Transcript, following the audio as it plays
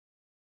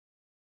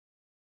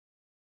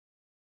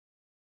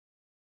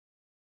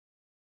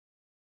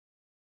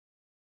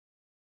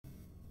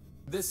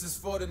This is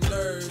for the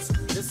nerds,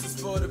 this is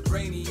for the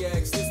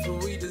brainiacs, this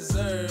what we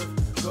deserve.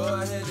 Go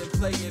ahead and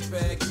play it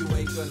back, you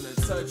ain't gonna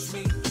touch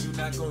me, you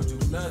not gonna do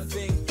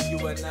nothing,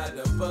 you are not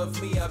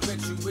above me, I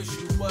bet you wish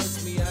you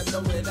was me, I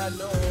know it, I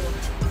know.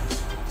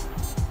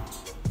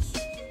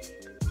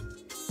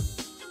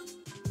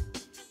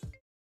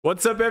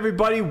 What's up,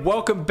 everybody?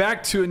 Welcome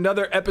back to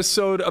another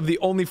episode of the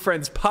Only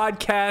Friends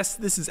podcast.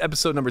 This is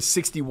episode number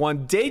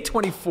 61, day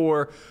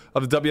 24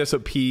 of the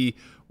WSOP.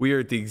 We are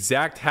at the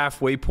exact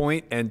halfway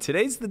point, and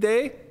today's the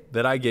day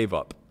that I gave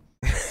up.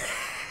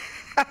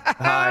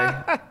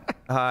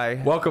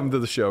 Hi. Welcome to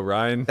the show,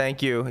 Ryan.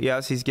 Thank you.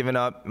 Yes, he's given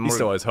up. He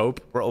still has hope.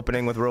 We're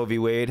opening with Roe v.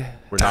 Wade.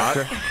 We're not.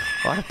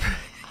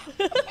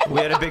 We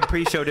had a big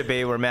pre-show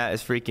debate where Matt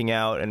is freaking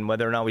out and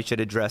whether or not we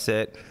should address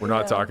it. We're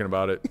not talking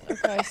about it.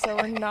 Okay, so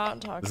we're not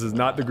talking. This is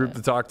not the group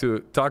to talk to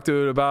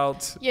it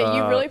about. Yeah,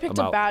 you really picked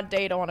a bad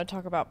day to want to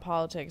talk about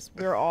politics.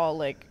 We're all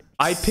like.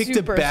 I picked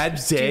a bad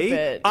day.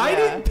 Stupid. I Yeah.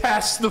 didn't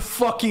pass the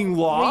fucking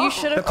law. Well, you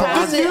should have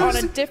passed it on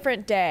a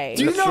different day.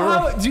 Do you know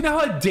how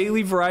a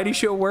daily variety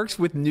show works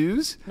with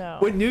news? No.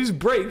 When news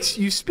breaks,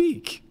 you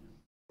speak.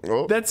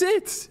 Oh. That's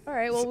it. All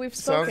right, well, we've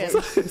spoken.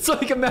 It's like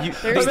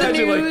There's the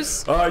imagine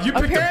news. like, you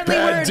picked Apparently a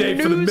we're bad a day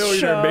for the news Millionaire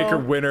show. Maker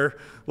winner.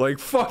 Like,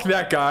 fuck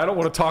that guy. I don't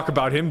want to talk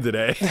about him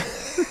today.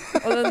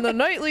 Well, then the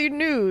nightly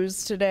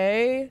news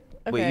today.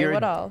 Okay, Wait, your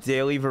what else?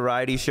 daily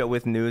variety show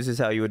with news is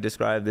how you would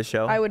describe the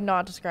show? I would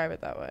not describe it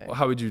that way.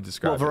 How would you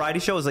describe Well, it? variety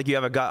show is like you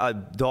have a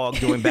dog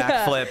doing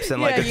backflips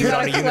and like Yeah, a you dude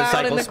got on a a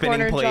clown in unicycle the spinning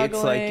corner plates.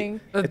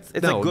 juggling. Like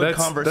it's No, a good that's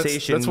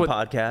conversation what,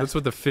 podcast. That's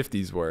what the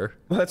 50s were.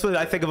 That's what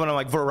I think of when I'm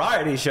like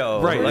variety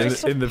show. Right, Like,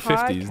 Just a in the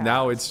 50s. podcast.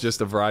 Now it's just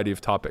a variety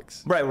of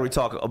topics. right, where we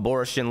talk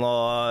abortion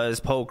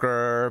laws,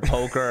 poker,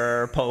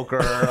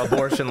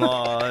 abortion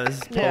laws,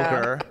 Yeah.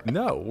 poker.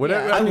 No.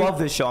 Whatever. Yeah. I mean, love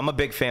this show. I'm a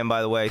big fan,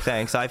 by the way.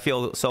 Thanks. I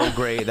feel so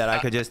great that I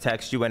could just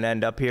text you and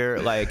end up here.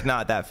 Like,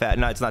 not that fat.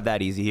 No, it's not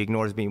that easy. He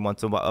ignores me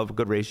once in a while. A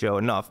good ratio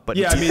enough. But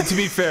Yeah, I mean, to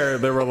be fair,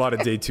 there were a lot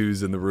of day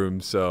twos in the room,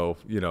 so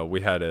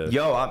we had a.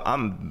 yo,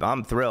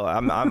 I'm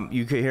thrilled.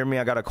 You could hear me.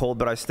 I got a cold,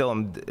 but I still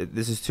am.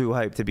 This is too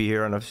hyped to be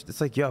here on a.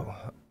 It's like, yo,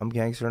 I'm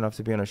gangster enough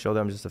to be on a show that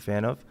I'm just a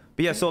fan of.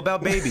 But yeah, so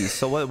about babies.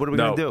 So what are we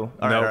No. gonna do?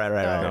 All No. right.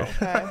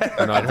 Okay.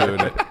 We're not doing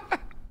it.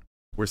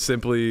 We're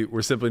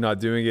simply not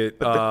doing it.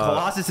 But the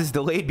Colossus is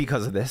delayed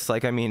because of this.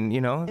 Like, I mean,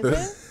 Is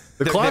it?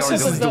 The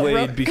Colossus is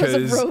delayed because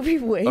of because Roe v.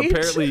 Wade?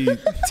 apparently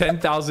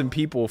 10,000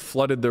 people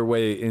flooded their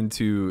way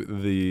into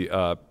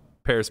the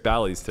Paris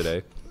Bally's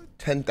today.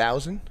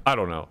 10,000? I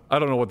don't know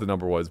what the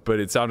number was, but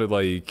it sounded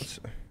like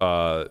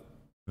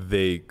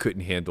they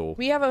couldn't handle.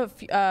 We have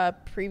a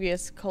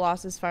previous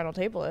Colossus final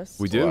table list.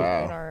 We do.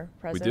 Wow. In our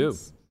We presence. do.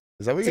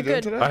 Is that what It's you're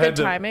a doing good, today? good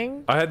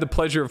timing. I had the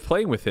pleasure of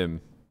playing with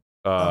him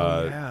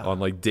yeah. on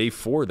like day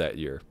 4 that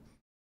year,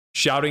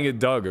 shouting at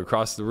Doug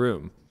across the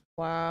room.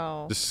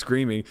 Wow. Just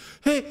screaming,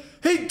 hey,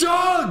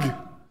 Doug!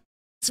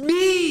 It's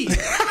me!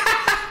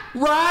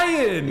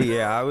 Ryan!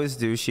 Yeah, I was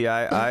douchey.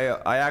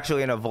 I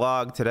actually, in a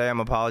vlog today, I'm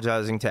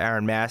apologizing to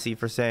Aaron Massey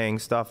for saying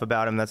stuff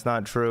about him that's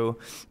not true.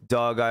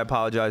 Doug, I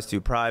apologize to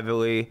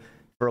privately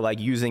for like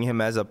using him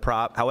as a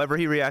prop. However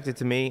he reacted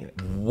to me.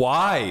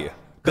 Why?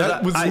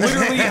 That was I-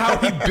 literally how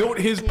he built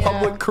his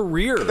public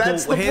career.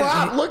 That's the his-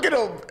 plot. Look at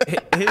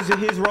him.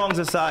 His wrongs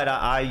aside,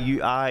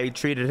 I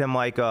treated him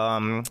like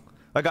I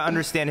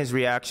understand his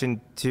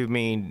reaction to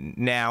me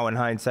now in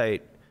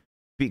hindsight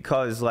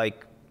because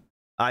like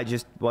I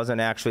just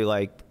wasn't actually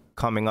like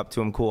coming up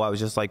to him cool. I was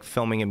just like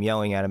filming him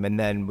yelling at him and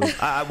then was,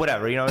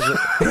 whatever, I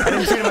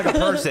didn't treat him like a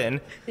person.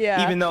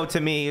 Yeah. Even though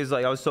to me it was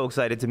like I was so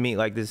excited to meet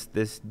like this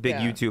big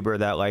Yeah. YouTuber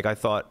that like I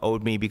thought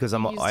owed me because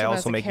Used I him also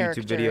as a make YouTube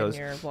character videos. in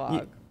your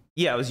vlog.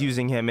 Yeah, I was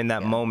using him in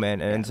that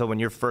moment, and so when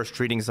you're first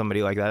treating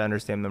somebody like that, I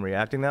understand them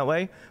reacting that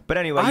way. But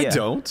anyway, I yeah.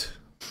 don't.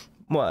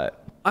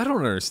 What? I don't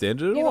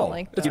understand it at You all. don't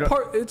like It's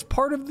that. it's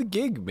part of the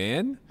gig,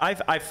 man.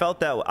 I felt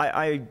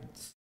that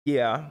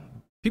yeah.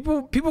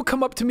 People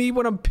come up to me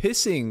when I'm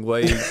pissing,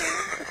 like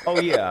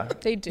Oh yeah.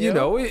 They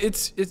do.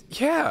 it's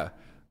yeah.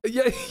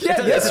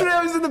 Yesterday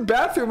I was in the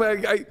bathroom.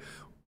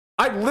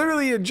 I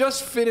literally had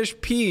just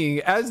finished peeing,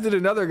 as did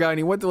another guy, and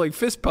he went to like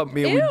fist pump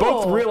me, and we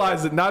both Ew.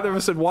 realized that neither of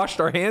us had washed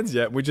our hands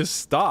yet. We just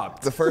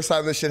stopped. The first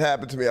time this shit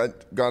happened to me, I've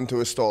gone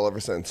to a stall ever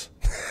since.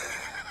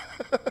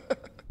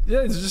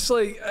 Yeah, it's just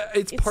like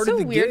it's part so of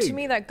the weird gig. to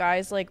me that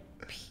guys like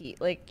pee,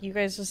 like you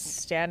guys just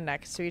stand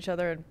next to each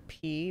other and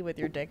pee with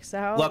your dicks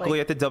out. Luckily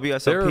like, at the There are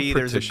WSOP,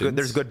 there's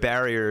partitions. good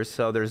barriers,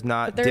 so there's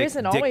not. but there dick,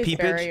 isn't dick always peepage.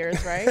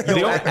 barriers, right? Yo,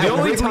 The at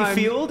only Wrigley time-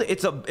 Field,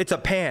 it's a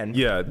pan.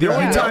 Yeah, the There's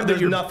only no- time that there's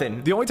you're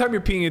nothing. The only time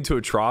you're peeing into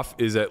a trough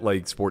is at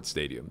like sports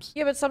stadiums.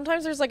 Yeah, but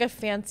sometimes there's like a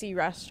fancy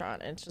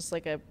restaurant and it's just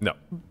like a No,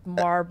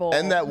 marble.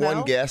 And that one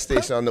no? gas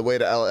station on the way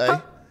to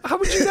LA. how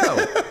would you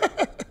know?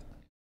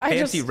 I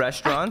Fancy just-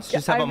 restaurants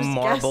just have I'm a just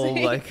marble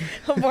guessing. like.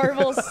 a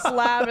marble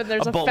slab and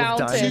there's A a bowl of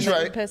fountain dimes. She's that you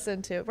right. piss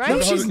into, No,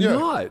 right? she's Yeah.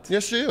 not.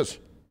 Yes, she is.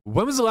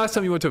 When was the last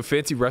time you went to a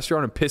fancy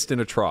restaurant and pissed in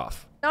a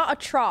trough? Not a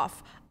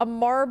trough, a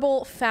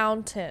marble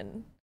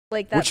fountain.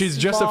 Like that. Which is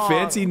just a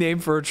fancy name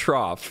for a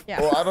trough. Yeah.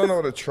 Well, I don't know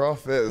what a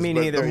trough is. Me but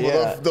neither, The,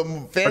 yeah.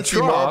 the fancy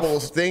trough.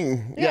 marbles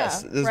thing. Yeah,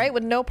 Yes. is- right,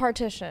 with no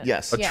partition.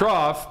 Yes. A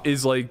trough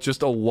is like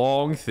just a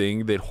long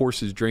thing that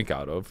horses drink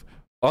out of,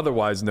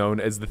 otherwise known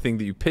as the thing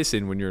that you piss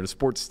in when you're in a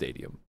sports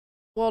stadium.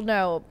 Well,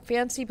 no,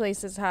 fancy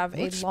places have What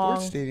a sports long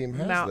stadium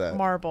has that?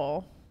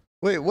 marble.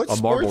 Wait, what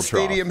A marble sports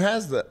trough. stadium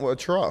has that? Well, a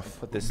trough.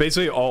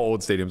 Basically, all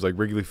old stadiums like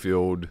Wrigley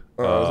Field,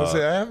 I was gonna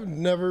say I have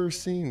never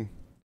seen.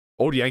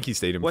 old Yankee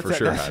Stadium What's for that?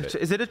 sure had it.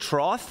 Is it a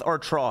trough or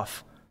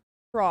trough?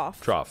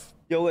 Trough.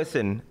 Yo,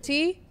 listen.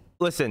 T?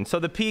 So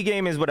the P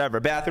game is whatever.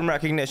 Bathroom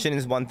recognition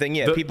is one thing.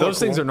 Yeah, people. Those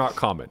things cool. are not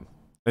common,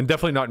 and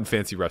definitely not in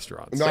fancy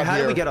restaurants. Not how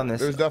did we here. get on this?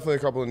 There's definitely a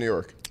couple in New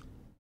York.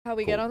 How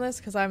we get on this?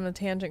 Because I'm the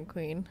tangent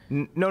queen.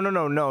 No.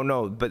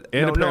 But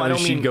And no, apparently I don't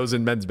she mean. goes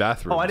in men's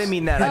bathrooms. Oh, I didn't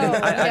mean that.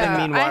 I didn't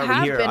mean why I are we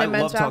have here? been I in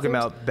men's love talking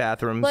bathrooms. about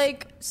bathrooms.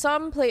 Like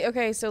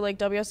so like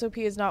WSOP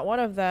is not one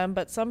of them,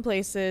 but some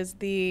places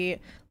the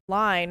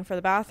line for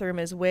the bathroom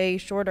is way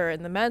shorter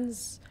in the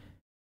men's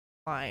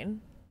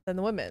line than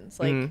the women's.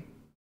 Like Mhm.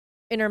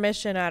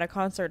 intermission at a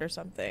concert or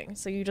something.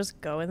 So you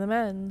just go in the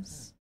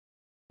men's.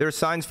 There's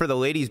signs for the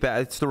ladies'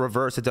 It's the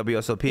reverse at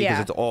WSOP because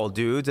Yeah. it's all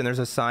dudes, and there's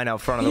a sign out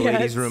front of the Yes.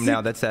 ladies' room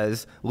now that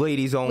says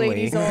 "ladies only."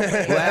 Ladies only.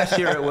 Last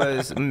year it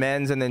was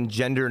men's and then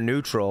gender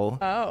neutral.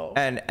 Oh.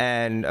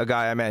 And a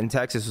guy I met in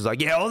Texas was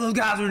like, "Yeah, all those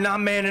guys were not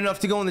man enough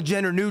to go in the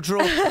gender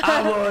neutral.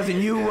 I was, and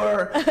you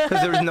were."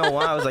 Because there was no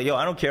line. I was like, "Yo,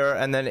 I don't care."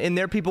 And then in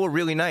there, people were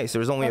really nice. There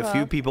was only a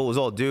few people. It was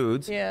all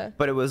dudes. Yeah.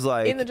 But it was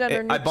like In the gender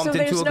I neutral. bumped So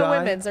there's into a no guy.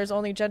 women's. There's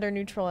only gender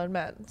neutral and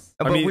men's.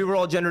 But mean- we were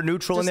all gender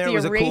neutral in Just there. It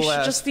was a cool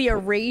ass. just the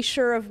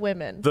erasure of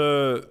women.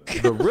 The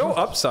real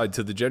upside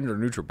to the gender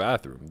neutral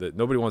bathroom that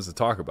nobody wants to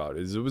talk about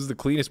is it was the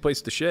cleanest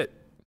place to shit.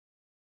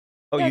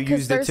 Oh, yeah, you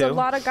used it there's too. a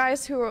lot of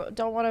guys who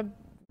don't want to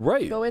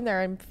Right. go in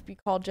there and be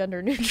called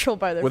gender neutral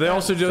by their Well, they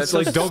friends. also just That's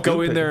like so don't go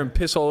in stupid. there and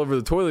piss all over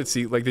the toilet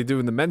seat like they do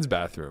in the men's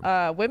bathroom.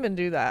 Women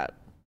do that.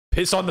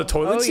 Piss on the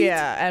toilet Oh seat?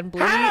 yeah, and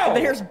bleed. How?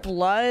 There's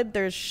blood.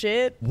 There's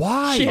shit.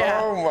 Why? Yeah.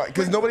 Oh my!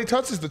 Because nobody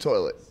touches the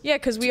toilet. Yeah,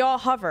 because we all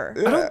hover.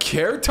 I don't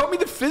care. Tell me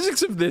the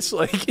physics of this.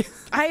 Like,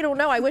 I don't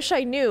know. I wish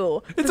I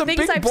knew. It's the a things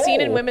big I've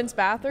seen in bowl. women's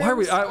bathrooms. why are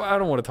we? I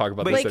don't want to talk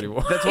about But this like,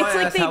 anymore. that's why it's I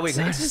like asked how we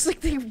got. it's just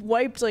like they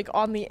wiped like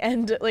on the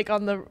end, like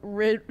on the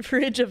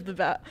ridge of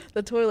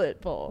the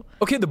toilet bowl.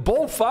 Okay, the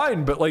bowl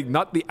fine, but like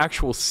not the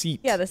actual seat.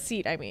 Yeah, the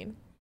seat. I mean,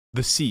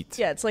 the seat.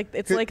 yeah, it's like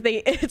they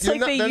You're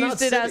not- they're not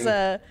used it as sitting.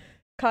 a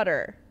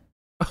cutter.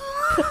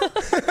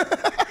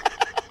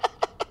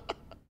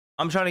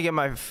 I'm trying to get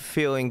my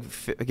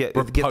get the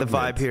Repugnant.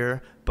 vibe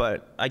here,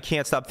 but I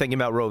can't stop thinking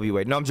about Roe v.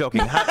 Wade. No, I'm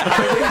joking.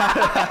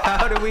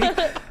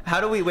 How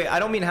do we? Wait, I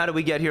don't mean how do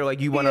we get here?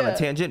 Like you went on a Yeah.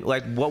 tangent.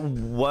 Like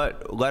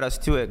what led us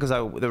to it? Because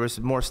there was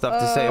more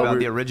stuff to say about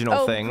the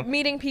original thing.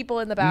 Meeting people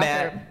in the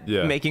bathroom. Matt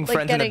Yeah. making Like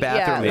friends in getting- the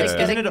bathroom. yeah, like Isn't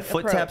it getting a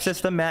foot tap approached.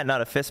 system, Matt?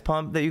 Not a fist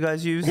pump that you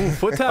guys use?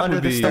 Foot tap Under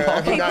would the be.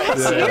 stall. Hey, Nice.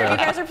 footsie, Yeah. you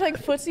guys are playing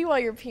footsie while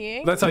you're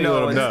peeing. That's how you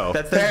let them know.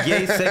 That's the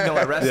gay signal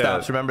at rest Yeah.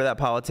 stops. Remember that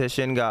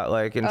politician got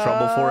like in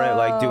trouble for it,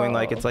 like doing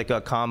like it's like a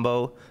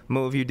combo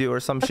move you do or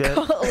some shit.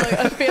 Like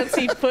a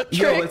fancy foot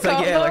trick. Yo, it's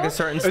like yeah, combo. like a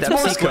certain It's step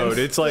Morse sequence. code.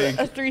 It's like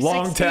A 360.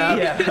 long tap.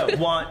 Yeah,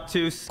 want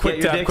to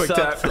Quick get your tap, dick quick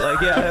sucked. tap.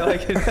 Like yeah,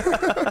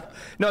 like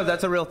no,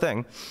 that's a real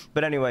thing.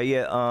 But anyway,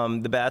 yeah,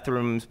 the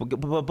bathrooms. But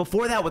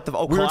before that, with the We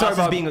were Colossus talking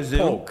about being a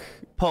zoo.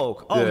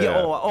 Polk. Oh Yeah.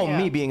 yeah. Oh, Yeah.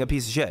 me being a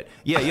piece of shit.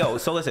 Yeah, yo.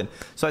 So listen.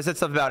 So I said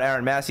stuff about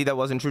Aaron Massey that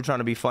wasn't true, trying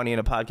to be funny in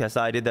a podcast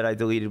I did that I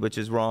deleted, which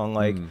is wrong.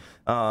 Like,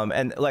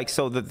 and like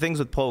so the things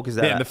with Polk is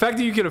that. Man, the fact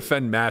that you can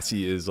offend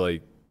Massey is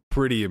like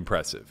pretty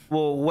impressive.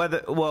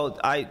 Well,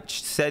 I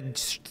said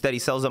that he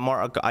sells at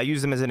mark. I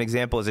use him as an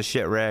example as a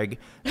shit rag,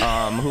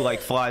 who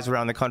like flies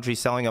around the country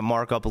selling a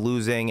markup,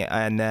 losing,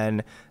 and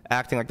then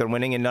acting like they're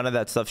winning, and none of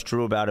that stuff's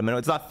true about him. And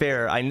it's not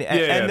fair.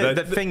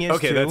 The thing is,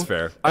 okay, too, that's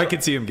fair. I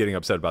could see him getting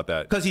upset about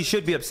that. because he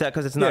should be upset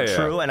because it's not Yeah,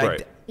 true. And right.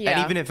 and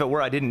Yeah. even if it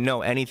were, I didn't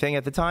know anything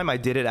at the time. I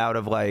did it out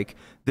of like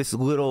this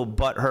little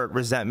butthurt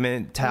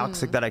resentment,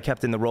 toxic that I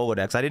kept in the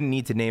Rolodex. I didn't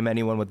need to name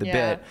anyone with the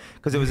Yeah. bit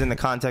because it was in the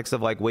context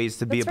of like ways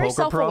to be That's a very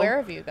poker pro. self-aware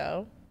of you,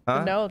 though. Huh?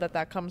 To know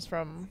that comes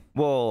from.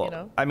 Well, you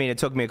know? I mean, it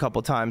took me a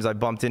couple times. I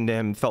bumped into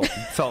him, felt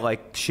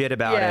like shit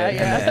about Yeah, it,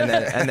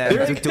 yeah. and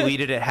then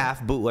deleted it,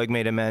 half bootleg,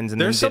 made amends,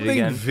 and There's then did it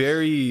something again.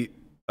 very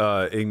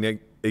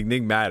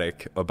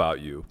enigmatic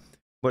about you.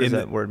 What does in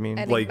that word mean?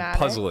 Enigmatic? Like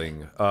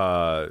puzzling.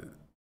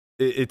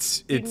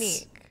 It's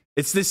Unique.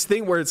 it's this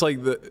thing where it's like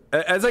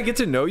as I get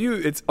to know you,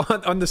 it's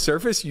on the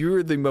surface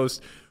you're the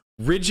most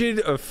rigid,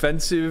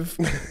 offensive,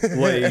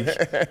 like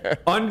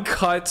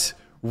uncut,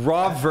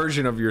 raw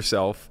version of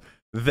yourself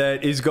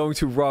that is going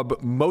to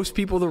rub most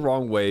people the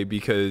wrong way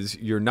because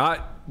you're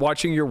not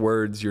watching your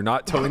words, you're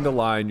not towing the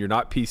line, you're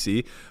not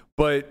PC.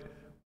 But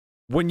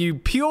when you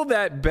peel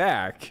that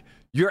back,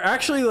 you're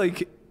actually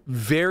like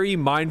very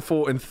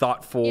mindful and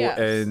thoughtful. Yes.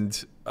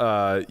 And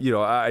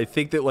I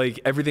think that like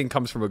everything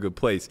comes from a good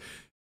place.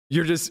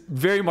 You're just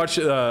very much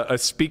a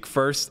speak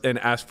first and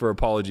ask for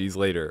apologies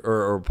later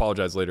or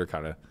apologize later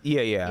kind of.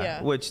 Yeah.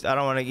 Yeah. Which I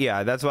don't want to.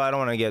 Yeah, that's why I don't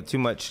want to get too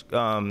much.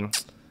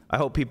 I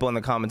hope people in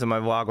the comments of my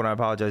vlog when I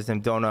apologize to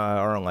him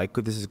aren't like,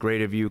 "This is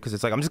great of you," because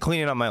it's like I'm just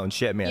cleaning up my own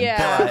shit, man.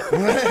 Yeah, it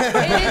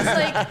is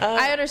like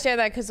I understand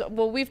that because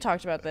we've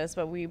talked about this,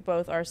 but we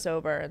both are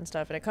sober and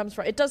stuff, and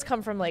it does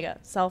come from like a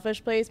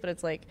selfish place, but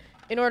it's like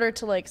in order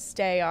to like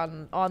stay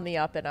on the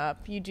up and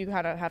up, you do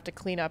kind of have to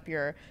clean up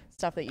your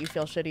stuff that you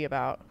feel shitty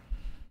about.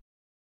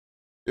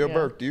 Yo, Yeah.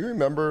 Burke, do you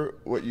remember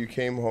what you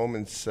came home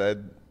and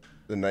said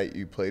the night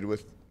you played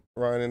with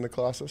Ryan in the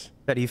classes?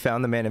 That he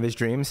found the man of his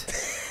dreams.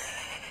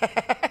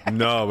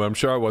 No, but I'm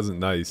sure I wasn't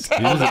nice.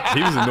 He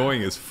was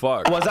annoying as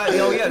fuck. Was I?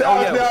 Oh yeah.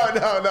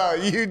 No.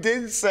 You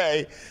did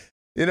say,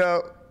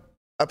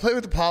 I played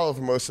with Apollo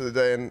for most of the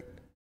day, and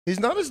he's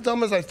not as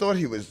dumb as I thought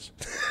he was.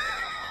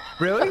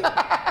 Really?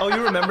 Oh,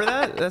 you remember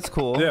that? That's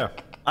cool. Yeah.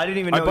 I didn't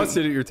even know. I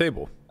busted at your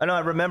table. I know. I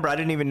remember. I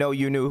didn't even know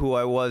you knew who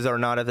I was or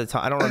not at the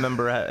time. I don't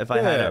remember if I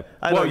had it.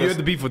 Well, you had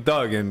the beef with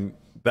Doug, and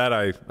that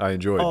I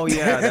enjoyed. Oh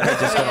yeah, that I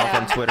just got off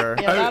on Twitter.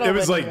 Yeah, that'll it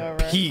was win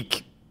like you over.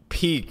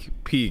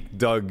 peak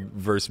Doug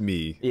versus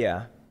me.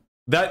 Yeah.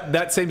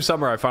 That same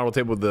summer, I final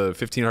tabled the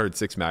 1500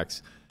 Six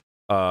Max,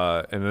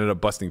 and ended up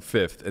busting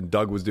fifth. And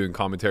Doug was doing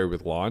commentary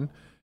with Lon,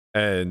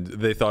 and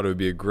they thought it would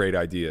be a great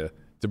idea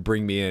to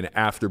bring me in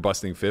after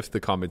busting fifth to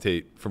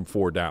commentate from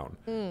 4 down.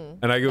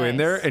 And I go in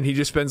there, and he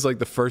just spends like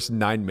the first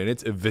 9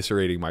 minutes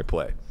eviscerating my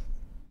play.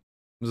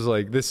 I'm just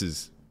like, this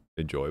is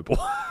enjoyable.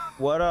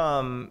 What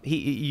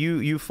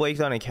you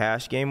flaked on a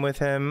cash game with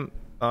him.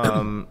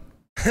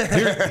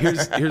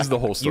 Here's the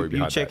whole story You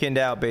behind that. chickened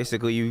out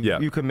basically.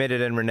 You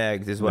committed and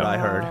reneged is what I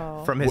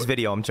heard from his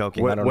video. I'm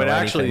joking. I don't know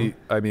actually, anything.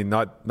 I mean,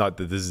 not that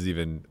this is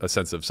even a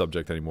sensitive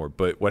subject anymore,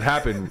 but what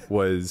happened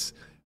was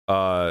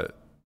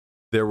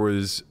there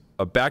was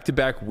a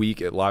back-to-back week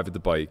at Live at the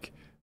Bike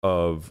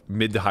of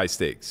mid to high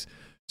stakes.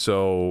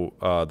 So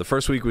the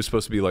first week was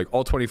supposed to be like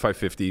all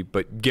 25-50,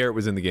 but Garrett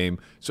was in the game,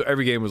 so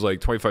every game was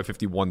like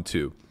 25-50,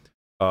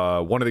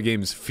 1-2. One of the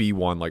games fee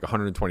won like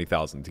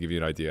 120,000 to give you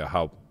an idea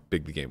how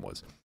big the game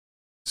was.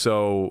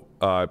 So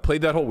I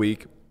played that whole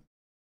week,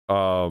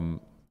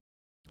 and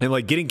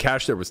like getting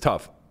cash there was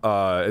tough.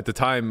 At the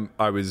time,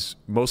 I was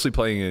mostly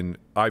playing in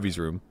Ivy's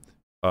room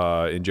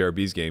in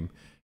JRB's game,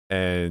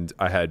 and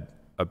I had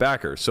a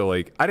backer. So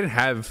like I didn't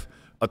have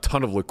a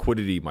ton of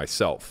liquidity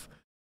myself.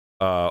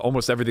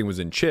 Almost everything was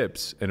in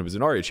chips, and it was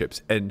in Aria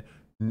chips. And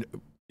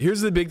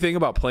here's the big thing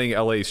about playing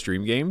LA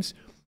stream games.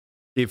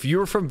 If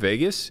you're from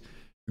Vegas,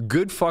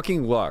 good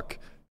fucking luck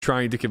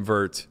trying to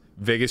convert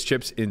Vegas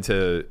chips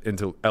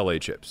into LA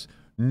chips.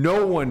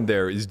 No one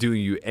there is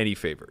doing you any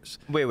favors.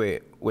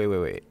 Wait.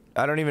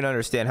 I don't even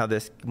understand how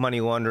this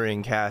money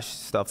laundering cash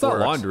stuff It's works.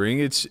 not laundering.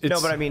 It's No,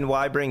 but I mean,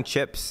 why bring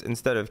chips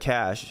instead of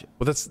cash?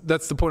 Well,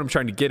 that's the point I'm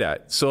trying to get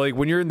at. So like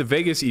when you're in the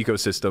Vegas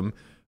ecosystem,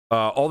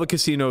 all the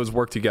casinos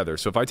work together.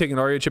 So if I take an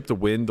Aria chip to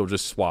win, they'll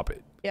just swap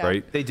it, Yeah.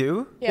 right? They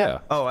do? Yeah.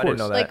 Oh, I didn't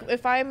know that. Like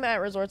if I'm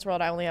at Resorts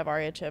World, I only have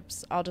Aria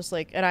chips. I'll just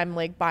and I'm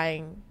like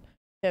buying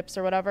chips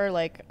or whatever.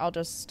 Like I'll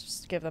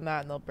just give them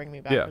that, and they'll bring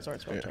me back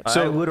Resorts World chips.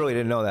 I literally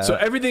didn't know that. So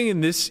everything in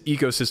this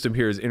ecosystem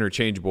here is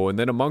interchangeable, and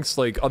then amongst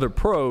like other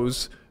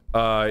pros,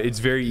 it's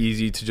very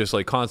easy to just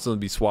like constantly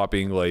be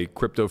swapping like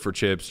crypto for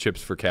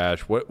chips for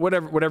cash,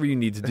 whatever you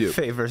need to do.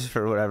 Favors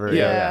for whatever.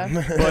 Yeah.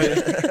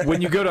 But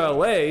when you go to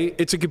LA,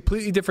 it's a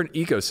completely different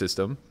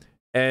ecosystem.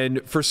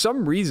 And for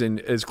some reason,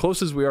 as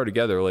close as we are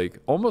together, like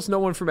almost no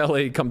one from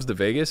LA comes to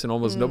Vegas, and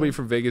almost nobody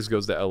from Vegas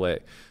goes to LA.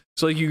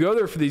 So like you go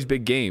there for these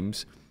big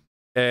games,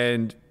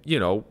 and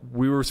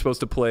we were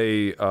supposed to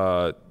play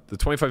the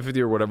 25-50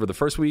 or whatever the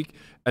first week,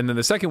 and then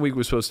the second week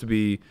was supposed to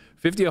be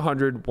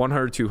 50-100,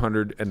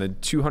 100-200, and then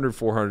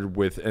 200-400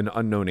 with an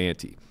unknown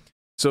ante.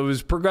 So it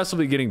was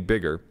progressively getting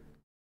bigger,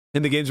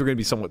 and the games were going to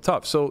be somewhat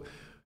tough. So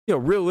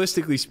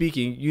realistically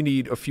speaking, you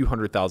need a few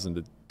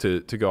 $100,000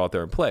 to go out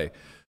there and play.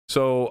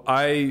 So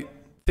I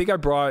think I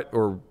brought,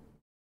 or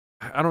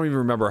I don't even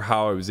remember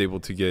how I was able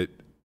to get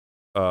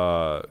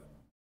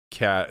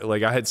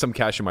like I had some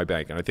cash in my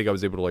bank, and I think I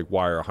was able to like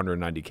wire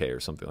 $190K or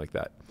something like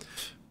that.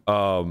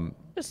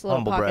 Just a little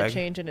Humble pocket brag.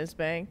 change in his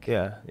bank.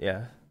 Yeah.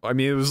 I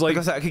mean, it was like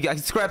Because I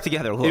could scrap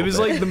together a little it was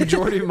bit. like the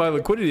majority of my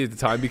liquidity at the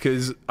time,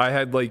 because I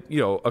had like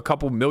a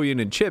couple million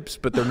in chips,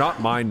 but they're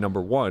not mine.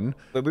 Number one,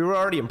 But we were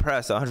already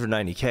impressed.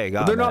 190K.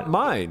 God, they're not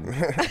mine.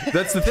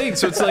 That's the thing.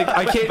 So it's like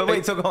I can't. But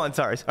wait, so go on.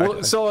 Sorry.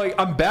 Well, so like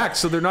I'm back,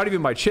 so they're not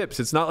even my chips.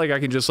 It's not like I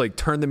can just like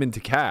turn them into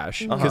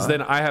cash, because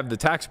then I have the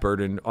tax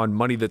burden on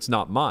money that's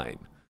not mine,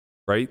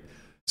 right?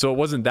 So it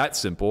wasn't that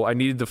simple. I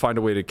needed to find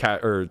a way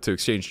to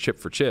exchange chip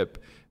for chip,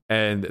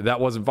 and that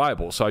wasn't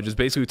viable. So I just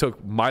basically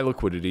took my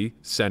liquidity,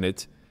 sent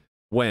it,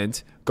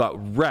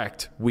 got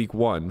wrecked week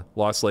 1,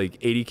 lost like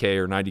 80K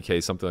or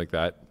 90K, something like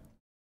that.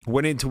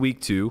 Went into week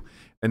 2,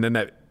 and then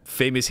that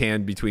famous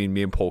hand between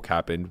me and Polk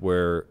happened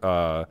where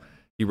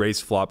he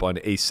raised flop on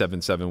ace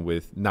 7-7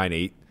 with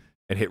 9-8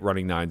 and hit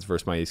running nines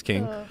versus my ace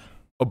king.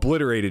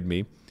 Obliterated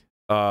me.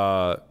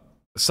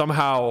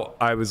 Somehow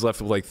I was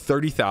left with like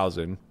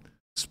 30,000,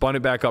 spun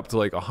it back up to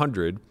like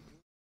 100,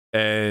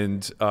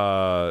 and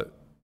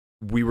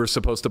we were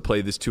supposed to play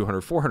this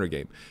 200-400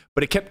 game,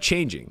 but it kept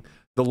changing.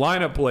 The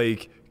lineup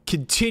like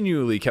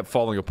continually kept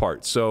falling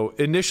apart. So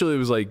initially it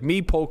was like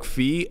me, Polk,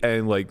 Fee,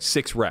 and like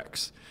 6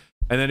 Rex.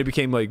 And then it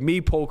became like me,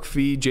 Polk,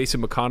 Fee,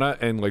 Jason McConnell,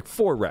 and like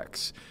 4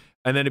 Rex.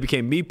 And then it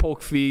became me,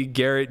 Polk, Fee,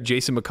 Garrett,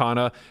 Jason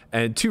McConnell,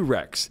 and 2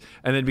 Rex.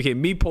 And then it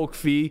became me, Polk,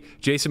 Fee,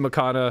 Jason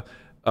McConnell,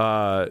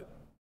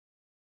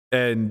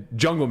 and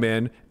Jungle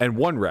Man, and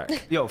 1 Rex.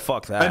 Yo,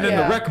 fuck that. And then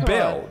Yeah, the Rec come on.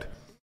 bailed.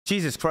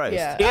 Jesus Christ.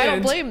 Yeah, I don't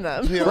And- blame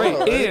them. Yeah.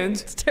 Right.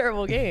 It's a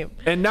terrible game.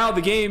 And now the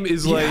game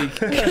is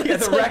like, Yeah,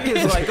 the wreck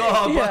is like,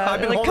 oh, Yeah, I've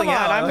been like, holding come on,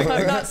 out. I'm not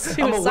I'm a whale,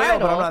 suicidal.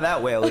 but I'm not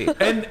that whaley.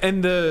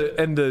 and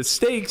the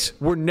stakes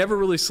were never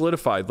really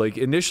solidified. Like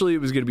initially it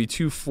was going to be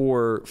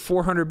 2-4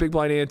 400 big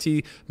blind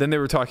ante. Then they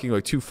were talking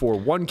like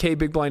 2-4 1K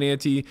big blind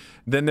ante.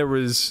 Then there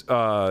was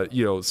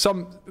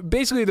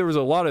basically there was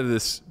a lot of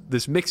this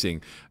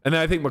mixing. And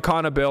then I think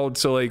McConnell bailed.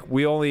 So like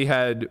we only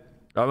had,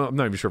 I'm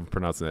not even sure if I'm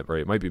pronouncing that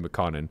right. It might be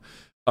McConnell.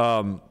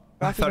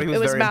 I thought he was, It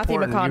was very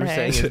Matthew important. You were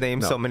saying McConaughey. his name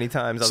No. so many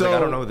times. I was So- like, I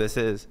don't know who this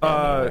is.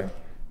 I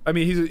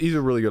mean, he's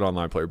a really good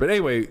online player. But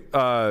anyway,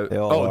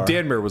 all are.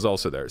 Dan Mir was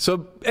also there.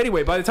 So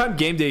anyway, by the time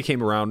game day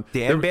came around,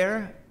 Dan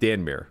Bear?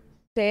 Dan Mir.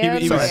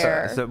 Dan he was-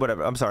 Bear. So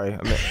whatever. I'm sorry. I'm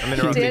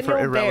interrupting for Daniel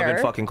irrelevant Bear.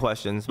 fucking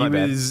questions. My He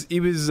bad.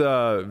 was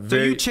So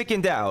very. you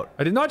chickened out.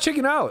 I did not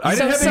chicken out. I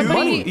So didn't have any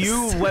somebody- money.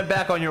 You went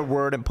back on your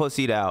word and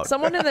pussied out.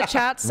 Someone in the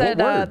chat said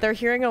word? they're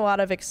hearing a lot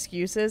of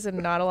excuses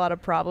and not a lot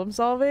of problem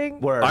solving.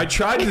 Word. I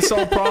tried to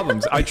solve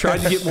problems. I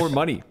tried to get more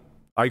money.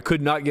 I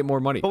could not get more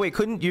money. But wait,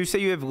 couldn't you say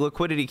you have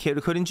liquidity?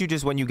 Couldn't you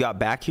just, when you got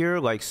back here,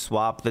 like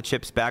swap the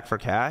chips back for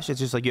cash? It's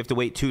just like you have to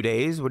wait 2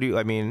 days. What do you?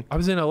 I mean, I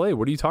was in LA.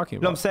 What are you talking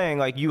no, I'm about? saying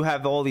like you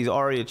have all these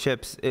Aria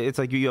chips. It's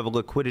like you have a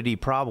liquidity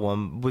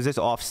problem. Was this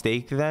off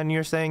stake then?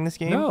 You're saying this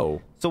game?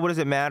 No. So what does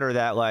it matter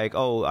that like,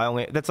 oh, I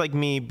only? That's like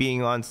me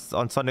being on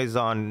Sundays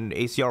on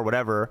ACR or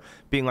whatever,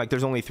 being like,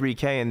 there's only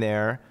 3K in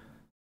there,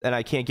 and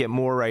I can't get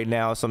more right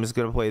now, so I'm just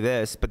gonna play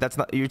this. But that's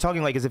not. You're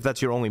talking like as if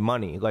that's your only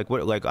money. Like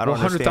what? Like I don't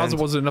Well, 100,000 understand.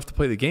 wasn't enough to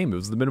play the game. It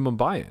was the minimum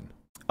buy-in.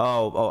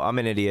 Oh, I'm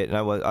an idiot, and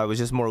I was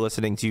just more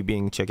listening to you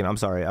being chicken. I'm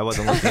sorry, I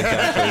wasn't listening to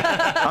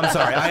actually. I'm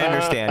sorry, I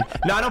understand.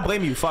 No, I don't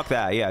blame you. Fuck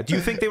that. Yeah. Do you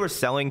think they were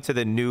selling to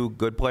the new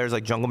good players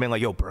like Jungle Man,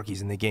 like yo,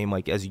 Berkey's in the game,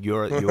 like as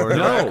your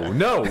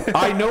No.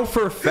 I know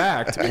for a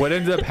fact what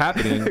ended up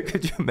happening.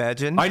 Could you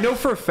imagine? I know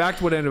for a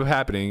fact what ended up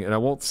happening, and I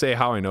won't say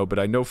how I know, but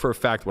I know for a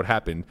fact what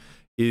happened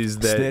is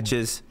that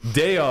Snitches.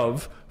 day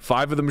of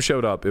 5 of them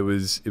showed up. It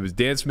was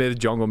Dan Smith,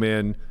 Jungle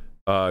Man,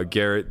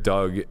 Garrett,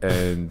 Doug,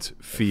 and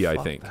Fee, I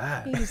think.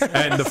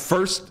 And the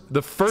first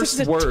This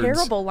is a words.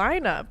 terrible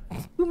lineup.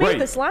 Who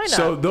made this lineup?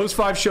 So those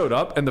 5 showed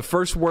up, and the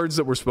first words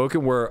that were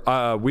spoken were,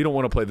 "We don't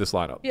want to play this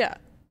lineup." yeah.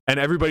 And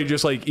everybody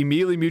just like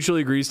immediately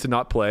mutually agrees to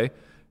not play.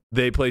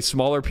 They play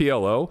smaller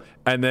PLO,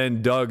 and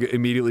then Doug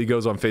immediately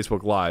goes on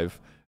Facebook Live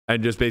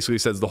and just basically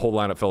says the whole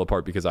lineup fell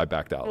apart because I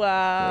backed out.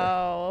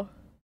 Wow.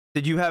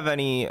 Did you have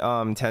any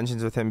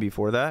tensions with him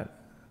before that?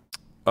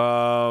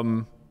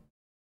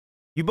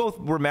 You both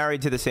were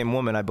married to the same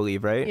woman, I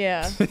believe, right?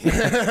 Yeah.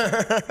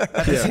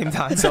 At the same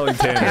time. Selling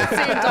Tanner.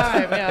 Same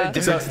time. Yeah.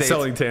 Different states.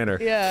 Selling Tanner.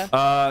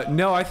 Yeah.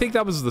 No, I think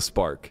that was the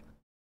spark.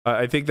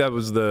 I think that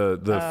was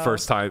the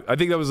first time. I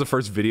think that was the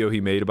first video he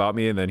made about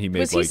me, and then he made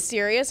Was like. he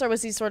serious or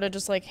was he sort of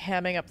just like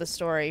hamming up the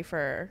story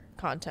for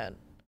content?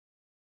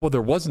 Well,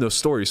 there was no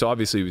story, so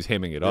obviously he was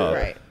hamming it up.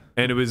 Right.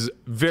 And it was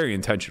very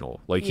intentional.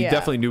 Like he Yeah.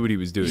 definitely knew what he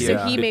was doing. So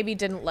Yeah. he maybe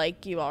didn't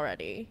like you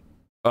already.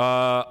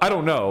 I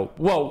don't know.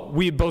 Well,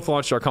 we both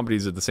launched our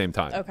companies at the same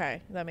time.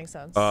 Okay, that makes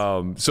sense.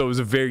 So it was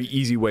a very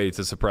easy way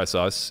to suppress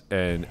us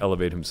and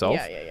elevate himself.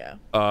 Yeah.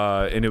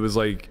 And it was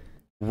like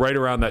right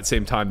around that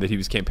same time that he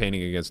was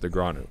campaigning against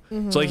Negranu.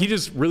 So like he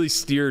just really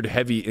steered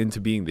heavy into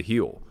being the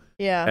heel.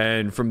 Yeah.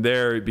 And from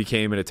there it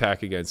became an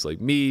attack against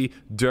like me,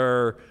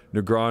 Durr,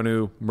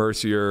 Negranu,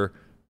 Mercier.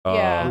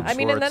 Yeah, Luke I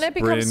mean, and then Schwartz, it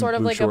becomes Bryn, sort of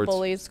Luke like Schwartz. a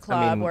bullies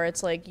club mean, where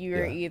it's like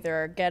you're yeah.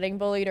 either getting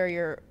bullied or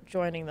you're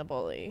joining the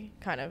bully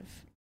kind of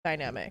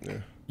dynamic.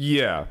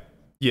 Yeah.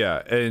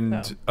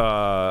 And So.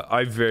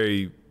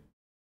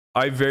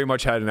 I very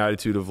much had an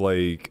attitude of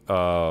like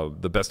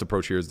the best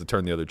approach here is to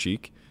turn the other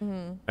cheek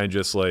and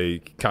just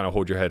like kind of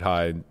hold your head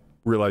high and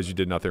realize you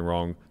did nothing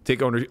wrong.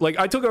 Take ownership. Like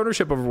I took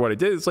ownership over what I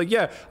did. It's like,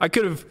 yeah, I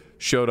could have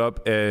showed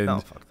up and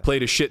fuck that.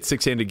 played a shit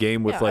 6-handed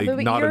game with Yeah, like but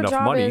not your enough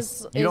job money.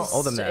 You don't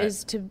owe them that.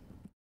 Is to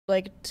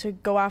to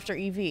go after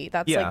EV.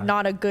 That's Yeah. like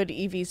not a good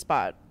EV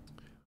spot.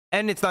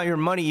 And it's not your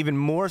money, even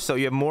more so.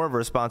 You have more of a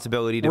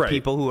responsibility to Right.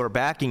 people who are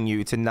backing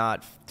you to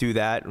not do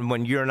that. And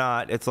when you're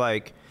not, it's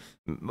like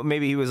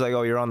maybe he was like,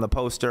 "Oh, you're on the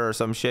poster or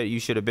some shit. You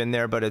should have been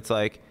there." But it's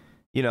like,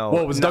 you know.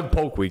 Well, it was Doug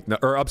Polk week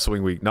or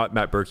Upswing week, not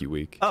Matt Berkey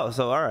week. Oh,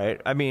 so all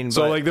right. I mean,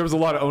 So but- like there was a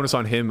lot of onus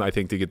on him, I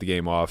think, to get the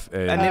game off.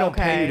 and they don't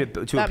pay you Okay.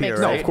 to That appear, makes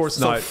right? sense. No, of course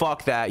so not.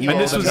 fuck that. You And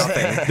owe this them was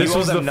nothing. this you owe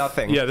was them the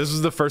nothing. Yeah, this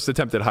was the first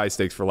attempt at high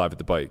stakes for Live at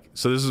the Bike.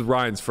 So this is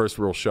Ryan's first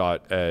real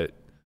shot at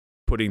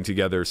putting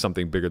together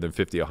something bigger than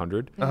 50,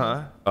 100.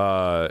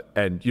 Uh-huh.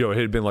 And you know, it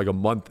had been like a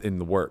month in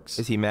the works.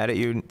 Is he mad at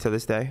you to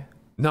this day?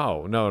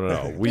 No.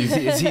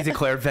 Is he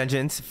declared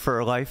vengeance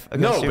for life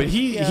against No, you? but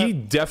he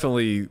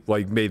definitely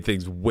like made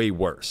things way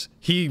worse.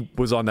 He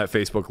was on that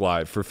Facebook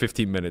Live for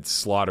 15 minutes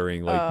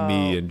slaughtering like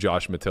me and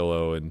Josh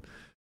Matillo and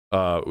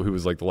who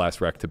was like the last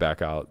wreck to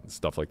back out and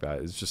stuff like that.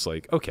 It's just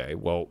like, okay,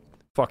 well,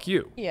 fuck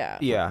you. Yeah.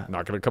 Yeah.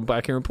 Not gonna come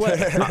back here and play.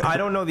 I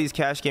don't know these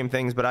cash game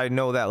things, but I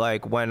know that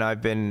like when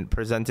I've been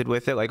presented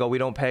with it, like, oh, we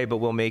don't pay, but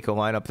we'll make a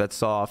lineup that's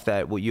soft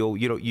that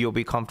you'll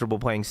be comfortable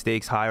playing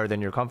stakes higher than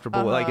you're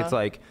comfortable. Like it's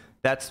like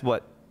that's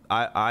what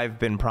I've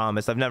been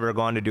promised. I've never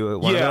gone to do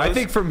it. Yeah, I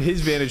think from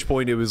his vantage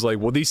point, it was like,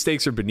 well, these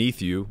stakes are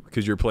beneath you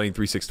because you're playing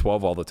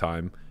 3-6-12 all the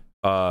time.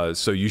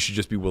 So you should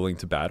just be willing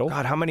to battle.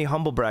 God, how many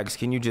humble brags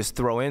can you just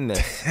throw in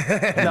this?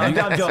 No, I'm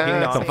joking.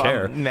 No, I don't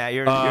care. Matt,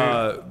 you're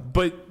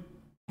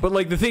But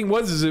like the thing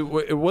was,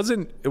 it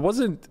wasn't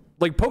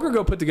like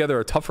PokerGo put together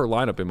a tougher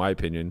lineup in my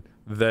opinion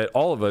that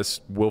all of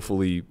us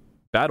willfully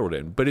battled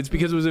in. But it's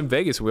because it was in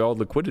Vegas and we all had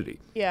liquidity.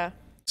 Yeah.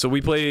 So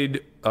we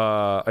played,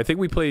 I think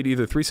we played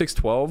either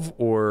 3-6-12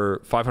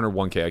 or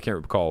 501k, I can't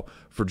recall,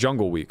 for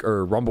Jungle Week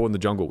or Rumble in the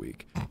Jungle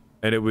Week.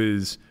 And it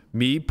was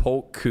me,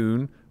 Polk,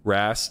 Kuhn,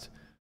 Rast,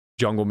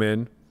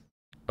 Jungleman,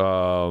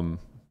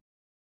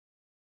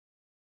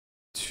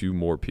 two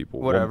more people.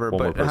 Whatever, one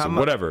more but person.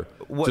 Whatever.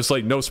 Just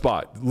like no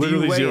spot. Do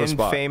Literally you weigh zero in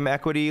spot. fame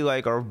equity,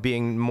 like, or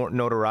being more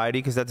notoriety,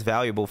 because that's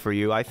valuable for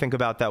you. I think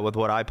about that with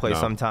what I play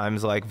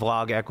sometimes, like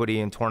vlog equity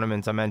in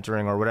tournaments I'm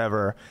entering or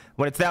whatever.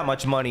 When it's that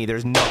much money,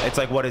 there's no. It's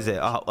like, what is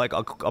it? Like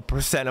a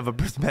percent of a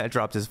percent. Matt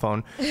dropped his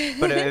phone,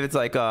 but if it's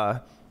like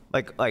a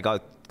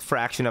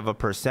fraction of a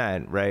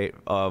percent, right?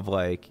 Of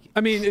like,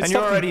 I mean, it's and you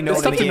already know I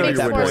think the it game at makes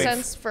that more point.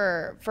 sense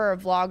for a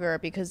vlogger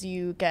because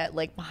you get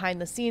like behind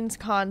the scenes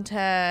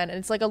content and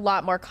it's like a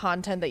lot more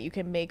content that you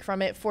can make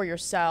from it for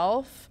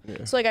yourself.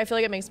 Yeah. So like I feel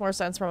like it makes more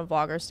sense from a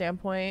vlogger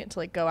standpoint to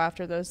like go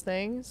after those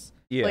things.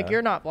 Yeah. Like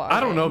you're not vlogging. I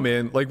don't know,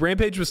 man. Like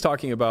Rampage was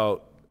talking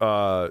about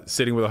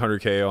sitting with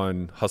 100K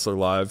on Hustler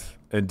Live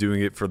and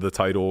doing it for the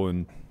title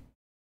and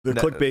the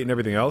clickbait and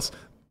everything else.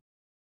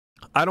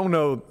 I don't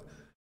know.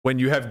 When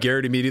you have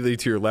Garrett immediately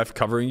to your left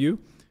covering you,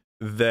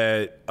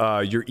 that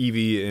your EV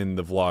in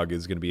the vlog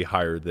is going to be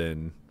higher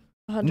than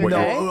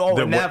 100K?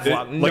 than what,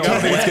 like, I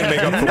don't think it's going to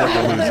make up for what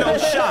you're losing. No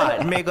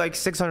shot. Make like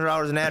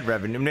 $600 in ad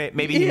revenue.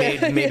 Maybe he made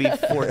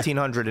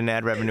 $1,400 in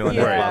ad revenue on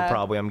that vlog.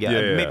 Probably, I'm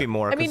guessing. Maybe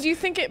more. I mean, do you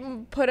think it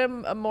put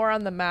him more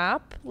on the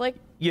map? Like,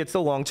 yeah, it's a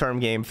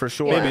long-term game for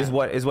sure. Yeah. Is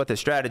what the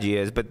strategy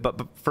is.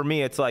 But for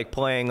me, it's like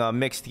playing a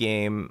mixed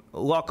game.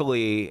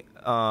 Luckily,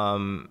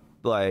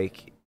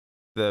 like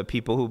the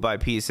people who buy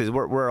pieces,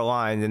 we're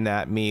aligned in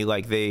that.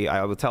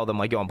 I would tell them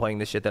like, yo, I'm playing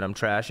this shit that I'm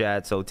trash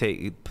at, so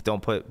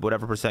don't put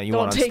whatever percent you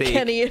want on stake. Don't take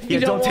any if you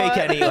don't take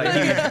want. any. Like,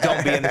 you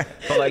don't be in.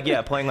 But like,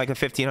 yeah, playing like a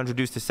 1500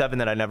 deuce to 7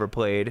 that I never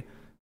played.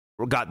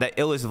 Got the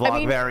illest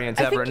vlog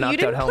variants I ever. think Knocked you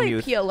didn't out play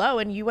Helmuth.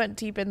 PLO, and you went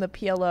deep in the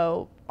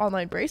PLO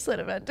online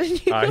bracelet event,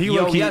 didn't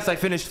you? Yes, I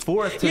finished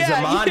 4th to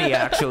Zamani,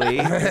 actually.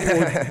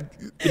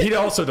 He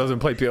also doesn't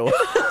play PLO.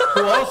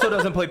 Who also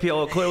doesn't play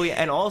PLO, clearly,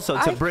 and also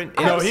to Brent.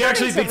 No, he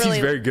actually starting to thinks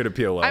he's very good at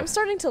PLO. I'm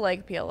starting to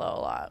like PLO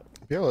a lot.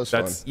 PLO's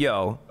That's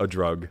fun. a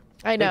drug.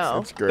 I know.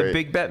 It's great. The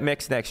big bet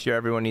mix next year,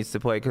 everyone needs to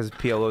play because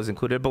PLO is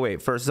included. But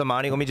wait, first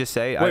Zamani, let me just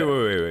say.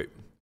 Wait.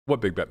 What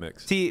big bet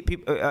mix? See,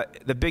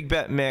 the big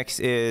bet mix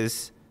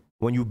is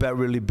when you bet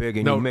really big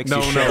and you mix no.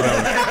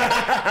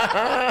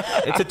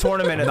 It's a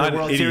tournament at Not the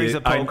World an Series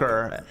idiot. of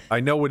Poker. I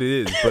know what it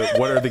is, but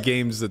what are the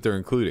games that they're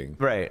including?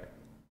 Right.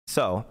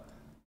 So,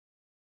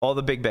 all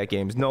the big bet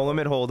games. No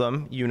Limit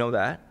Hold'em, you know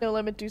that. No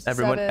Limit Deuce to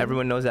 7.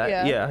 Everyone knows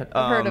that. Yeah.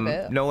 I've heard of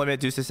it. No Limit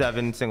Deuce to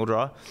 7 single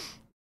draw.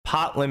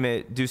 Pot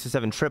Limit Deuce to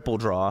 7 triple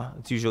draw.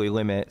 It's usually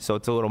limit, so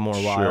it's a little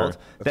more wild.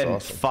 Then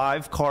awesome.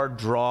 5-card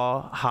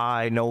draw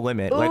high, no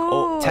limit.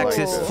 Like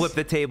Texas flip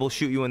the table,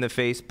 shoot you in the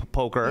face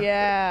poker.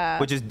 Yeah.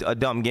 Which is a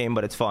dumb game,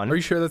 but it's fun. Are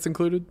you sure that's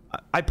included?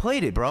 I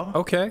played it, bro.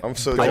 Okay. I'm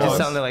so I jealous. just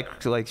sounded like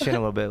shit a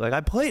little bit. Like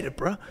I played it,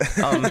 bro.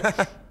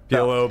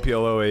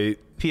 PLO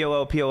 8.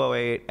 PLO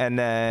 8, and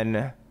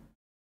then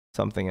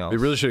something else. They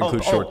really should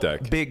include short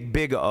deck.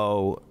 Big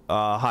O,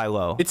 high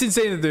low. It's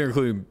insane that they're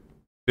including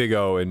Big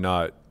O and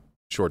not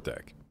short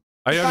deck.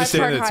 I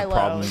understand that it's a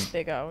problem.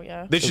 Big O,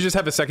 yeah. They should just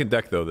have a second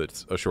deck though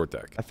that's a short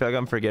deck. I feel like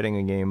I'm forgetting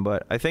a game,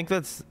 but I think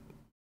that's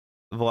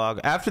the vlog.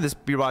 After this,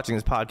 you're watching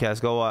this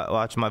podcast, go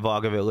watch my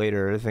vlog of it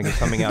later. I think it's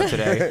coming out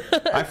today.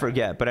 I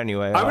forget, but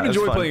anyway. I would it was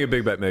enjoy fun. playing a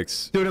big bet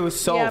mix. Dude, it was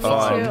so Yeah, me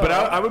fun. too. But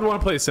I would want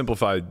to play a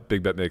simplified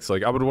big bet mix.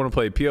 Like I would want to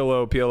play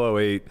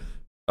PLO 8,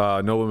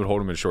 No Limit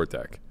Hold'em, and short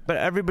deck. But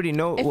everybody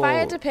knows. If I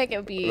had to pick, it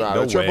would be Nah,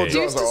 No the triple way.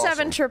 draws Deuce to are 7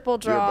 awesome. triple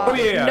draw. Oh,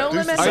 yeah. No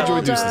Deuce to Limit I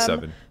enjoy Deuce to Hold'em,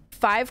 7.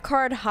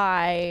 5-card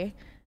high.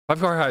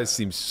 5-card high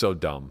seems so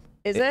dumb.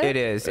 Is it? It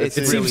is. It It's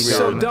It really seems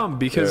so dumb. dumb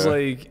because Yeah.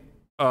 like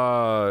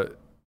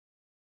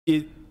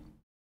it.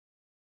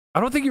 I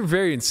don't think you're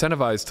very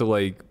incentivized to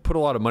like put a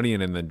lot of money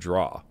in and then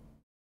draw.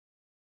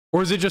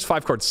 Or is it just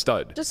 5-card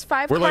stud? Just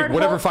 5-card. We're like,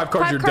 whatever 5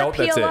 cards you're dealt,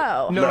 that's it.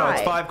 No,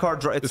 it's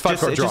 5-card draw. It's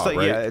 5-card draw, like,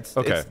 right? yeah, it's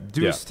Okay,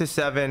 Deuce to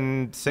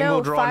 7 single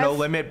No, draw, no 5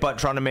 limit, but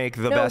trying to make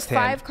the No, best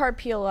hand. 5-card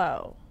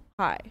PLO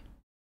high.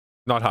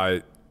 Not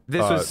high.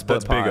 This was split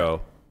that's Big pot.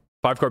 O.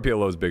 5-card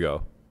PLO is Big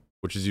O,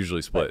 which is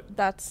usually split. But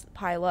that's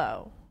high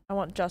low. I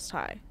want just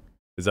high.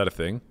 Is that a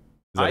thing? Is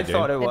that I a game?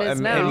 thought it was is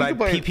in now. my You can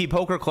play- PP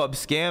Poker Club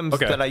scams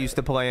Okay. that I used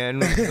to play in.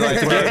 Like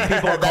where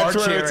people were That's card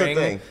where it's a sharing,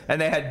 thing. and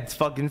they had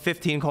fucking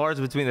 15 cards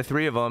between the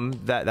three of them.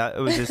 That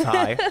it was just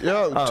high.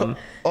 Yo,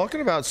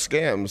 talking about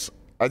scams,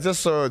 I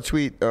just saw a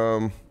tweet.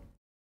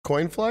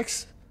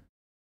 CoinFlex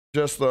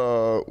just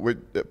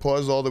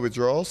paused all the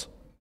withdrawals.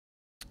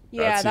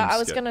 Yeah, I seems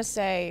was good. gonna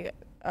say.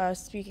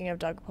 Speaking of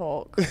Doug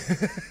Polk,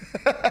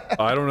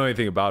 I don't know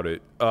anything about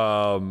it.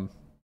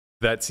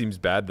 That seems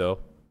bad though.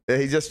 Yeah,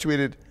 he just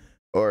tweeted,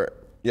 or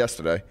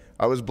yesterday,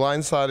 I was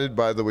blindsided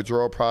by the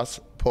withdrawal pause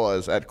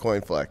at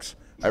CoinFlex.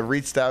 I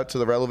reached out to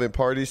the relevant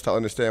parties to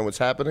understand what's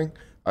happening.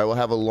 I will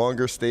have a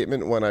longer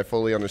statement when I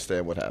fully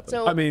understand what happened.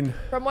 so I mean,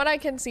 from what I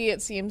can see,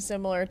 it seems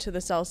similar to the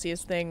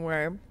Celsius thing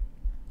where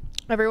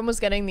everyone was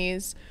getting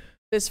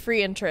this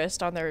free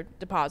interest on their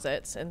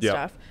deposits and Yeah.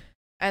 stuff.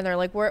 And they're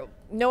like,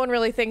 no one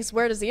really thinks,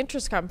 where does the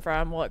interest come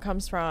from? Well, it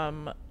comes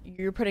from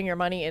you're putting your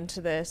money into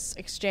this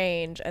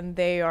exchange and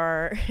they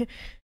are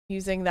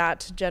using that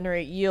to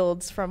generate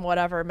yields from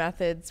whatever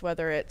methods,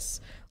 whether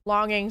it's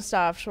longing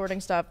stuff, shorting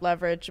stuff,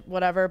 leverage,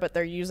 whatever, but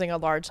they're using a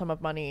large sum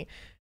of money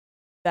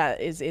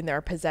that is in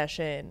their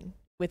possession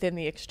within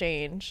the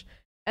exchange.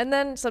 And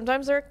then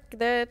sometimes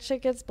the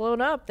shit gets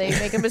blown up. They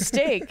make a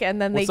mistake, and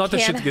then well, they it's not the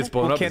can't. shit that gets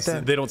blown Well, up. can't It's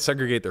that- they don't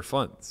segregate their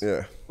funds.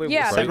 Yeah. Wait,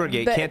 Yeah,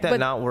 segregate. but- Can't that but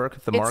not work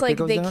if the it's market like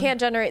goes they down? can't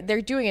generate.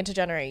 They're doing it to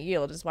generate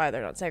yield, is why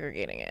they're not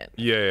segregating it.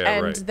 Yeah,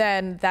 and right.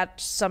 then that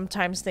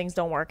sometimes things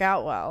don't work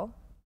out well,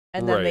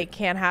 and then they Right.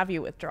 can't have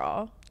you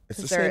withdraw It's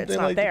the because same it's thing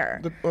not like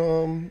there.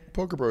 the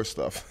Poker Bros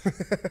stuff.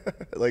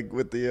 Like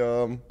with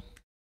the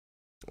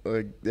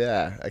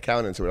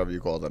accountants or whatever you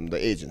call them,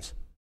 the agents.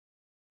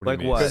 What do you Like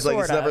mean? what? Because like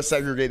it's Sorta. never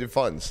segregated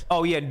funds.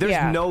 Oh yeah, there's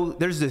Yeah.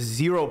 there's a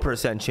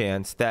 0%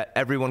 chance that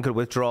everyone could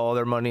withdraw all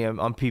their money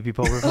on PP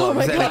Poker Clubs. Oh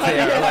my and God. it's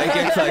there. Like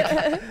it's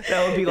like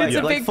that would be like It's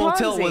a big Full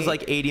Tilt Ponzi. was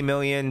like 80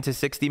 million to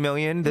 60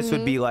 million. This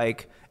would be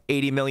like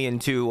 80 million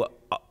to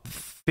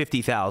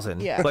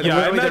 50,000. Yeah. Like Yeah,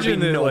 I literally there'd imagine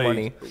be that, no like,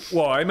 money.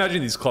 well, I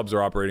imagine these clubs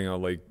are operating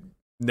on like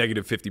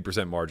negative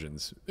 50%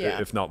 margins,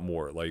 Yeah. if not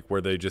more, like where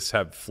they just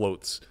have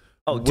floats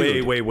Oh, way,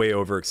 dude. way, way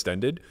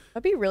overextended.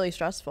 That'd be really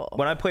stressful.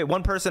 When I play,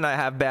 one person I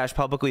have bashed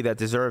publicly that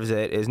deserves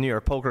it is New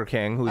York Poker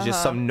King, who's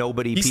just some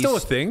nobody. He's piece. still a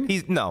thing?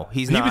 He's not.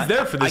 He not. was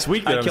there for this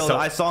week that I was killed him.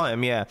 telling- I saw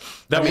him. Yeah.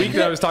 That week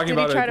that I was talking Did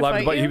he about try it to live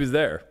fight but you? he was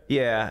there.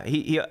 Yeah,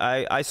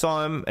 I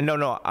saw him.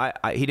 No,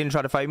 he didn't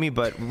try to fight me,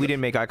 but we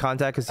didn't make eye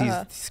contact because he's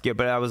scared.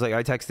 But I was like,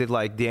 I texted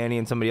like Danny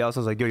and somebody else.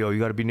 I was like, yo, you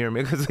got to be near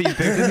me because he picked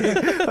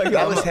me. Like,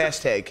 That was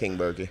hashtag King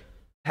Berkey.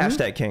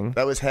 hashtag King.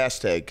 That was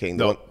hashtag King.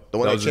 No, The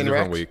one that that was a chin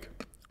different racks? week.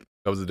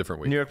 That was a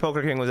different week. New York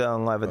Poker King was out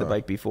on live at the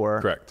bike before.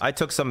 Correct. I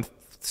took some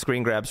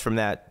screen grabs from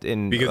that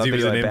in Because a he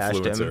was video an I bashed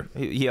influencer.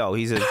 him.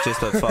 He's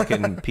just a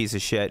fucking piece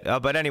of shit.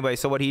 But anyway,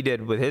 so what he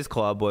did with his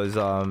club was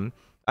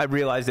I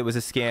realized it was a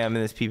scam in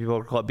this PP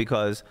Poker Club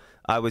because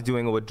I was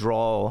doing a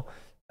withdrawal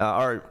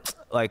or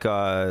like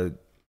a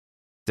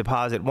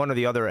deposit, one or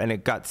the other, and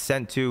it got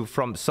sent to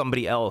from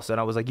somebody else. And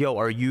I was like, yo,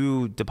 are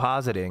you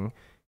depositing?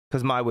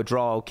 Because my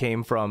withdrawal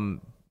came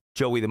from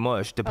Joey the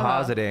Mush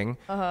depositing,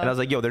 and I was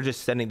like, yo, they're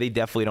just sending, they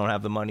definitely don't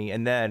have the money.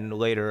 And then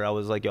later I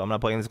was like, yo, I'm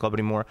not playing this club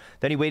anymore.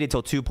 Then he waited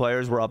till two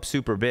players were up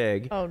super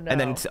big, Oh, no. and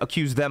then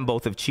accused them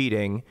both of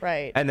cheating,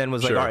 Right. and then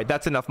was Sure. like, all right,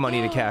 that's enough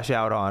money to cash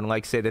out on,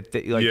 like say that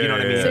they, like, you know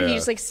what I mean? Yeah. So he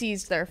just like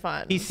seized their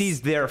funds. He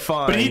sees their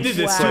funds. But he did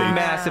this, two like-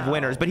 massive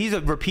winners, but he's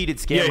a repeated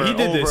scammer Yeah, he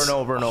did over this and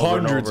over and over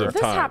and hundreds over. of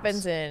This times.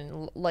 happens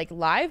in like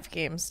live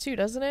games too,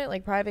 doesn't it?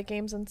 Like private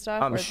games and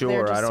stuff. I'm where sure.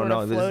 They're just I don't sort know.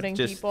 Of This is floating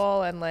just-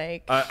 people and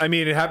like. I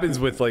mean, it happens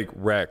with like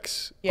Rex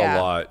Yeah.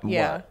 a lot.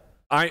 Yeah.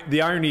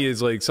 The irony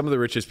is like some of the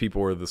richest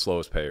people are the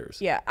slowest payers.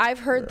 Yeah, I've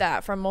heard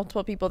that from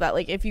multiple people that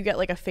like if you get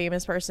like a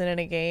famous person in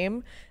a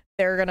game,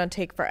 they're gonna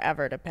take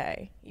forever to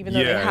pay, even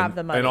though they have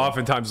the money. And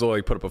oftentimes they'll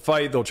like put up a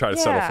fight. They'll try to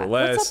settle for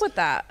less. What's up with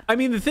that? I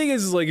mean, the thing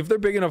is like if they're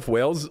big enough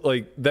whales,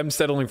 like them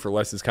settling for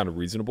less is kind of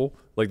reasonable.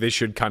 Like they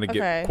should kind of Okay.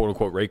 get quote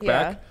unquote rake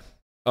Yeah. back.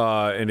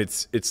 And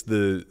it's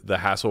the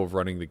hassle of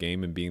running the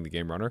game and being the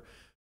game runner.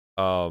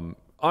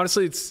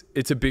 Honestly,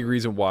 it's a big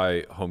reason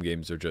why home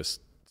games are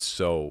just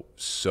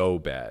so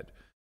bad.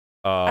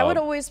 I would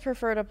always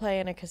prefer to play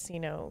in a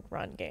casino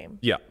run game.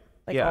 Yeah.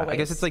 Like yeah, always. I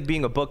guess it's like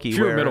being a bookie If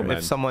you're a where middleman.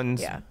 if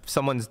someone's Yeah.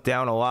 someone's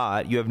down a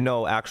lot, you have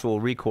no actual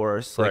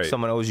recourse. Like Right.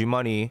 someone owes you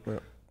money.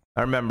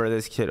 I remember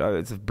this kid.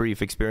 It's a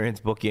brief experience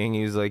booking.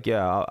 He was like,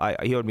 "Yeah,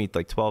 he owed me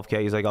like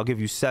 12K. He's like, I'll give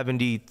you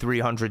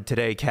 7,300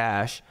 today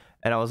cash."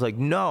 And I was like,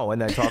 "No."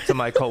 And then I talked to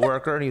my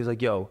coworker, and he was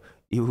like, "Yo."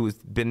 Who's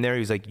been there?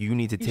 He's like, you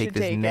need to take should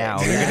this take it.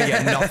 now. You're gonna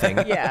get nothing.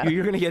 Yeah.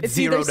 You're gonna get it's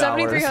 $0. either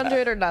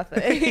 7,300 or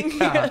nothing.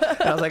 Yeah.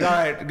 And I was like, all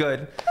right,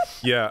 good.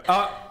 Yeah.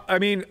 I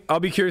mean,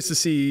 I'll be curious to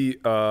see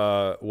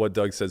what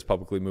Doug says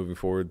publicly moving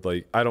forward.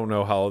 Like, I don't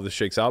know how all this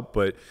shakes out,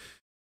 but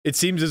it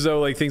seems as though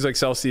like things like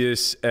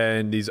Celsius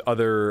and these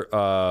other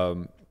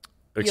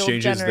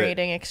exchanges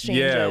generating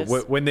exchanges. Yeah,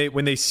 when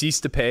they cease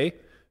to pay,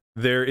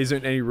 there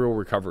isn't any real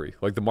recovery.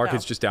 Like the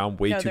market's No. just down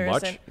way No, too there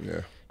much. isn't.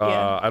 Yeah.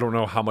 Yeah. I don't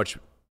know how much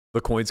the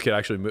coins could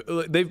actually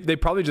move. They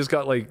probably just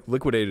got like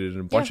liquidated in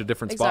a bunch of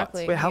different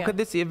exactly. spots. Wait, how Yeah. could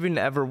this even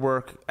ever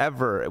work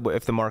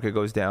if the market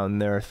goes down?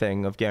 Their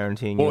thing of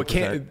guaranteeing. Well, you it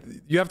can't.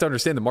 You have to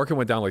understand the market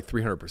went down like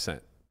 300%,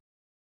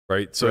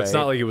 right? So it's Right.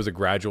 not like it was a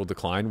gradual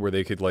decline where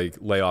they could like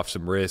lay off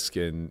some risk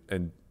and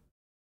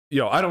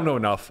I don't know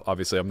enough.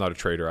 Obviously, I'm not a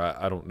trader.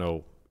 I don't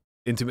know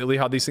intimately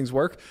how these things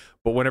work.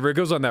 But whenever it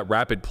goes on that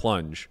rapid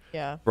plunge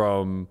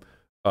from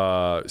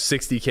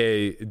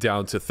 60K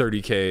down to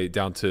 30K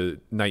down to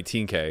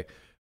 19K,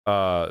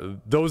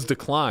 those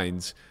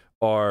declines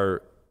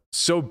are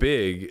so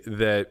big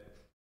that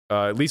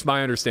at least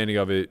my understanding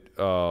of it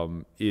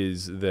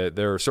is that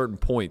there are certain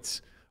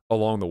points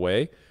along the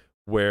way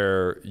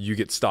where you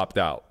get stopped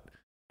out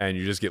and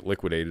you just get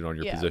liquidated on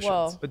your positions.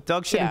 Well, But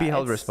Doug shouldn't be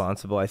held it's-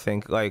 responsible, I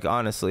think. Like,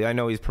 honestly, I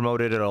know he's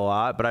promoted it a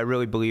lot, but I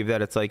really believe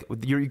that it's like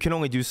you can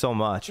only do so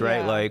much, right?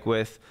 Yeah. Like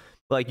with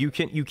you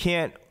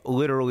can't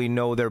literally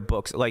know their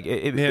books. Like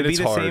it'd be it's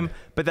the hard. same,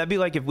 but that'd be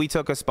like if we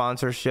took a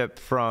sponsorship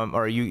from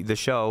the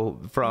show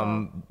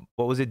from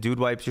what was it, Dude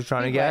Wipes you're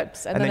trying to Dude get,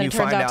 Wipes, and then then it you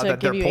turns find out out to that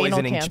they're give you anal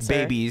poisoning cancer.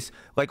 babies.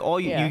 Like all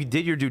you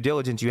did your due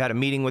diligence, you had a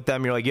meeting with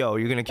them, you're like, yo,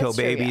 you're gonna kill That's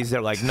true, babies. yeah.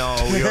 They're like, no,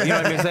 you know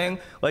what I'm saying?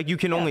 Like you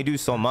can only do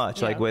so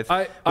much. Yeah. Like with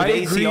I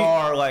agree.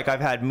 ACR, like I've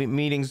had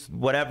meetings,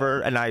 whatever,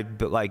 and I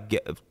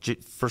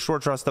for sure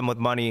trust them with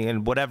money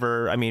and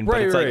whatever. I mean, but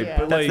Right, it's right, like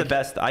but that's the like-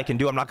 best I can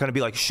do. I'm not gonna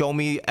be like, show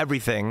me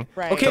everything.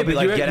 Right. Okay, They'll be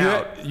but like, get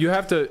out. you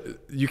have to.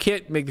 You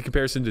can't make the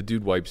comparison to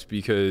Dude Wipes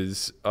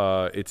because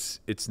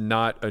it's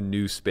not a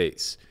new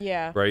space.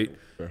 Yeah. Right.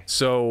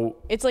 So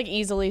It's like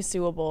easily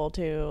suable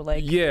too.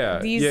 Like yeah,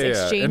 these yeah, yeah.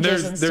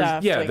 exchanges and and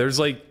stuff. Yeah, like, there's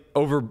like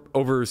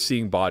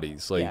overseeing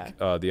bodies like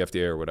Yeah. the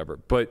FDA or whatever.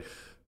 But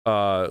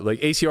like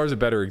ACR is a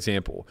better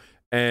example.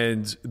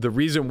 And the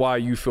reason why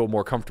you feel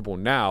more comfortable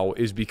now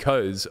is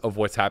because of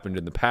what's happened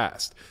in the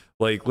past.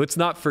 Like, let's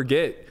not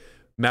forget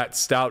Matt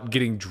Stout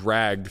getting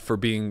dragged for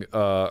being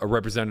a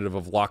representative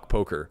of Lock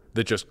Poker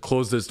that just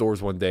closed his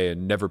doors one day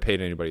and never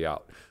paid anybody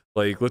out.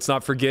 Like, let's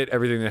not forget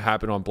everything that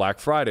happened on Black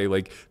Friday.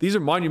 Like, these are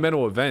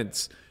monumental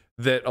events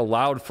that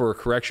allowed for a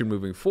correction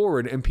moving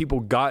forward, and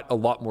people got a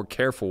lot more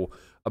careful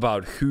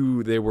about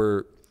who they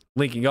were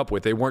linking up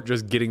with. They weren't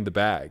just getting the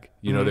bag.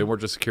 They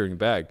weren't just securing the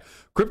bag.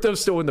 Crypto's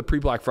still in the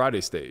pre-Black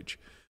Friday stage.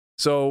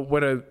 So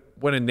when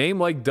a name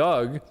like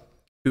Doug,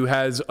 who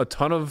has a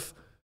ton of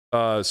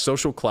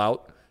social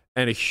clout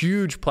and a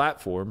huge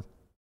platform,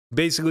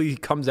 basically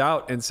comes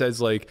out and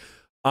says, like,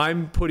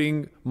 I'm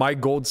putting my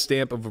gold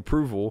stamp of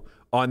approval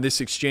on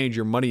this exchange,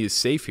 your money is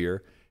safe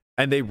here,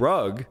 and they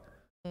rug,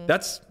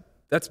 that's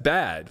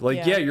bad.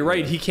 Like, yeah, you're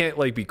right. He can't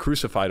like be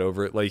crucified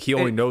over it. Like, he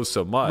only knows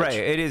so much. Right,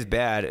 it is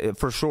bad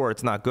for sure.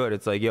 It's not good.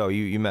 It's like, yo,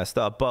 you messed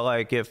up. But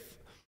like if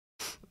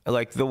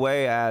like the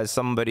way as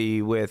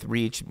somebody with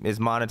reach is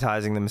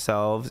monetizing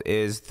themselves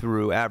is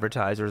through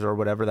advertisers or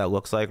whatever that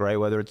looks like, right?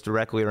 Whether it's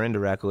directly or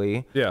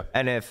indirectly. Yeah.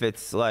 And if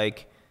it's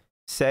like,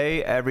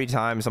 say every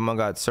time someone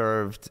got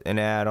served an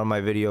ad on my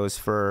videos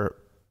for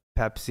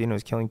Pepsi and it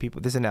was killing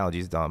people. This analogy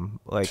is dumb.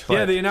 Like,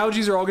 Yeah, the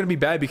analogies are all going to be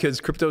bad because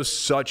crypto's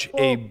such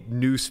a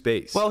new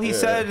space. well, he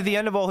said at the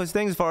end of all his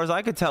things, as far as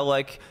I could tell,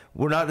 like,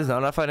 there's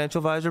not a financial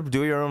advisor,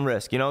 do your own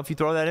risk. If you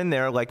throw that in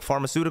there, like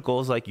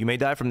pharmaceuticals, like you may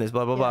die from this,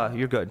 blah, blah, blah,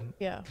 you're good.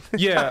 Yeah.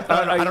 yeah,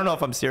 I don't know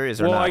if I'm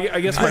serious or well, not.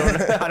 I guess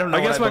my, I don't know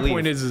I guess what I my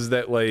point believe. is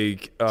that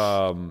like,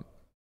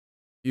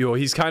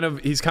 he's kind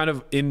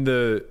of in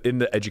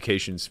the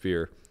education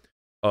sphere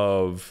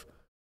of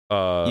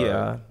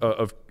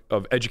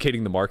of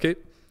educating the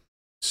market.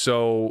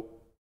 So,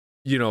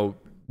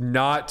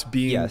 not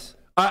being. Yes.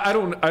 I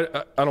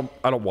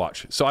don't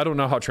watch, so I don't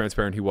know how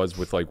transparent he was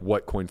with like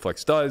what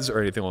CoinFlex does or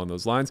anything along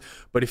those lines.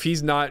 But if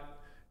he's not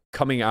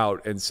coming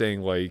out and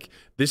saying like,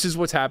 this is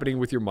what's happening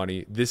with your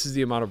money, this is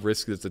the amount of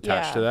risk that's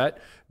attached to that,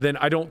 then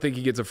I don't think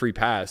he gets a free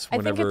pass. I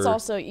Whenever think it's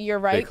also, you're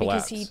right, because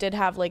collapse. he did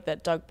have like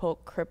that Doug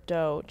Polk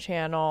crypto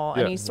channel,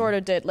 and Yeah. he sort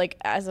of did like,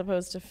 as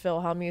opposed to Phil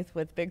Hellmuth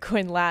with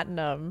Bitcoin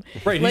Latinum.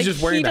 Right, he's like,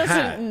 just wearing he the doesn't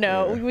hat.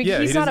 know. Yeah,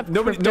 He's he not a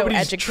doesn't- crypto nobody's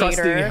educator.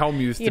 trusting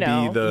Hellmuth to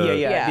be the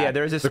Yeah.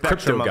 There's a the spectrum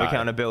crypto of guy.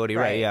 accountability,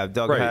 right? Right. Yeah,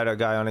 Doug Right. had a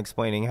guy on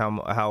explaining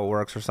how it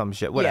works or some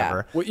shit,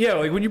 whatever. Well, yeah,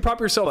 like when you prop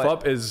yourself But-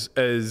 up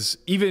as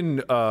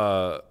even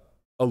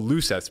a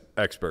loose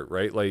expert,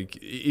 right? Like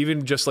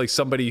even just like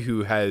somebody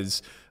who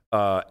has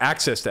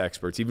access to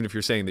experts, even if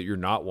you're saying that you're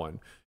not one,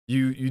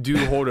 you do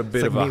hold a bit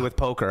It's of like a me with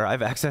poker. I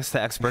have access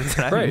to experts,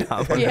 and I'm Right.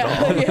 not one at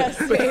all. Yeah, yeah,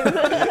 same.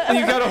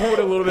 you got to hold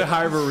a little bit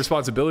higher of a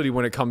responsibility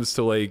when it comes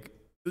to like,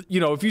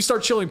 if you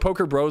start chilling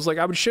poker bros, like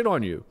I would shit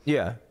on you.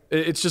 Yeah.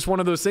 It's just one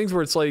of those things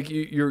where it's like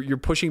you're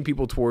pushing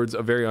people towards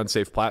a very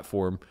unsafe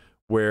platform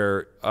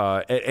where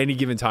at any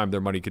given time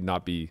their money could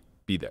not be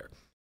there.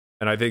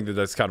 And I think that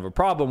that's kind of a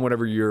problem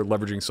whenever you're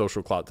leveraging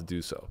social clout to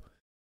do so.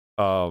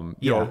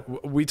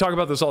 We talk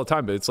about this all the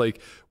time, but it's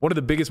like one of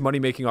the biggest money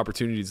making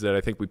opportunities that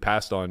I think we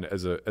passed on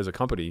as a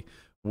company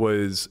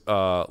was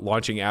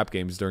launching app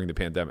games during the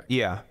pandemic.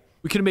 Yeah.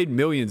 We could have made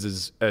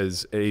millions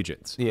as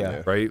agents.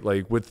 Yeah. Right.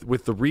 Like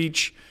with the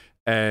reach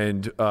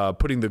and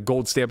putting the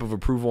gold stamp of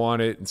approval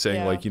on it and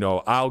saying Yeah.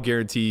 like, I'll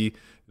guarantee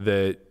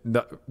that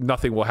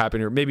nothing will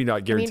happen, or maybe not I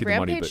mean, guarantee the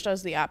money. Rampage But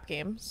does the app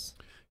games.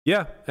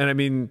 yeah, and I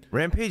mean,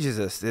 Rampage is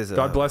a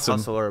God bless him.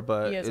 hustler,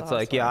 but He is a it's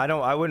like, yeah,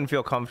 I wouldn't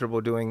feel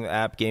comfortable doing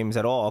app games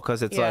at all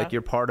because it's Yeah. like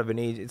you're part of an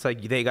age. It's like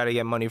they got to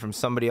get money from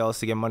somebody else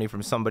to get money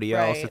from somebody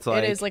else. Right. It's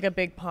like it is like a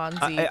big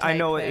Ponzi. I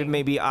know type it thing.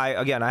 maybe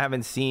I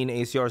haven't seen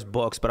ACR's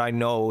books, but I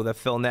know that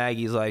Phil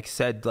Nagy's like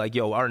said like,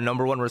 yo, our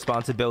number one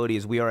responsibility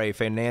is we are a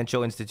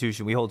financial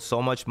institution. We hold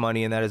so much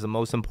money, and that is the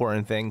most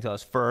important thing to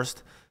us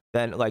first.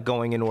 Then like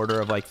going in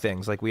order of like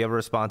things like we have a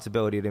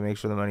responsibility to make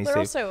sure the money's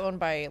They're safe. also owned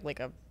by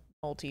like a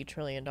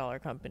multi-trillion-dollar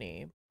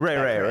company.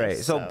 Right.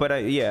 So, So-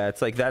 but yeah,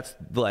 it's like that's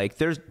like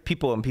there's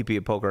people in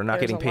PPA poker are not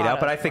There's getting a paid lot out.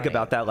 But of I think money.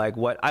 about that like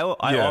what I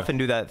Yeah. often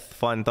do that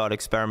fun thought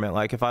experiment.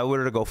 Like if I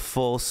were to go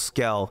full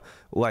scale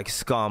like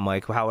Scum,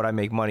 like how would I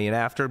make money? And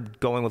after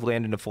going with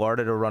Landon to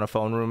Florida to run a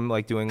phone room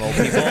like doing old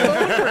people,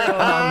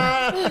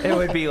 it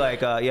would be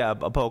like a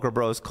Poker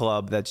Bros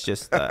club that's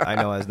just I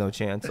know has no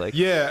chance. Like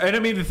yeah, and I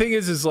mean the thing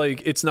is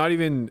like it's not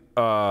even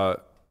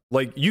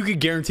like you could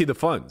guarantee the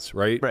funds,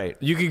 right? Right.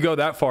 You could go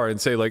that far and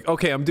say like,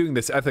 okay, I'm doing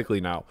this ethically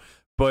now,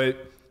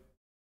 but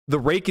the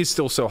rake is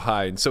still so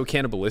high and so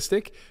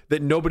cannibalistic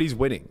that nobody's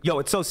winning. yo,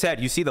 it's so sad.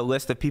 You see the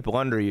list of people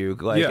under you,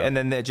 like, Yeah. and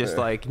then they're just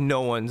like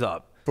no one's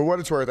up. For what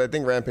it's worth, I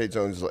think Rampage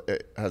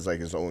has like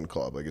his own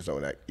club, like his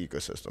own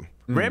ecosystem.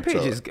 Rampage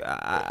So- is He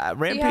has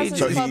Rampage his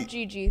So is Club he-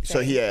 GG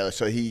thing.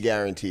 So he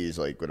guarantees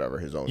like whatever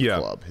his own Yeah.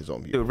 club, his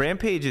own. Dude,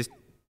 Rampage is.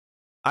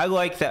 I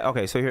like that.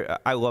 Okay, so here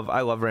I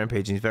love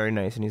Rampage. He's very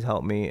nice and he's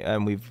helped me,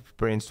 and we've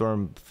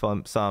brainstormed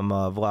some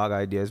vlog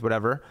ideas,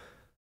 whatever.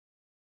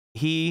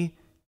 I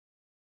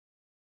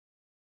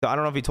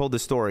don't know if he told the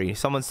story.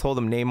 Someone's told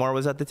him Neymar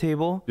was at the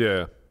table,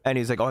 Yeah. and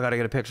he's like, "Oh, I gotta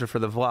get a picture for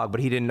the vlog,"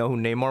 but he didn't know who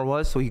Neymar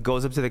was, so he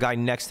goes up to the guy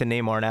next to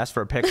Neymar and asks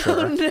for a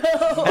picture.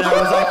 No. And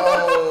I was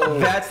like,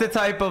 "That's the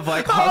type of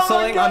like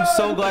hustling." I'm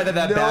so glad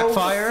that No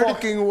backfired.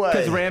 fucking way.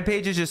 Because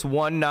Rampage is just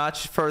one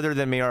notch further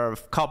than me, or a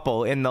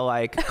couple in the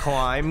like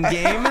climb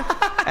game.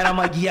 And I'm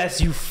like,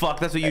 yes, you fuck.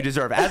 That's what you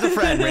deserve as a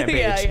friend, Rampage.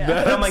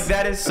 Yeah. And I'm like,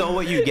 that is so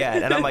what you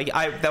get. And I'm like,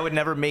 that would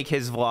never make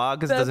his vlog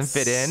because it doesn't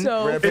fit in.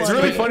 So It's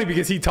really funny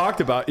because he talked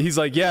about, he's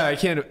like, yeah, I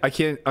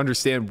can't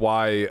understand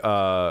why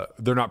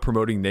they're not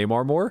promoting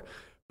Neymar more,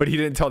 but he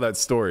didn't tell that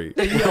story,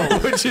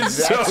 which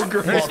is so That's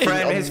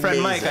great. His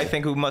friend Mike, I amazing.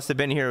 think, who must have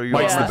been here.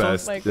 Mike's the Yeah.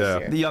 best. Mike was Yeah.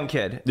 here. The young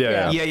kid.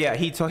 Yeah. Yeah.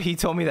 He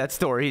told me that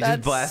story. He That's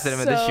just blasted him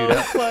in the so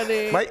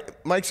shootout. funny.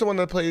 Mike's the one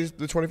that plays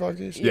the 25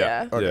 keys.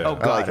 Yeah. Okay. Yeah. Oh I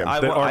like god, him.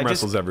 That arm just,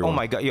 wrestles everyone. Oh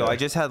my god, yo, I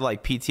just had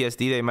like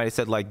PTSD. They might have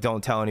said like,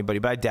 don't tell anybody,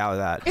 but I doubt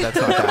that. That's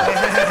not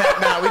that.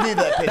 Nah, we need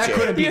that picture. That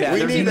couldn't be that. We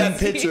There's need no- that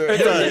picture.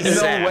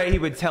 There's no way he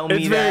would tell me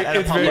It's very, that at a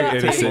it's very public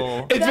innocent.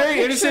 table. It's That very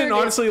picture innocent. is-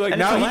 Honestly, like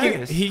And it's now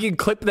hilarious. he can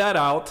clip that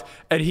out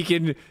and he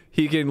can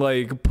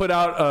like put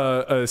out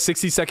a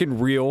 60-second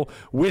reel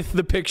with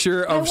the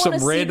picture I of some wanna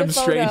see random the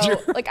photo. stranger.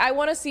 Like I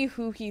want to see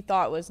who he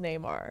thought was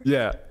Neymar.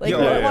 Yeah. Like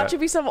Yeah. watch it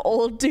be some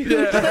old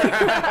dude.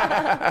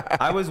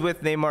 I was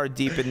with Neymar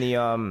deep in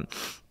the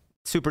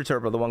Super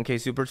Turbo, the 1K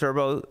Super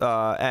Turbo,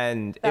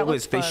 and That it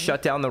was looked they fun.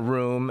 shut down the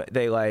room.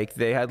 They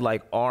had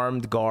like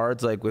armed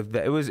guards, like with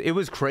it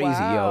was crazy,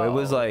 yo. It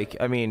was Wow. like,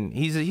 I mean,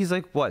 he's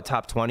like what,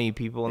 top 20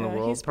 people in the Yeah,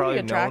 world, he's pretty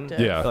probably known, attractive.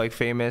 Yeah. like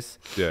famous.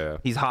 Yeah.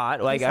 He's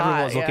hot. Like He's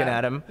everyone's hot, looking yeah.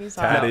 at him. He's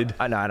hot. Tatted.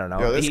 I don't know.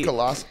 Yo, this He-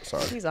 Colossus.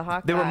 Sorry. He's a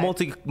hot they were guy.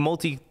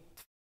 multi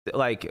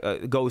like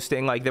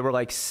ghosting, like there were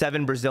like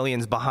 7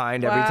 Brazilians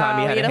behind every time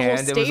he Wow, had a whole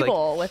hand. It was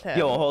stable like with him.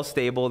 yo, a whole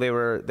stable. They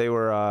were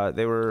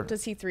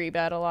Does he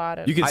 3-bet a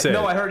lot? You can say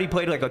no, it. I heard he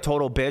played like a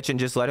total bitch and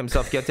just let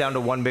himself get down to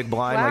one big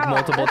blind like Wow,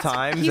 multiple that's-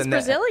 times. He's and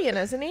that- Brazilian,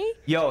 isn't he?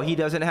 Yo, he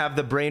doesn't have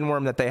the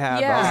brainworm that they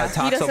have. Yeah,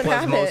 he doesn't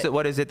have Toxoplasmosis. it.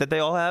 What is it that they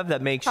all have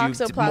that makes you more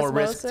Toxoplasmosis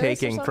risk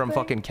taking or from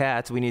something? fucking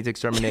cats? We need to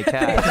exterminate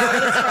cats.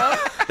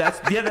 that's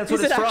what Is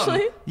it's it from.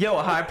 actually? Yo,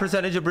 a high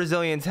percentage of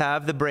Brazilians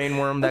have the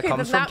brainworm that Okay,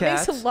 comes then from that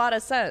cats. makes a lot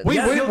of sense. Wait,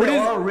 Yeah, what, no, what they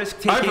is? are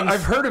risk-taking-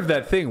 I've heard of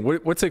that thing.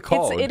 What's it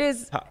called? it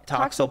is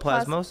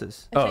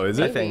Toxoplasmosis. Oh, is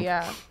it? Maybe, I think.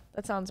 yeah.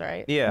 That sounds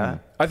right. Yeah.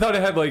 I thought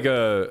it had like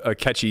a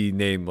catchy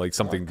name, like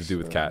something to do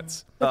with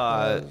cats.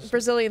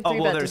 Brazilian 3-bet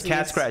Oh well, there's disease.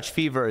 cat scratch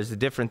fever is a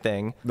different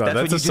thing. No, when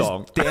that's you a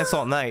song. Just dance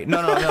all night.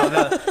 No.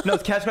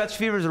 Cat scratch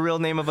fever is a real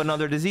name of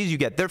another disease you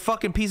get. They're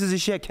fucking pieces of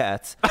shit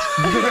cats. this is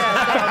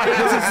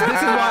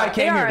why I They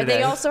came here are. today.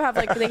 They also have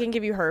like they can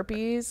give you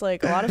herpes,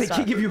 like a lot of They stuff.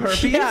 can give you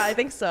herpes? Yeah, I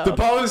think so. The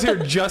Paul is here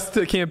just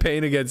to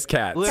campaign against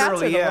cats. Cats are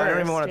Literally, the yeah. I don't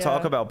even worst, want to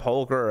talk yeah. about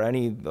poker or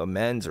any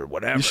men's or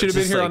whatever. You should have It's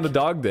been just here on like- the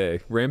dog day.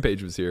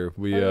 Rampage was here.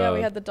 Oh, yeah,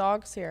 we had the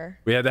dogs here.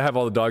 we had to have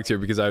all the dogs here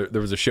because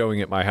there was a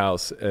showing at my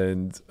house,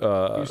 and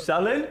You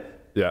selling?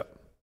 yeah,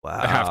 Wow.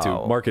 I have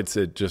to. Market's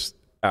at just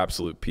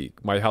absolute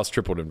peak. My house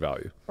tripled in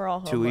value. We're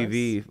all Two homeless.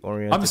 EV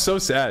oriented. I'm so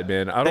sad,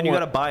 man. I don't Then you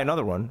got want. to buy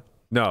another one.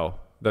 No,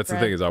 that's the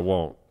Right. thing is I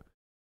won't,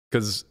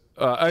 because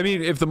I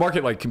mean, if the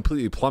market like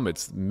completely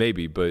plummets,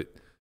 maybe, but.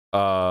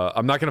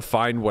 I'm not gonna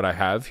find what I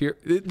have here.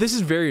 This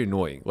is very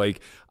annoying.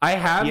 Like I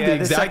have the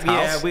exact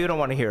house. Yeah, we don't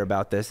want to hear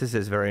about this. This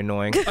is very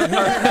annoying.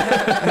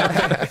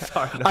 I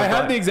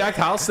have the exact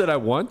house that I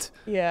want.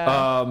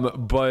 Yeah.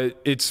 But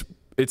it's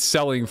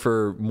selling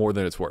for more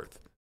than it's worth.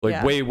 Like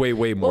Yeah. way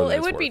more Well, than it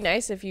it's would be worth.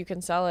 nice if you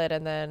can sell it,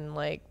 and then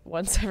like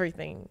once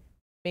everything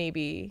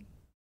maybe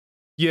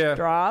Yeah.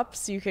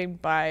 drops, you can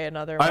buy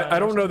another one. I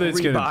don't know that it's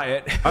going Rebuy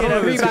it. I don't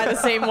know that it's rebuy the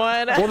same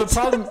one. well,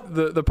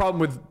 the problem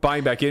with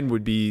buying back in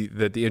would be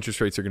that the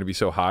interest rates are going to be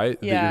so high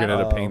that you're Yeah. going to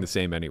end up paying the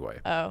same anyway.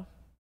 Oh,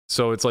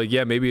 So it's like,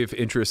 yeah, maybe if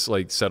interest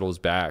like settles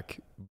back,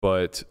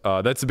 but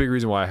that's the big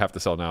reason why I have to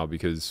sell now,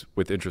 because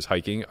with interest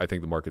hiking, I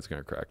think the market's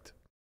going to correct.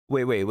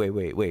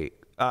 Wait.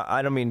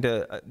 I don't mean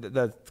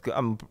to.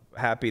 I'm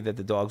happy that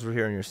the dogs were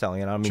here and you're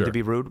selling it. I don't mean Sure. to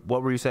be rude.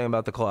 What were you saying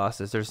about the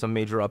Colossus? There's some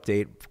major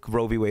update,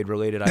 Roe v. Wade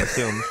related, I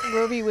assume.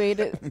 Roe v.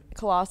 Wade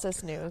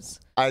Colossus news.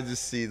 I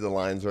just see the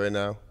lines right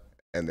now,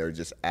 and they're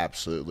just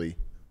absolutely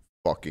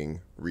fucking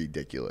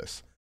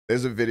ridiculous.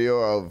 There's a video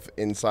of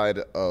inside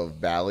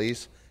of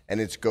Bally's, and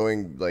it's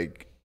going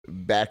like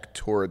back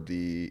toward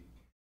the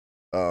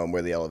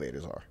where the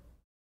elevators are.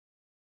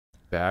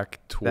 Back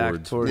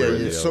towards toward Yeah, where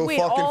the it's so Wait,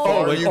 fucking all-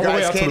 far. like You all the way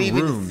guys out to can't the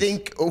even rooms.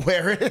 think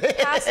where it is.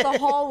 Past the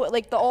hallway,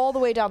 like all the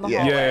way down the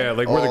Yeah. hallway. yeah,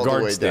 like where All the the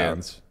guard way down.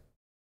 stands.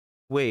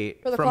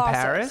 Wait, For the from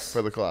Colossus. Paris?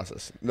 For the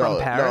Colossus. No,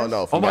 Paris?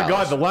 no. Oh from my God,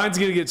 Dallas. the line's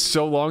going to get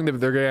so long that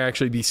they're going to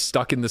actually be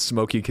stuck in the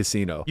smoky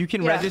casino. You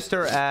can Yeah.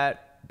 register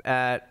at.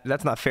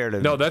 That's not fair to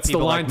No, that's the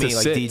people line like to me,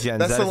 sit. like D-gens.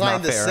 That's That the is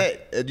line not to fair.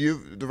 sit.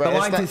 And the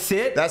line to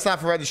sit? That's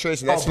not for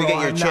registration. Oh, That's bro, to get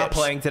your I'm chips. not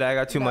playing today. I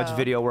got too much No.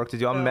 video work to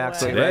do. I'm No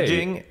max way.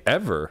 regging.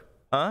 Ever.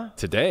 Huh?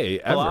 Today,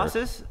 ever.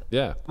 Colossus?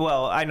 Yeah.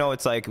 Well, I know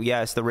it's like,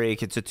 yes, the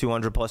rake, it's a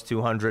 200 plus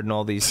 200 and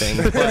all these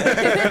things. But,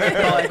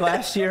 but like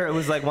last year, it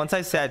was like once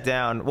I sat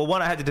down, well,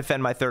 one, I had to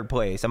defend my third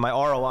place. And my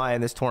ROI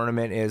in this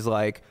tournament is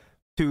like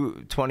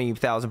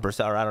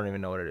 20,000%. Or I don't even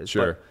know what it is.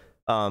 Sure.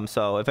 But,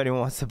 so if anyone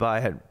wants to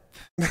buy it,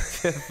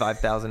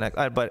 5,000.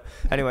 But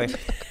anyway,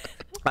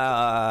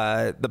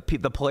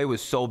 the play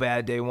was so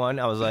bad day one.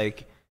 I was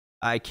like,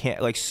 I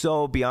can't, like,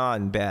 so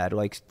beyond bad.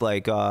 Like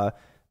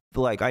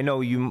I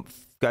know you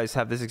guys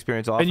have this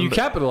experience often. And you but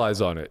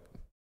capitalize on it.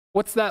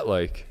 What's that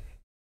like?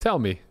 Tell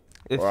me.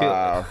 it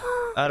Wow.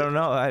 I don't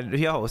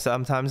know.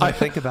 Sometimes I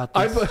think about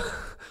this.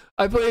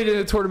 I played in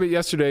a tournament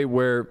yesterday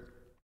where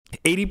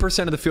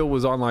 80% of the field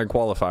was online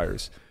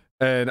qualifiers.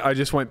 And I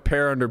just went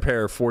pair under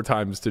pair 4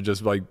 times to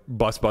just like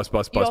bust. You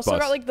also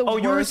got like the Oh,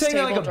 you were worst saying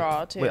table like a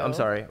draw too. Wait, I'm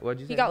sorry. What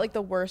did you say? He got like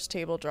the worst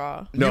table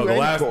draw. No, You the and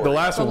last Corey. one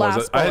was The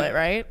last bullet,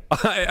 right?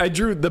 I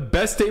drew the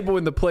best table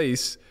in the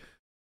place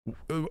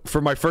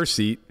for my first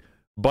seat,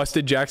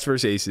 busted jacks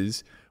versus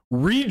aces,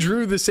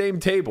 redrew the same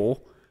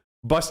table,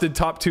 busted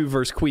top 2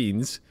 versus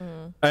queens,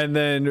 and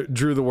then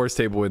drew the worst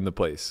table in the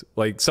place.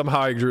 Like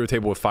somehow I drew a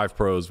table with 5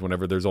 pros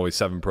whenever there's only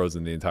 7 pros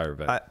in the entire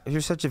event.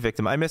 You're such a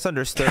victim. I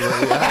misunderstood.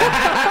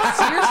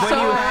 You're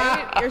so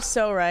right. You're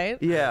so right.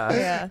 Yeah.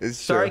 Yeah. It's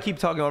Sorry, I true. keep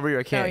talking over you.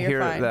 I can't you're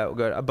hear fine. that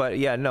good. But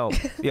yeah, no.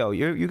 Yo,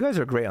 you guys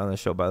are great on the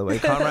show, by the way.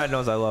 Conrad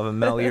knows I love him.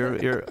 Mel,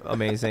 you're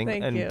amazing.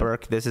 Thank and you.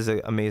 Burke, this is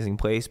an amazing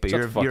place, but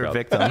Shut the fuck you're a up.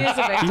 victim. He is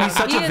a victim. He's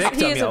such a victim.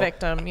 He is yo. a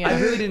victim. Yeah. I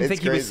really didn't It's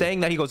think he was crazy. saying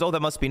that. He goes, "Oh,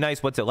 that must be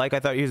nice. What's it like?" I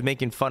thought he was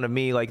making fun of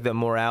me, like the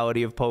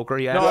morality of poker.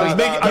 Yeah, No, I was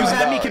making- you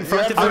had me no,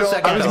 confronted you for a have to-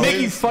 second. I was though.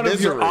 making His fun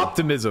of your misery.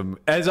 optimism,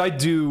 as I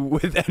do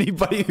with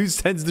anybody who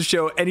tends to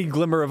show any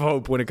glimmer of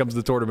hope when it comes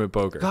to tournament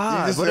poker.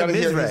 God, just what a gotta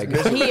hear his misreg.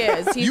 misery. He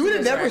is. He's You would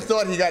have never miserable.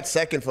 thought he got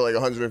second for like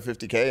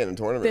 150K in a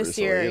tournament This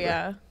recently year, either.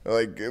 yeah.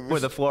 Like it was,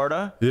 With the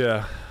Florida.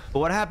 Yeah. But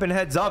what happened?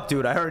 Heads up,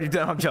 dude. I already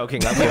done. I'm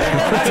joking. King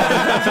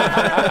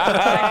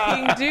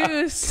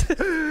Deuce.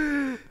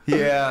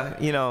 Yeah,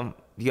 you know,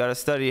 you got to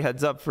study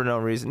heads up for no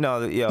reason.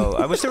 No, yo,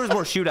 I wish there was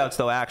more shootouts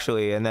though,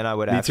 actually, and then I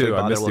would Me actually too. I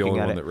bother missed the looking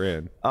only at one it. that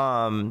ran.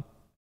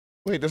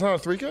 wait, there's not a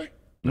 3K?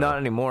 Not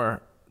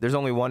anymore. There's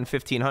only one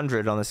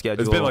 1500 on the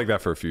schedule. It's been like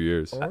that for a few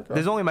years.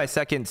 There's only my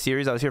second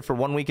series. I was here for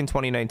 1 week in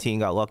 2019.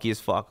 Got lucky as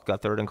fuck.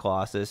 Got third in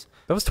Colossus.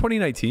 That was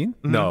 2019?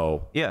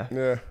 No. Yeah,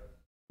 Yeah.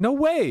 No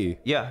way.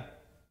 yeah.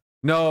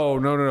 No.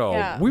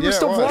 Yeah. We were Yeah,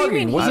 still what? What do you vlogging.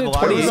 mean Wasn't it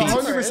he- It was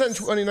 2018? 100%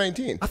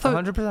 2019. I thought.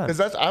 100%.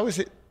 Because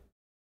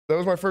that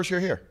was my first year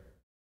here.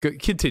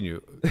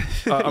 Continue.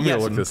 I'm Yes. gonna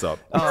look this up.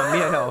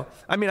 Yeah, no.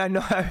 I mean, I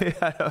know.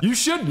 You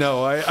should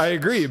know. I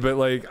agree, but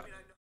like,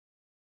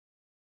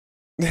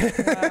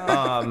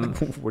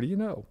 what do you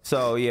know?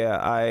 So yeah,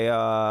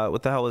 I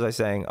what the hell was I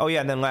saying? Oh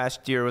yeah, and then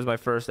last year was my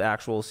first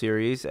actual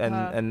series,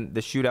 and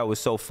the shootout was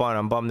so fun.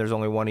 I'm bummed there's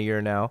only one a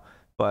year now,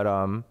 but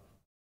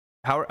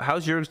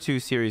how's your 2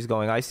 series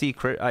going? I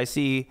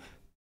see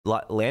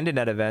Landon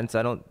at events.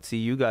 I don't see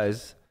you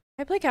guys.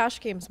 I play cash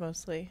games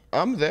mostly.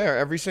 I'm there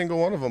every single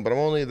one of them, but I'm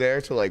only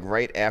there till like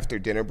right after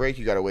dinner break.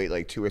 You got to wait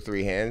like 2 or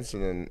 3 hands,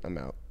 and then I'm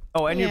out.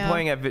 Oh, and you're Yeah.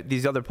 playing at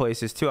these other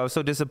places too. I was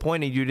so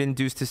disappointed you didn't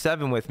deuce to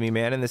 7 with me,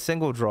 man, in the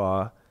single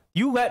draw.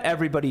 You let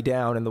everybody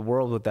down in the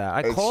world with that. I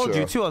It's called you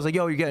true. too. I was like,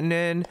 "Yo, you're getting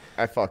in."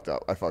 I fucked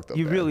up.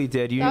 You bad. really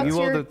did. You That's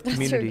owe your, the that's your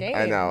community. game.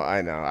 I know.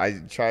 I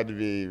tried to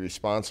be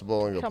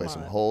responsible and go Come play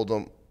some on.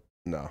 Hold'em.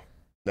 No,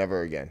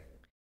 never again.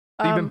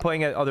 You've been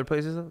playing at other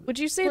places. Would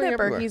you say Playing that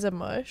everywhere. Berkey's a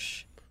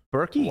mush?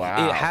 Berkey,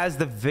 Wow. it has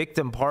the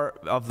victim part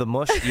of the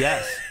mush.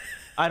 Yes,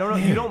 I don't know.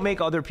 You don't make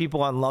other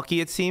people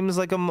unlucky. It seems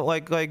like a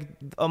Hold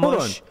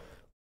mush. on.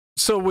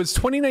 So was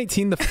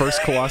 2019 the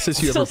first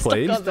Colossus you ever Still stuck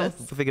played? on this.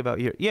 Think about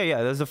here. Yeah.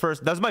 That was the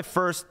first. That was my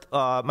first.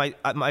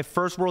 My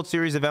first World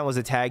Series event was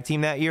a tag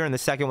team that year, and the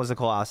second was a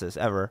Colossus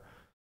ever.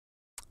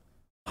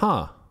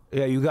 Huh.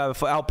 Yeah, you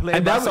got outplayed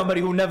And by that was-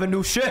 somebody who never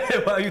knew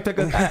shit. Why you think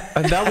of that?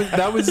 And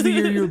that was the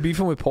year you were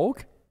beefing with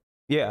Polk?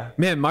 Yeah,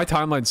 Man, my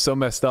timeline's so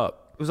messed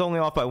up. it was only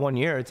off by 1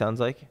 year. It sounds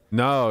like.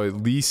 No, at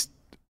least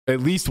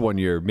 1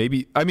 year.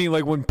 Maybe. I mean,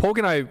 like when Polk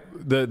and I,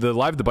 the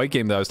Live the Bike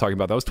game that I was talking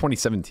about, that was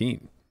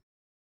 2017.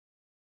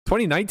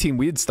 2019,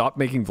 we had stopped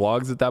making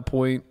vlogs at that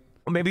point.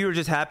 Or maybe you were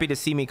just happy to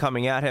see me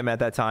coming at him at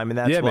that time, and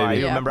that's Yeah, why. maybe.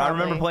 You Yeah, remember? I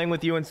remember probably. playing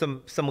with you, and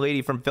some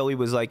lady from Philly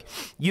was like,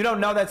 "You don't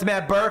know that's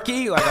Matt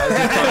Berkey?" Like, I was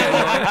just fucking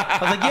annoyed. I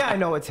was like, "Yeah, I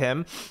know it's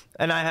him."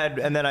 And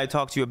then I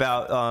talked to you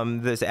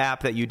about this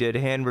app that you did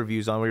hand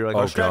reviews on, where you're like, Oh,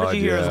 "Our strategy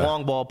God, here is yeah.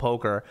 long ball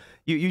poker."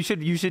 You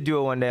should do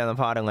it one day on the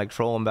pod and like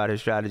troll him about his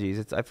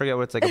strategies. I forget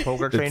what it's like, a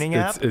poker training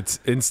app. It's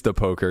Insta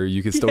Poker.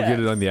 You can still get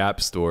it Yes. on the App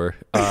Store.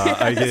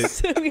 I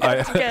get We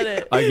have to get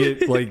it. I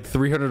get like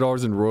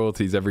 $300 in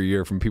royalties every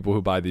year from people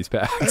who buy these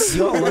packs.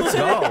 Yo, let's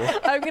go.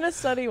 I'm gonna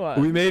study one.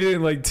 We made it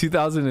in like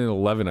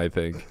 2011, I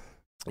think.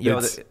 Yo,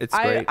 It's- it's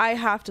great. I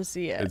have to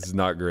see it. It's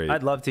not great.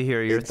 I'd love to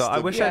hear your thoughts. I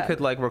wish I Yeah.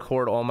 could like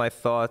record all my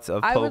thoughts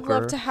of I poker. would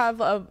love to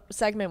have a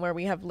segment where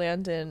we have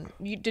Landon.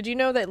 Did you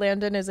know that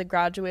Landon is a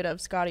graduate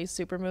of Scotty's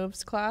Super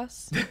Moves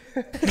class?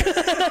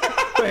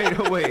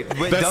 Wait.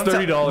 That's don't tell-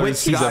 $30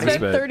 which he's Scotty? ever Spent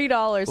spent.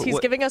 $30. He's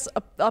What- giving us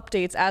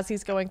updates as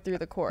he's going through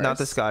the course. Not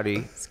the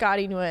Scotty.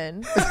 Scotty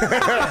Nguyen.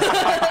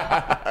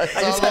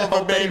 It's all over,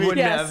 hope that he baby. wouldn't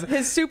Yes, have.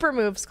 his Super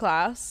Moves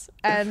class,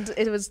 and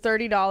it was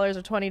 $30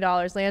 or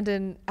 $20.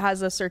 Landon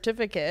has a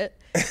certificate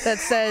that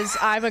says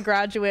I'm a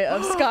graduate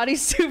of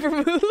Scotty's Super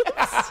Moves.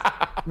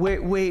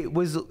 Wait,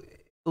 was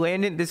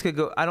Landon? This could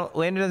go.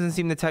 Landon doesn't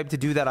seem the type to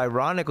do that.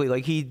 Ironically,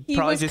 like he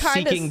probably was just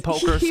kinda- seeking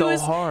poker he so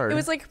was- hard. It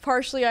was like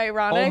partially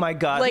ironic. Oh my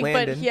God, like,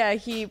 Landon. But yeah,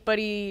 he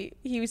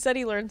said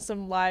he learned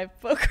some live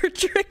poker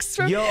tricks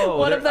from. Yo,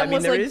 one of there- I them mean,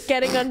 was there like is-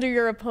 getting under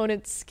your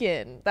opponent's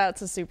skin.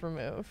 That's a super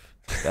move.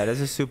 That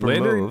is a super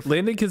move.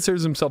 Landon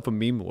considers himself a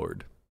meme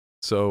lord.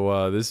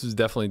 So this is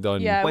definitely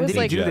done. Yeah, it When was did he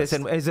like- do this?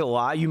 And is it a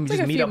lie? You like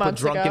just a meet few up with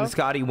months drunken ago.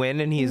 Scotty Wynn,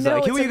 and he's No,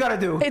 like, "Here, it's what you gotta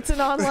do?" It's an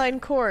online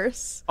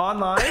course.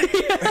 Online.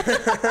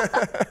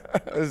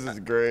 This is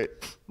great.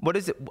 What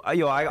is it?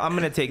 Yo, I'm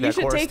gonna take You that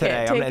should course take today.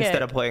 it, I'm take gonna, instead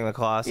it. of playing the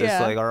Colossus,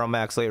 Yeah. like our own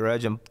Max Late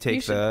Reg, and take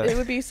You should, the it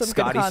would be some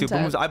Scotty good Super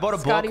content. Moves. I bought a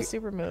Scotty book.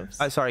 Super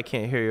Moves. Sorry, I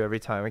can't hear you every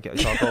time I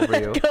talk over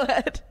you. Go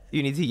ahead.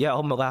 You need to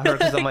yell louder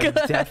because I'm like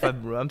Go deaf.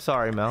 I'm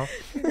sorry, Mel.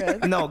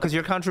 Good. No, because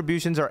your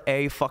contributions are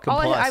A fucking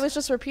All plus. I was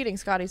just repeating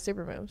Scotty's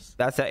Super Moves.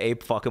 That's an A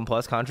fucking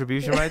plus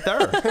contribution right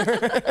there.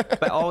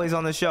 But always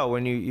on the show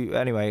when you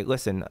anyway.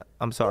 Listen,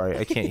 I'm sorry,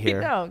 I can't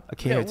hear. No, I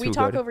can't hear we too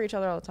talk good. over each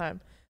other all the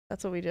time.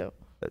 That's what we do.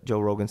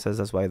 Joe Rogan says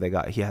that's why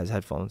he has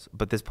headphones.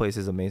 But this place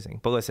is amazing.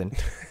 But listen.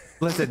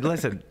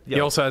 He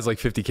Yo, also has like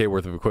 $50K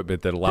worth of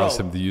equipment that allows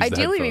Bro, him to use.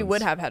 Ideally, the we headphones.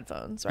 would have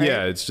headphones, right?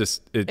 Yeah, it's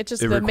just It's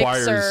just it the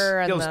requires. mixer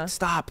and Yo, the.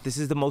 stop. This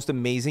is the most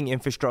amazing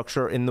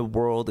infrastructure in the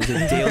world. It's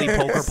a daily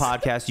poker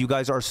podcast. You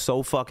guys are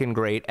so fucking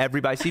great.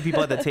 Everybody, I see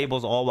people at the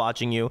tables all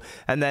watching you,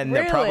 and then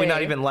they're probably not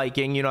Really? even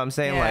liking, you know what I'm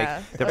saying? Yeah, Like,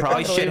 they're that's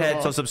probably shitheads,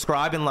 unbelievable. so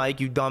subscribe and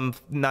like, you dumb,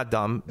 not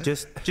dumb.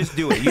 Just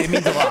do it. It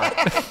means a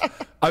lot.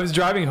 I was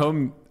driving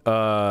home.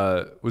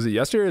 Was it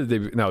yesterday or the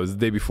day? No, it was the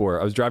day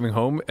before. I was driving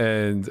home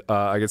and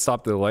I get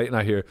stopped at the light and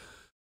I hear,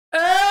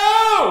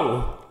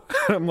 "Ow!"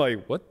 I'm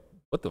like, "What?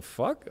 What the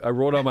fuck?" I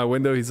rolled out my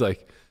window. He's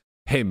like,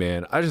 "Hey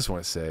man, I just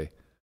want to say,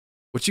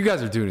 what you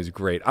guys are doing is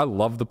great. I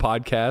love the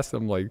podcast."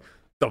 I'm like,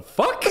 "The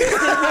fuck?"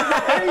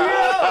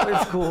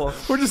 It's cool.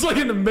 We're just like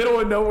in the middle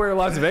of nowhere in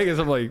Las Vegas.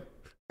 I'm like,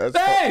 That's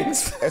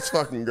 "Thanks." That's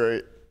fucking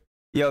great.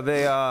 Yo,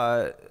 they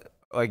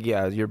like,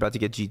 yeah, you're about to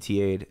get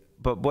GTA'd.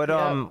 But what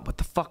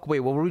the fuck?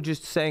 Wait, what were we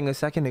just saying a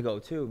second ago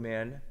too,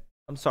 man?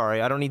 I'm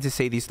sorry, I don't need to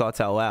say these thoughts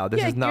out loud.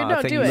 This Yeah, is not no,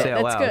 a thing do you it. say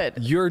out That's loud.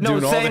 good. You're No,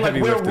 doing all the saying like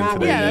heavy where lifting were we,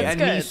 today. Yeah, that's and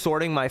me good.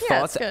 sorting my Yeah,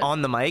 thoughts that's good.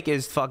 on the mic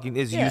is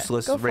Yeah,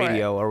 useless go for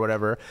radio or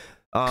whatever.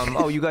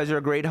 Oh, you guys are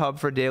a great hub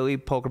for daily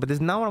poker, but this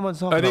is not what I want to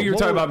talk about. I think you're What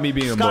talking were- about me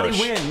being a Scotty mush.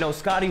 Wynn. No,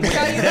 Scotty Wynn.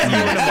 Scotty Then you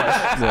Wynn. and a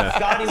mush. Yeah.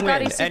 Scotty Scotty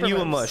Wynn. And you a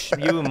Supermoves. mush.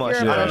 You a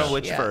mush. You're a I don't mush, know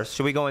which yeah. first.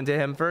 Should we go into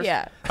him first?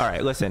 Yeah. All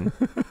right, listen.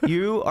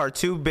 You are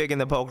too big in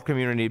the poker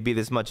community to be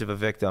this much of a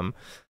victim.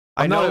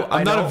 I'm not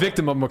I a know.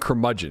 victim. I'm a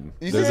curmudgeon.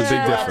 You There's a think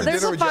big you difference.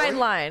 There's Dinner a with fine Joey?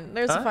 line.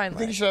 There's a fine Think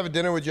you line. should have a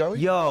dinner with Joey?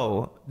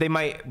 Yo, they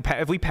might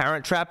if we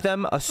parent trap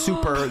them, a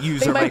super They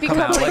user might might come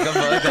become out like like a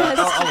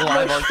best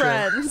live mush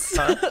auction.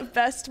 friends.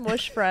 Best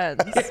mush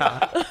friends.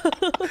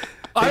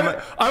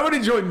 I would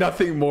enjoy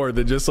nothing more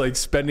than just like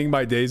spending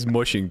my days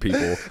mushing people.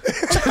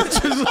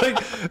 just like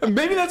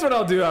maybe that's what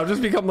I'll do. I'll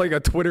just become like a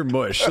Twitter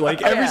mush.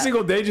 Like every Yeah.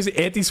 single day, just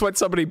anti-sweat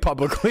somebody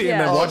publicly Yeah.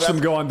 and then Oh, watch them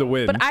go on to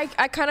win. But I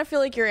kind of feel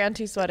like your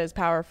anti-sweat is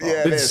powerful.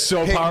 Yeah, it It's is. so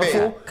Pick me.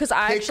 powerful. Because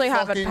I Pick actually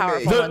have a fucking me.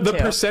 powerful one the too.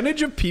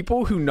 percentage of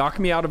people who knock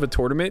me out of a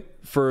tournament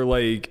for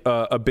like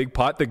a big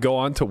pot that go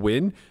on to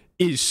win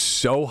is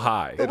so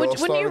high. It all Wouldn't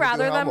started you with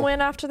rather them Duhamel.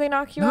 win after they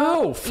knock you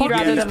No, out? fuck You'd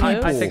rather these them lose?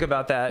 people. I think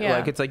about that. Yeah.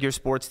 Like it's like your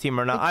sports team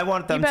or not. I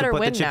want them You to better put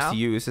the win chips now. to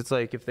use. It's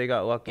like if they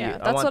got lucky. Yeah, I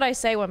that's want, what I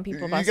say when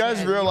people You bust guys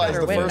me in. realize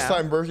better the win first now.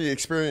 time Berkey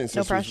experienced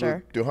No this was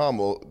pressure. with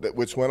Duhamel,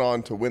 which went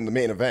on to win the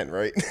main event,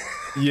 right?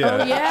 Yeah.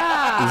 Oh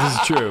yeah.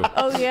 This is true.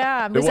 Oh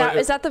yeah.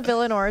 Is that the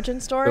villain origin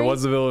story? It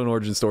was the villain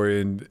origin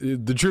story, and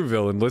the true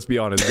villain, let's be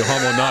honest,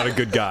 Duhamel not a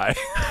good guy.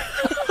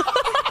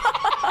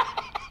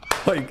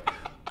 Like,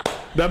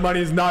 that money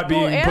is not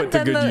being and put to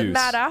then good the use.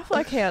 Matt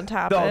Affleck hand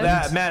happened. No,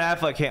 that Matt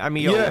Affleck. I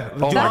mean, yo, Yeah. Oh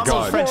my Duhamel's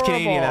God. French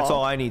Canadian. Horrible. That's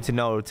all I need to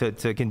know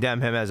to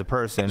condemn him as a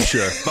person.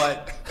 Sure.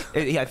 But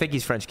I think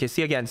he's French.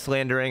 See, again,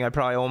 slandering. I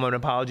probably owe him an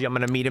apology. I'm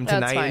gonna meet him That's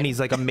tonight, fine. and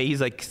he's like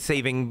amazing, like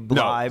saving no,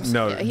 lives.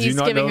 no. Yeah, Do you he's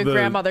not giving know his the,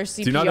 grandmother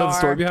Do you not know the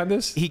story CPR. behind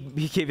this? He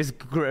gave his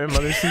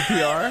grandmother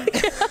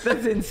CPR.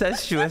 That's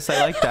incestuous.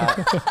 I like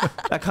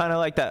that. I kind of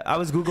like that. I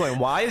was googling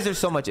why is there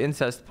so much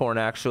incest porn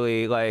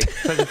actually. Like,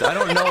 'cause I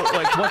don't know.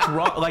 Like, what's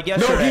wrong? Like No,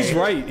 yesterday. he's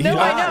right. No,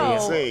 I know.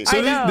 Insane. So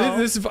I know.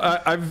 this is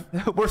I've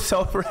We're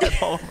so red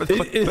all over the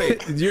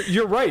place.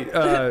 you're right.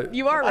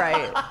 You are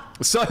right.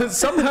 So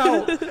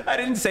somehow I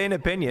didn't say an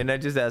opinion. I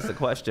just asked a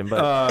question, but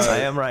I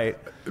am right.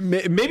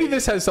 maybe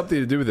this has something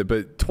to do with it,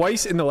 but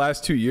twice in the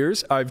last 2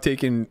 years, I've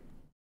taken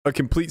a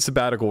complete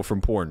sabbatical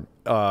from porn.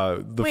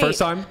 The Wait. first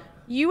time,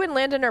 You and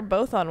Landon are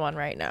both on one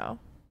right now.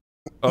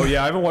 oh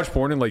yeah, I haven't watched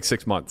porn in like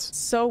 6 months.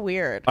 So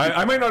weird.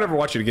 I might not ever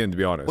watch it again, to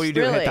be honest. What do you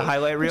do? Really? Hit the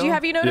highlight reel?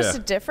 Have you noticed Yeah.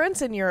 a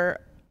difference in your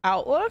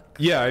outlook?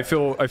 Yeah, I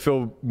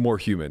feel more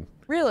human.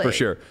 Really? For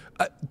sure.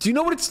 Do you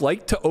know what it's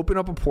like to open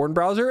up a porn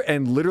browser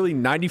and literally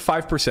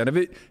 95% of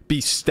it be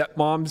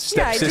stepmom,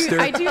 Yeah, stepsister?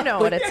 I do know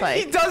what it's He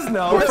like. does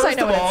know. Of course I First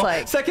know of what it's all.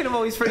 like. Second of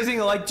all, he's phrasing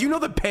it like, do you know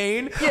the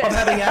pain Yeah. of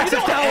having You access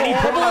know to how any porn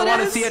I horrible it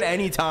want to is? see at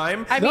any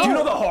time? I do you mean-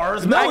 know the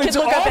horrors? No, I can it's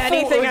look up awful.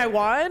 anything Like, I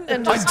want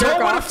and I just don't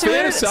jerk want off to to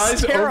it. It's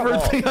fantasize over terrible.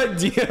 the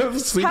idea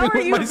of sleeping How are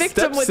with you my a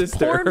victim with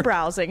stepsister. porn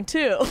browsing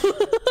too?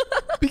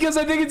 Because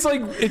I think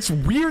it's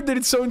weird that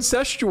it's so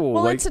incestual.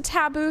 Well, like, it's a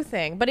taboo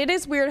thing, but it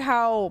is weird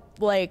how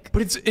like.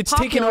 but it's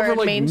taken popular over and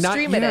like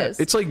mainstream it is.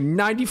 It's like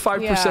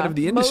 95% of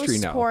the industry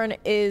most now. porn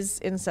is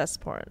incest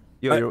porn.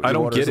 Yo, your I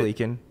don't water's get it.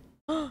 leaking.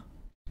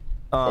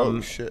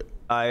 Oh shit.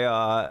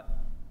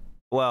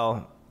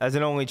 Well, as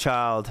an only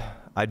child,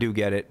 I do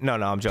get it. No,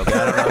 I'm joking.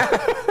 I don't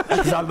know.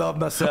 'Cause I love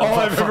myself. All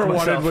I I've fuck ever wanted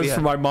myself, was yeah.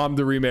 for my mom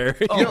to remarry.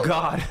 Oh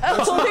God.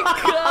 Oh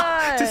my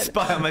god! To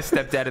spy on my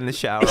stepdad in the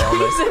shower all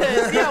this.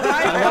 Jesus. Yeah,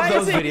 why, I love why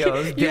those is it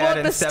videos, you dad want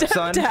and the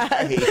stepson.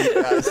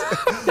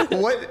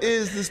 stepdad? What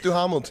is this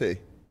Duhamel tea?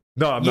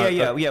 No, I'm Yeah,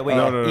 not. yeah, wait,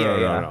 No,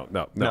 yeah.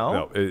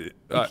 no.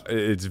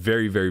 It's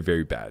very, very,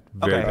 very bad.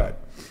 Very bad.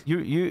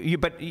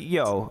 But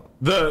yo,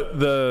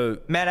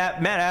 The Matt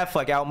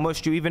Affleck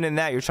outmushed you. Even in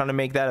that, you're trying to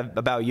make that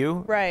about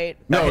you. Right.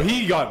 no,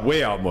 he got way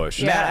outmushed.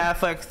 Yeah. Matt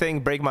Affleck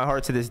thing break my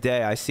heart to this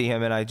day. I see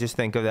him and I just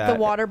think of that. The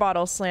water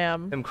bottle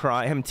slam. Him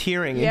crying, him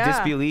tearing Yeah. in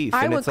disbelief.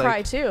 I and would it's cry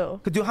like,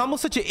 too. Duhamel's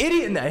such an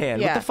idiot in that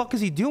hand. Yeah. What the fuck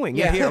is he doing?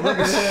 Yeah. Here, look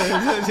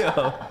at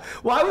Yo.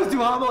 Why was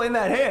Duhamel in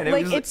that hand? It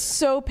Like was it's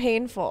so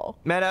painful.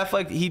 Matt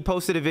Affleck. He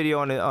posted a video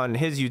on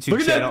his YouTube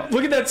Look at channel. that!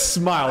 Look at that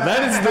smile.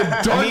 That is the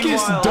darkest,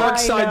 Meanwhile- dark I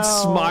side know.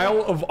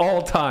 smile of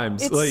all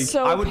times. It's like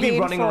so I would be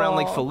running around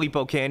like painful.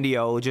 Filippo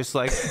Candio, just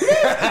like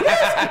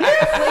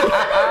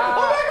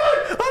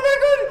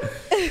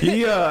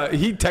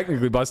he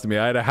technically busted me.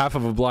 I had a half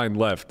of a blind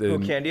left.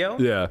 And, Candio?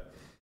 Yeah.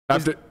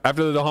 After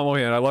the Duhamel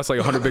hand, I lost like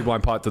 100 big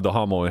blind pot to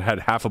Duhamel and had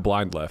half a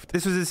blind left.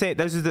 this was the same.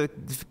 This is the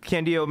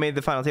Candio made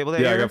the final table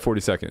that Yeah, I year. got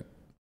 42nd.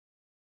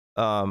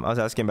 I was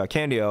asking about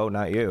Candio,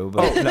 not you.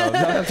 But no,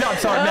 I'm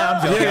sorry, Matt.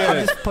 I'm joking. Yeah, yeah.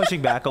 I'm just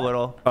pushing back a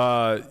little.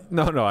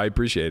 No, I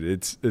appreciate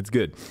it. It's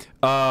good.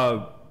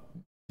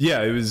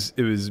 Yeah, it was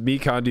me,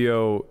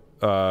 Candio,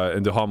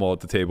 and Duhamel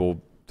at the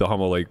table.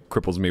 Duhamel like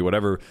cripples me,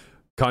 whatever.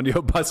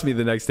 Candio busts me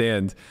the next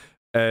hand,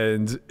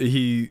 and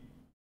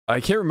I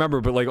can't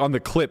remember, but like on the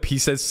clip, he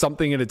says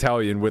something in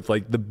Italian with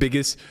like the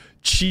biggest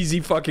cheesy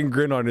fucking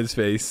grin on his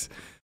face.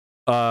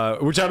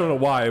 Which I don't know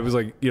why. It was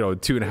like,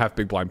 2.5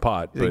 big blind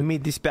pot. Like, But mi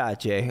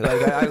dispiace.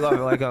 Like I love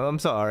it. Like I'm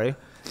sorry.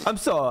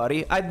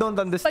 I don't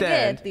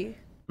understand. Spaghetti.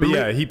 But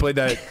yeah, he played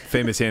that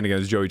famous hand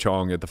against Joey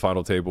Chong at the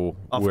final table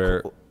Of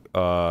where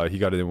he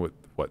got it in with,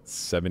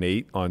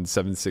 7-8 on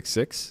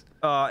 7-6-6?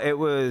 It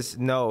was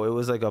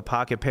like a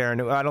pocket pair.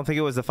 And I don't think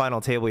it was the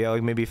final table yet.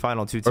 Like maybe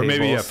final two tables. Or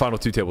maybe, final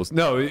two tables.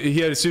 No, he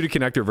had a suited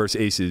connector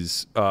versus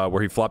aces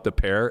where he flopped a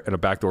pair and a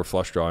backdoor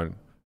flush draw,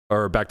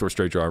 or a backdoor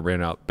straight draw and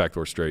ran out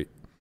backdoor straight.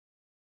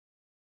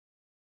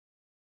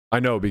 I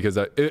know because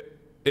I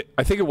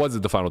think it was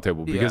at the final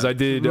table because I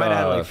did. Might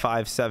have like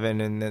 5-7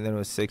 and then it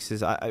was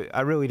sixes.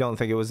 I really don't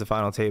think it was the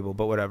final table,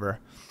 but whatever.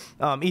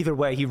 Either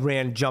way, he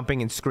ran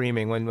jumping and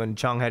screaming when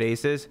Chung had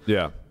aces.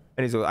 Yeah.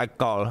 And he's like, I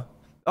call.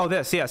 Oh,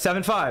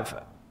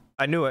 7-5.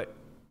 I knew it.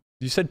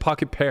 You said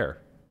pocket pair.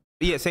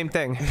 Yeah, same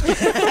thing.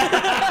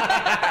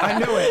 I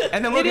knew it.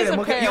 And then look It at is him. a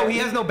Look at, pair. he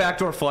has no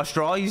backdoor flush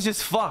draw. He's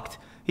just fucked.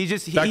 He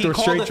Backdoor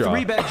called straight a draw.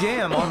 3-bet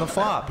jam on the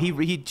flop.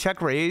 He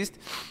check raised.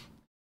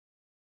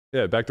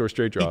 Yeah, backdoor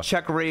straight draw. He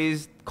check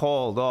raised,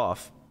 called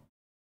off.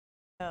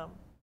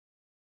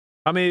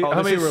 How many Oh, how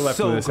this many is were left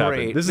so when this happened?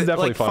 great. This is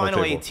definitely Like, final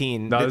final table.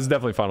 18. No, this is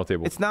definitely final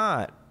table. It's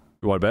not.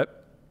 You want to bet?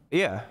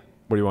 Yeah.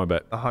 What do you want to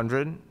bet?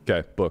 100.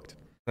 Okay, booked.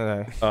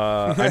 Okay.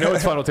 I know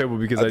it's final table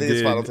because I think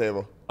it's final did.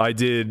 table. I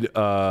did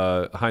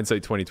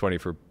hindsight 2020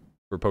 for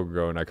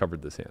PokerGo, and I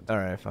covered this hand. All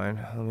right, fine.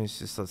 Let's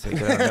take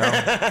it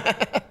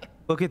out now.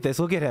 Look at this.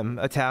 Look at him.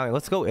 Italian.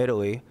 Let's go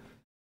Italy.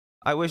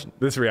 I wish.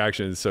 This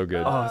reaction is so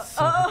good.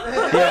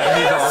 Yeah,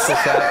 he's also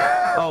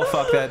set. Oh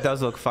fuck, that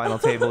does look final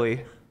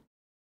table-y.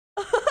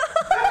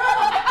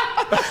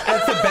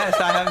 That's the best.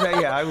 I have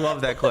that. Yeah, I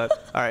love that clip.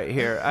 All right,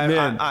 here.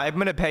 Man. I'm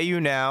gonna pay you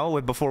now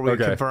before we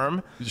Okay.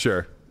 confirm.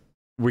 Sure,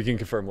 we can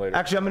confirm later.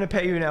 Actually, I'm gonna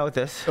pay you now with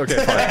this. Okay,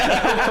 fine.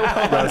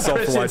 That's all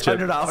for watch it.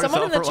 $600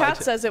 Someone in the for chat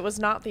watch it. says it was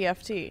not the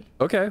FT.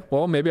 Okay,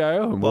 well maybe I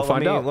owe him. We'll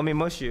find out. Let me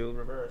mush you.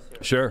 Reverse.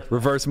 Here. Sure,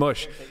 reverse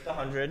mush. Take the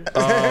 100.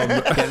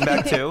 Getting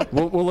back to.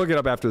 We'll look it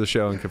up after the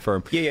show and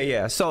confirm.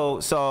 Yeah.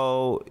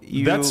 So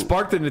you. That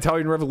sparked an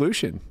Italian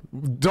revolution.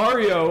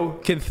 Dario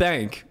can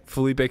thank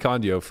Felipe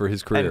Candio for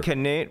his career. And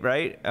Canet,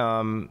 right?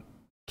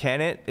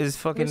 Canet is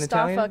fucking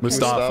Mustafa Italian.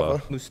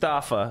 Mustafa.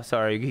 Mustafa.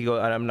 Sorry,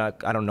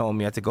 I don't know him.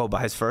 You have to go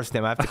by his first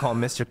name. I have to call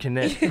him Mr.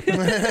 Canet.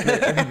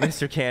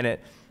 Mr. Canet.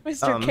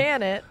 Mr.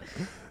 Canet.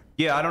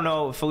 Yeah, I don't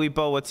know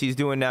Filippo what he's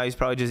doing now. He's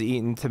probably just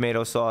eating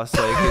tomato sauce,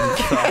 and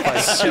stuff,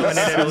 like chilling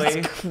in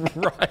Italy.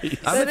 Right.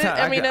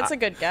 I mean, that's a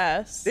good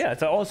guess. Yeah,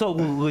 it's also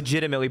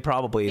legitimately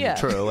probably Yeah.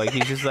 true. Like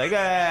he's just like,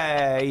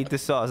 hey, eat the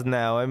sauce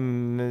now.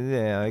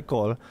 I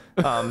call.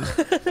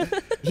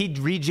 He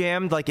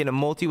rejammed like in a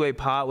multi-way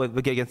pot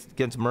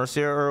against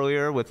Mercier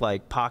earlier with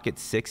like pocket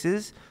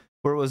sixes,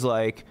 where it was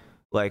like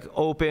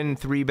open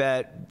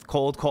 3-bet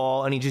cold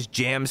call, and he just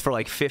jams for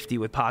like 50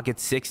 with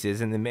pocket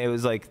sixes, and then it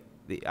was like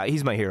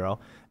he's my hero.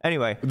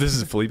 Anyway, This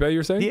is Felipe,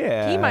 you're saying?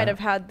 yeah, He might have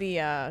had the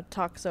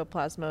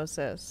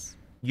toxoplasmosis.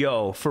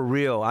 Yo, for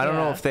real. I don't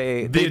know Yeah. if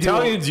they The do-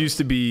 Italians used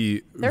to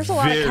be There's a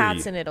lot of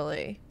cats in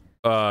Italy.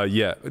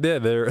 yeah, they're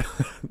they're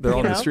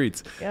on the know?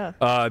 streets. Yeah.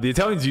 The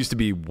Italians used to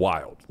be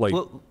wild,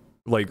 Well-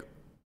 like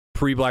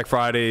pre Black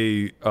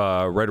Friday,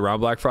 right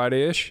around Black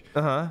Friday ish.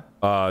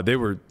 They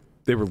were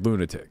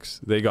lunatics.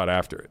 They got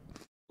after it.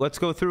 Let's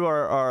go through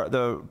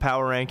the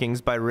power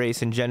rankings by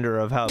race and gender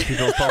of how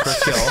people's poker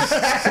skills.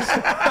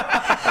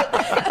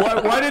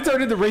 Why did it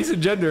turn into race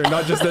and gender and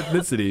not just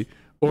ethnicity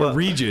or Well-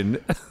 region?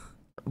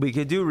 We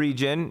could do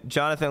region.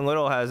 Jonathan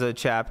Little has a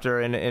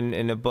chapter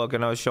in a book,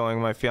 and I was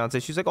showing my fiance.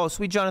 She's like, "Oh,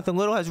 sweet Jonathan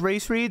Little has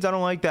race reads. I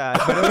don't like that."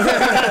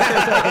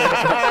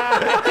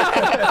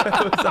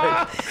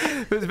 But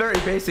it was very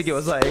basic. It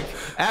was like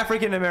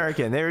African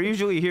American. They're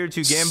usually here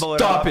to gamble.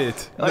 Stop it.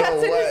 it! No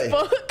That's in way. his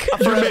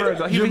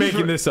book. You're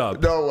making this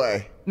up. No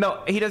way.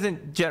 No, he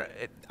doesn't.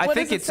 I What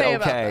think does it it's say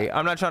about okay. that?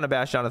 I'm not trying to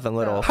bash Jonathan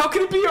Little. How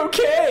can it be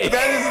okay?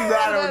 That is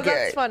not okay.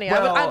 That's funny.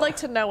 Well- I'd like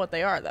to know what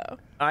they are, though.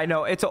 I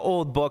know it's an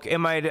old book.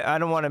 I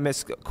don't want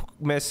to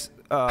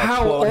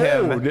How quote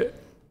him. old?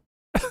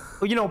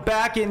 You know,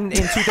 back in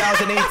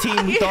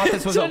 2018, we thought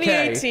this was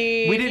okay.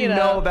 2018, We didn't you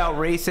know know. about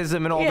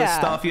racism and all this Yeah.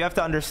 stuff. You have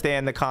to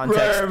understand the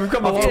context Right, we've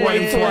come a of long way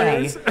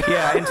 2020. since.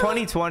 Yeah, in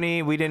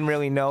 2020, we didn't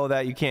really know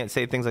that you can't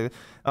say things like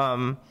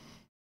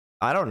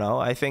I don't know.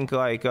 I think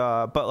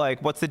but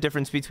like, what's the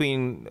difference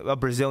between a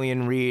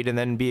Brazilian read and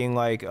then being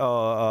like,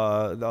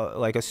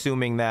 like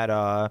assuming that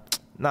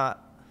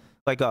not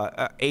like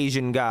a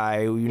Asian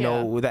guy, you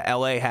know, with a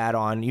LA hat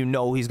on, you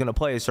know, he's gonna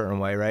play a certain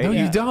way, right? No,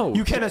 you don't.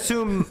 You can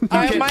assume.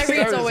 My can't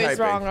read's always stereotyping.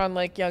 wrong on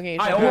like young Asian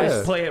I guys.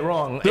 always play it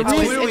wrong. It's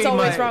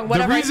always wrong.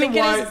 Whatever I think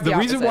it is, it's the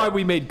reason opposite. why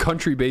we made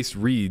country-based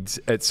reads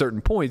at certain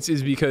points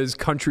is because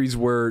countries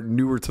were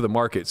newer to the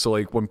market. So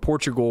like when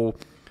Portugal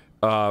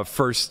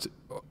first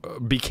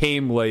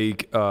became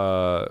like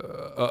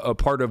a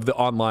part of the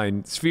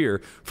online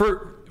sphere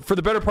for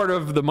the better part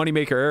of the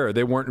moneymaker era,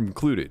 they weren't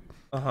included.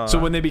 So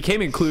when they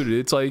became included,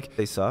 it's like,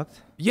 They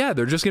sucked. yeah,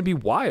 they're just gonna be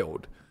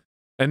wild,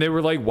 and they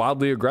were like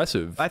wildly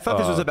aggressive. I thought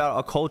this was about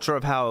a culture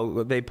of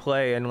how they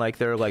play and like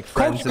they're like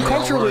friends and they all learn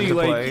culturally, to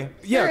like play.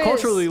 yeah, There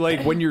culturally, is.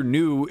 like when you're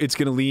new, it's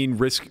gonna lean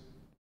risk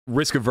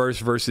averse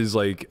versus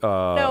like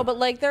No, but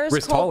like there's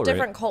risk tolerant.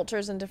 different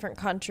cultures in different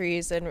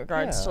countries in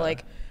regards to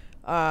like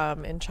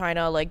in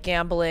China, like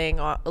gambling,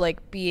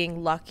 like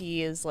being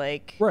lucky is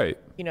like right.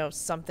 you know,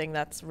 something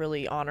that's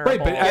really honorable. Right,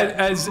 but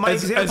as My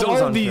as example all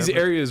is of these unfair,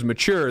 but- areas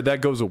mature,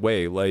 that goes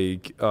away.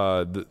 Like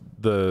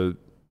the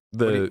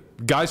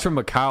guys from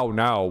Macau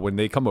now, when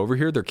they come over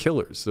here, they're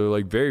killers. They're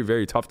like very,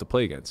 very tough to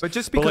play against. But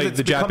just because like it's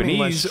the becoming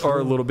Japanese less are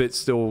a true. little bit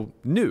still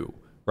new,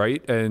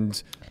 right?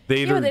 And they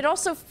yeah, either but it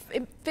also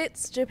it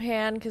fits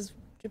Japan because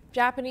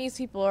Japanese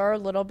people are a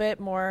little bit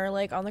more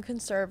like on the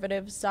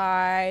conservative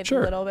side,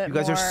 Sure. a little bit You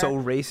guys more, are so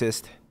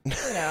racist. you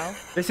know.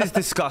 This is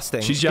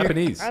disgusting. she's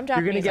Japanese. I'm You're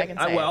gonna Japanese, I get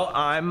can say. well.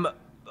 I'm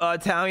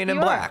Italian and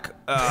You are. black.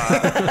 You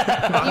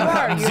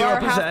are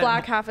 0%. half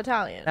black, half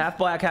Italian. Half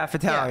black, half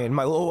Italian.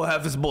 My lower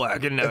half is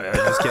black. And no,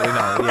 just kidding.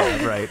 No,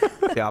 yeah, right.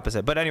 The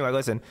opposite. But anyway,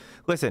 listen.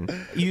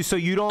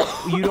 You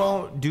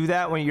don't do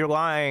that when you're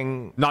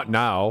lying. Not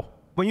now.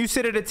 When you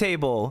sit at a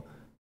table,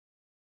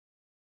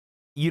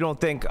 You don't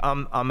think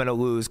I'm gonna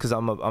lose because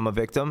I'm a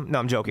victim? No,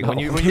 I'm joking. When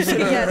you say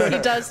Yes, he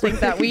does think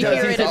that. We does.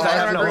 hear He it in says, "I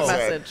have our no group hope."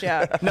 message.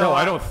 Yeah. No,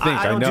 I don't think.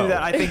 I don't know. do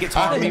that. I think it's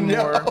harmed me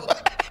more.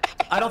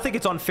 I don't think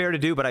it's unfair to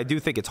do, but I do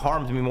think it's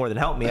harmed me more than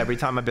helped me every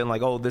time I've been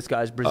like, oh, this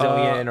guy's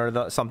Brazilian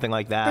or something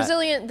like that.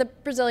 The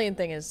Brazilian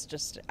thing is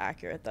just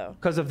accurate though.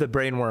 Because of the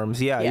brainworms.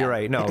 Yeah, Yeah. you're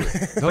right. No.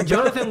 But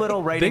Jonathan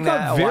Little writing They got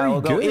that a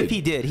while very ago, good. if he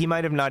did, he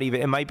might have not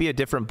even, it might be a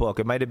different book.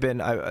 It might have been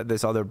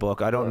this other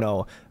book. I don't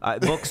know.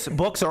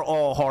 Books are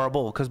all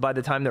horrible because by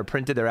the time they're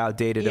printed, they're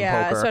outdated in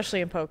Yeah, poker.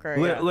 especially in poker.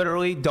 Yeah.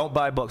 Literally, don't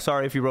buy books.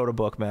 Sorry if you wrote a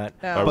book, Matt.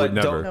 No. I would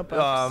never. No books.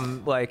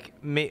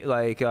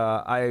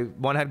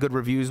 One had good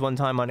reviews one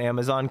time on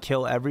Amazon,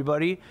 Kill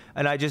Everybody,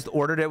 and I just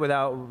ordered it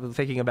without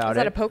thinking about Is it.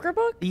 that a poker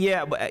book?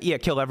 Yeah,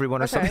 Kill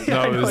Everyone or Okay. something.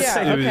 No, it was-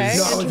 Yeah, it was- okay.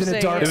 No, it was in a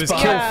Interesting. dark It was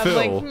spot. Kill Yeah, Phil.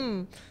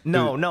 like,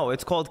 No,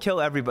 it's called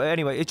Kill Everybody.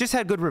 Anyway, it just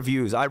had good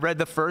reviews. I read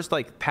the first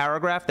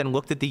paragraph, then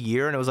looked at the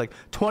year, and it was like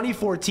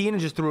 2014,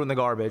 and just threw it in the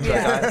garbage.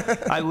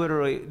 I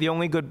literally, the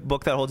only good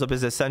book that holds up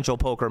is Essential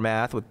Poker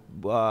Math,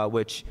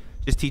 which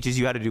just teaches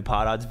you how to do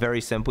pot odds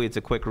very simply. It's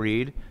a quick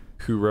read.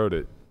 Who wrote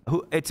it?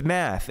 It's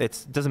math.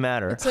 It doesn't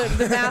matter. So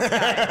the math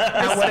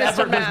guy. It's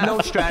Whatever. Mr. There's Math. no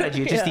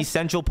strategy. It's just Yeah.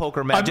 Essential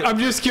Poker Math. I'm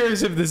just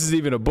curious if this is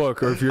even a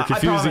book or if you're I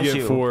confusing promise it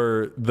you.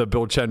 for the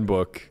Bill Chen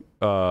book,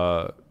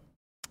 The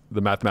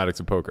Mathematics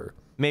of Poker.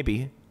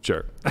 Maybe.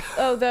 Sure.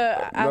 Oh, the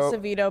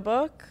Acevedo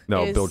book.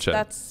 No, is, Bill Chen.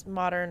 That's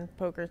modern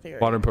poker theory.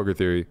 Modern Poker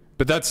Theory.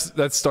 But that's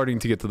starting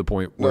to get to the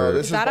point where No,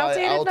 this is that by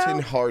outdated Alton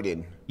now?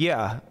 Hardin.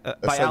 Yeah, by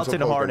Essential Alton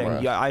Poker Harding.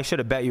 Math. Yeah, I should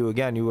have bet you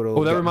again. You would have.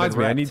 Oh, that reminds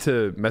me. I need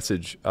to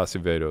message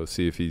Acevedo,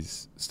 see if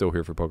he's still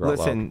here for Poker Out Loud.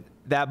 Listen,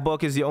 that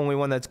book is the only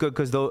one that's good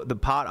because the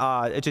pot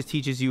odds, it just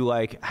teaches you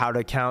how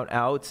to count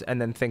outs and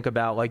then think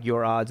about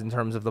your odds in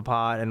terms of the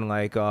pot and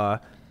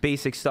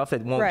basic stuff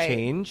that won't Right.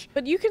 change.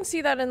 But you can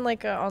see that in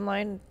an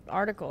online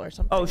article or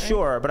something. Oh, right?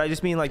 sure, but I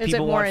just mean Is it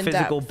people more want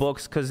physical in-depth?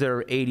 books because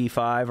they're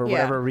 85 or Yeah.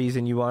 whatever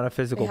reason you want a They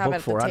physical have book it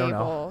at for. the I don't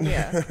know. table.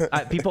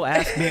 Yeah. People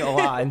ask me a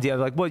lot, and they're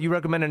like, "What? You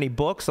recommend any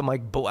books?" I'm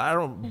like, "I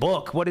don't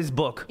book. What is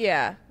book?"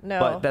 Yeah. No.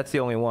 But that's the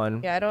only one.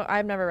 yeah.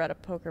 I've never read a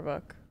poker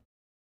book.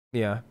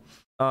 Yeah.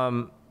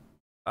 I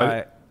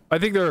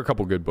think there are a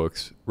couple good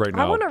books right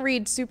now. I want to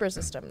read Super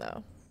System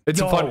though. It's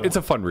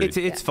a fun read.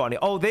 It's funny.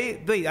 Oh,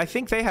 they I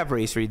think they have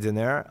race reads in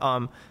there.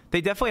 They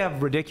definitely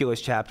have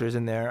ridiculous chapters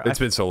in there. It's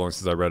been so long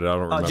since I read it. I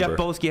don't remember. Jeff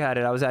Boski had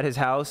it. I was at his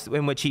house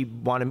in which he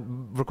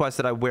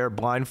requested I wear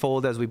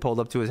blindfold as we pulled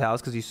up to his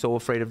house because he's so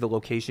afraid of the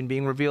location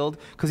being revealed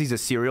because he's a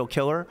serial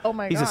killer. Oh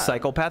my He's God. a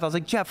psychopath. I was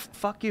like, Jeff,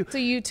 fuck you. So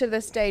you to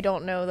this day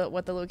don't know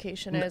what the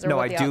location is? Or No,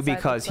 what I the do outside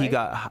because looks he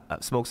like?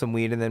 got smoked some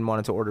weed and then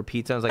wanted to order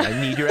pizza. I was like, I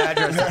need your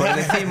address to put in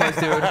the Seamless,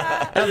 dude. And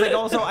I was like,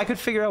 also, I could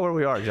figure out where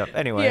we are, Jeff.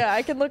 Anyway. Yeah,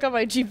 I can look on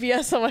my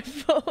GPS on my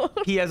phone.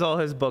 He has all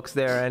his books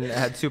there and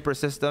had Super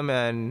System,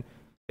 and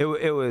it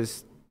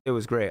was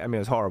great. I mean, it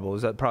was horrible.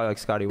 It was probably like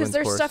Scotty Wynn's Is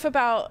there course. stuff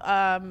about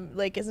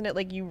isn't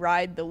it you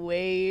ride the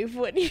wave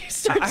when you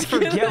start I to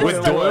forget get what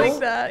stuff it was. like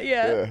that?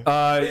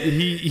 Yeah.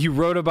 He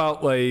wrote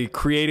about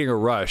creating a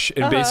rush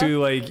and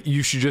basically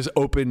you should just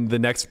open the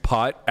next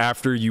pot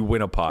after you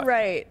win a pot.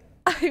 Right.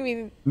 I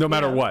mean, No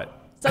matter yeah. what.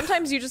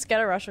 Sometimes you just get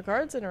a rush of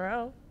cards in a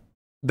row.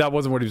 That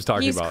wasn't what he was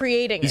talking He's about.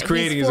 creating He's it.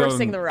 creating He's his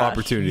forcing own the rush.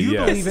 opportunity. You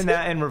yes. believe in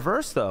that in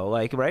reverse, though,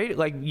 right?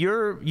 Like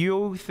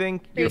you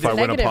think Create If I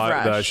win a negative pot,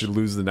 that I rush. should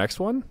lose the next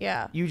one.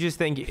 Yeah. you just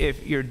think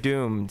if you're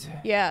doomed.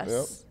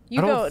 Yes. I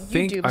You don't go.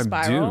 think you doom I'm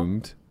spiral.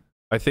 doomed.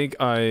 I think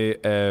I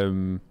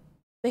am.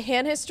 The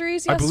hand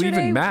histories I yesterday believe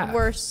in math.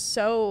 were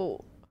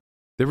so.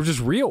 They were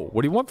just real.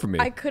 What do you want from me?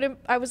 I couldn't.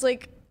 I was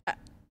like,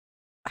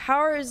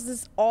 how is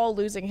this all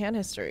losing hand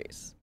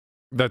histories?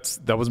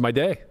 That was my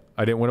day.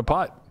 I didn't win a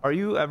pot. Are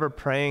you ever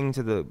praying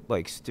to the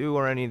Stu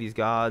or any of these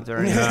gods or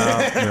anything?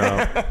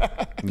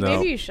 No.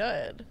 Maybe you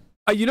should.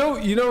 You know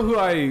who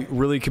I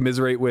really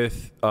commiserate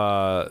with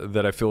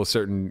that I feel a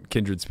certain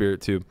kindred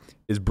spirit to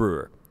is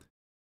Brewer.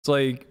 It's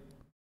like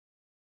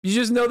you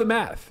just know the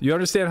math. You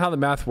understand how the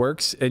math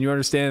works, and you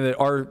understand that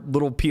our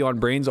little peon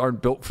brains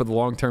aren't built for the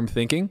long-term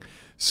thinking.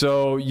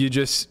 So you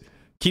just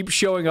keep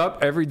showing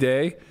up every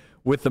day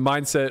with the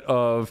mindset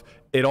of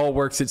it all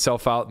works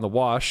itself out in the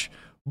wash,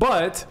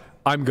 but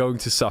I'm going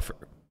to suffer.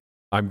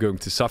 I'm going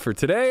to suffer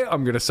today.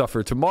 I'm going to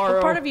suffer tomorrow.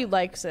 But part of you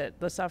likes it,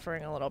 the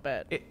suffering a little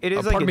bit. It is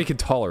A like part of me can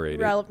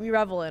tolerate it. You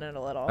revel in it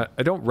a little.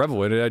 I don't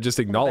revel in it. I just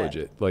acknowledge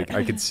bit. it. Like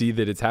I can see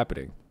that it's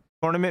happening.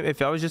 tournament.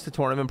 If I was just a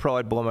tournament pro,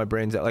 I'd blow my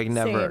brains out.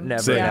 Never, Same.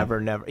 never, Same.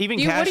 never, never. Even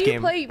What cash do you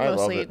game. play I love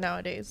mostly it.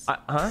 nowadays?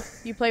 Huh?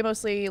 You play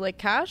mostly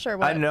cash or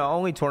what? I know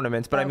only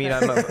tournaments, but I mean,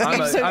 Okay. I'm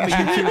a So-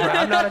 YouTuber.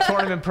 I'm not a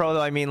tournament pro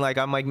though. I mean,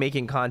 I'm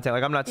making content.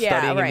 I'm not Yeah,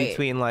 studying right, in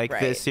between right.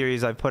 this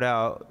series I've put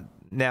out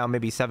now,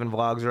 maybe 7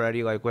 vlogs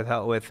already.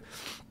 with.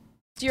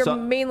 So you're So-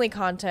 mainly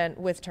content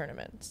with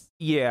tournaments.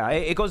 Yeah,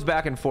 it goes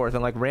back and forth,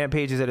 and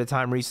Rampages at a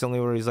time recently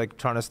where he's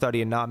trying to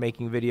study and not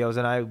making videos,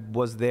 and I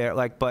was there,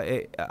 but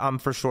I'm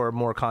for sure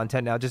more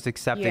content now, just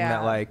accepting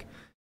Yeah. that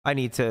I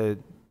need to.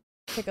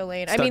 Pick a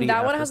lane. I Study mean,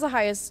 that one after. has the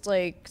highest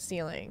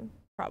ceiling,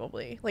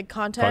 probably. Content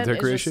Content is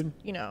creation?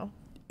 Just,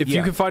 If you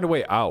Yeah. can find a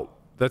way out,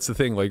 That's the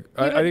thing. Like,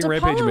 Yeah, I think but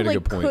Rampage DePaulo, made a like,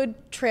 good point.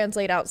 could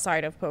translate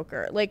outside of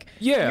poker. Like,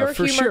 Yeah, your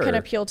for humor can sure.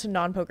 appeal to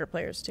non-poker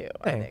players too.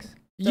 I Thanks. think.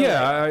 So,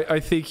 like, I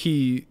think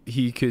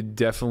he could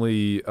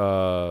definitely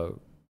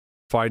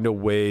find a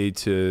way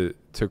to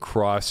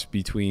cross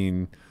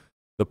between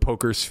the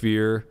poker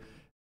sphere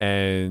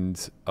and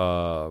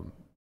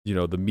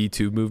the Me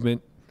Too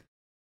movement,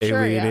 Sure,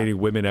 alienating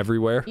women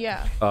everywhere.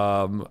 yeah.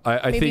 I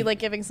Maybe think like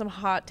giving some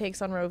hot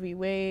takes on Roe v.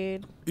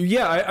 Wade.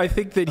 I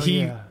think that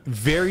he yeah.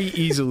 very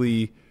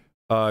easily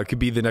could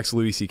be the next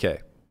Louis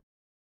C.K.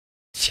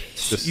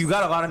 Just- You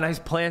got a lot of nice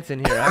plants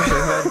in here,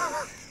 actually.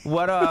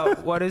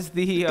 What is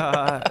the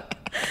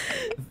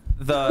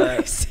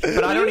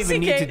but I don't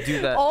even need to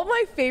do that. All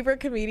my favorite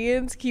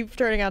comedians keep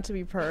turning out to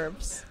be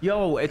pervs.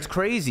 Yo, it's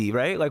crazy,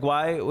 right? Like,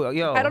 why? Well,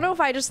 yo, I don't know if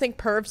I just think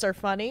pervs are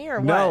funny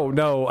or what.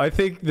 no. I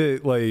think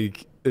that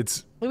like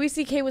it's. Louis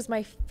C.K. was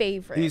my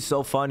favorite. He's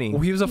so funny.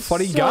 Well, he was a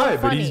funny so guy,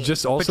 but he's funny.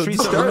 just also Patrice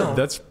disturbed. O'Neal.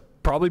 That's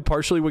probably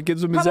partially what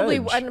gives him his probably,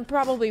 edge. and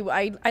probably,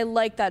 I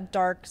like that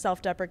dark,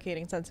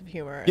 self-deprecating sense of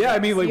humor. Yeah, I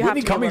mean, like You have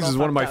Whitney to be a Cummings little is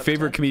one of my fucked up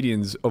favorite to-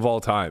 comedians of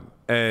all time,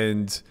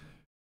 and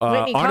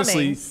Whitney honestly,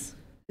 Cummings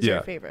is yeah.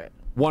 your favorite.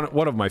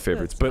 one of my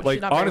favorites. But She's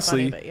like not very honestly,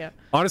 funny, but yeah.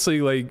 honestly,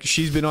 like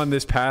she's been on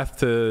this path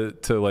to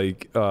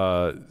like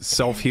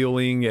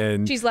self-healing,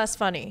 and She's less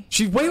funny.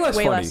 she's way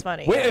less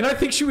funny. yeah. And I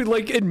think she would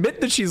like admit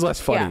that she's less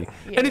funny,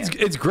 Yeah, and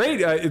it's great.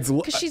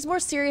 Because she's more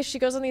serious. She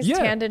goes on these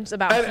tangents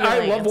about And I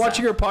healing love and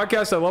watching stuff. her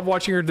podcast. I love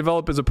watching her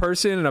develop as a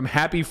person, and I'm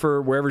happy for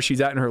wherever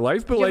she's at in her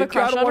life. But Do you have a like, I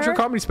crush don't on watch her her?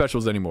 comedy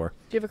specials anymore.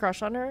 Do you have a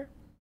crush on her?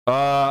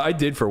 I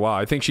did for a while.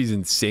 I think she's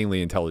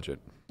insanely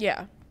intelligent,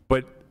 Yeah.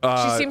 but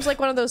She seems like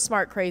one of those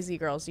smart, crazy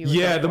girls. You would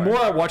yeah. go The for. more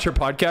I watch her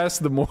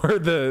podcast, the more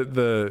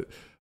the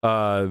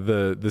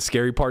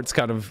scary parts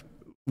kind of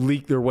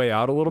leak their way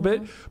out a little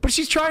bit. But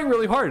she's trying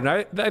really hard, and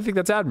I think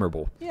that's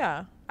admirable.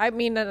 Yeah. I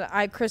mean,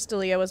 Chris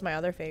D'Elia was my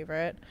other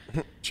favorite.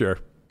 Sure,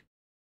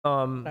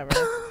 Whatever.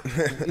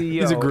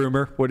 he's a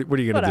groomer. What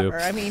are you gonna Whatever.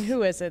 do? I mean,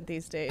 who isn't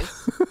these days?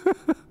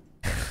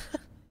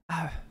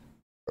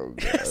 Oh,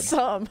 God.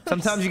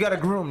 Sometimes you gotta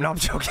groom. No, I'm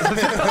joking.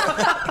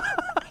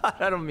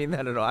 I don't mean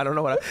that at all. I don't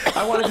know what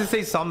I wanted to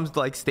say some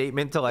like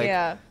statement to like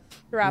Yeah.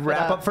 Wrap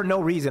up for no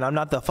reason. I'm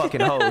not the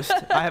fucking host.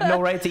 I have no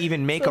right to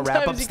even make a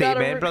wrap up Sometimes you gotta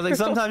statement. But I was like,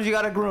 groom. sometimes you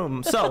gotta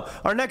groom. So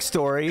our next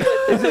story.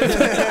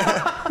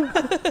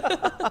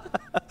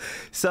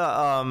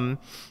 So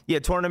yeah,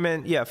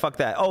 tournament. Yeah, fuck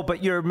that. Oh,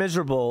 but you're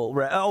miserable.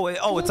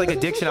 Oh, it's like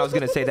addiction. I was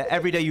gonna say that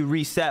every day you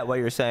reset. What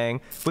you're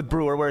saying with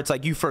Brewer, where it's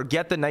like you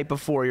forget the night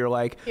before. You're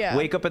like, Yeah.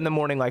 wake up in the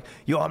morning like,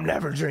 yo, I'm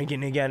never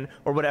drinking again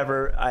or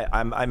whatever.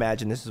 I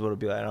imagine this is what it'll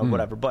be like. I don't know,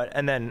 whatever. But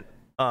and then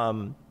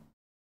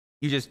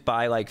you just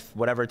buy like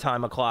whatever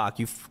time o'clock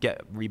you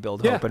get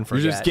rebuild hope and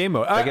forget. You're just game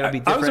mode. Like, it'll be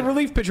I was a different.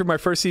 relief pitcher my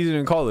first season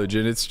in college,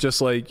 and it's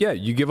just like, yeah,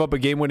 you give up a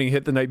game-winning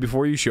hit the night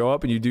before, you show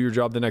up and you do your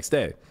job the next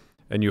day,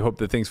 and you hope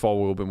that things fall a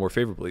little bit more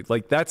favorably.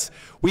 Like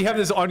we have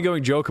this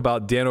ongoing joke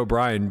about Dan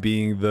O'Brien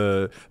being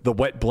the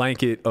wet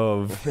blanket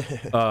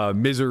of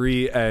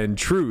misery and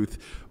truth,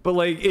 but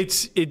like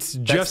it's That's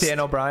just Dan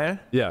O'Brien.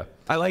 yeah.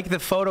 I like the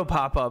photo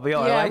pop up.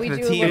 Yo, Yeah, I like we the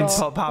do a team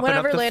little. popping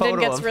Whenever up the Landon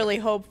photo. gets of- really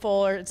hopeful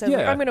or it says, like,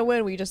 Yeah. I'm going to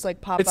win, we just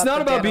like pop It's up not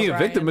the about Dan being a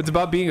O'Brien. victim. It's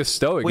about being a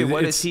stoic. Wait, what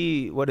It's-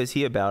 is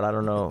he about? I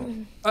don't know.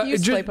 He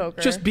used to play just,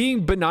 poker. just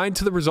being benign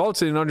to the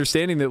results and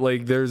understanding that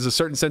like there's a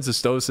certain sense of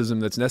stoicism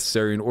that's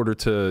necessary in order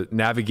to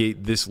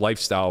navigate this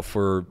lifestyle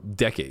for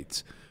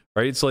decades.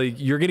 Right? It's like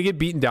you're going to get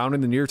beaten down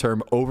in the near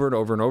term over and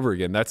over and over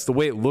again. That's the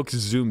way it looks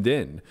zoomed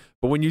in.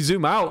 But when you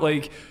zoom out,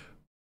 like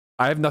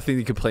I have nothing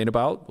to complain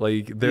about.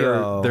 Like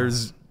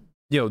there's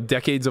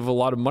decades of a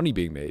lot of money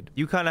being made.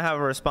 You kind of have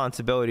a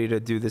responsibility to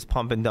do this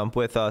pump and dump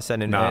with us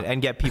and Nah.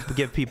 and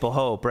give people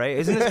hope, right?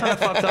 Isn't this kind of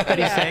fucked up that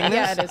he's saying this?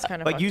 Yeah, it is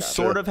kind of like you fucked up.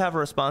 sort of have a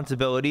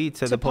responsibility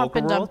to the pump poker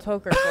and world.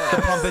 dump poker for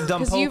us. Pump and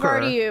dump Because you've poker.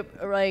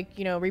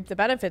 already reaped the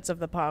benefits of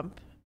the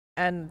pump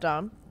and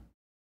dump,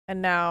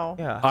 and now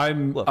Yeah.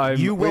 Look, I'm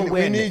you will We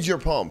win. need your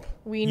pump.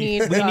 we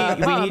need we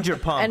pump. need your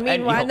pump. And And,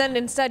 meanwhile, you and know, then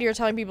instead you're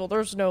telling people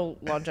there's no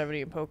longevity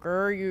in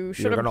poker. You you're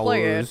shouldn't gonna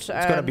play lose. it.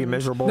 It's gonna be and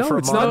miserable No, for a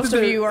it's month. not Most that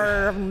of they- you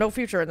have no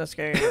future in this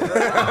game.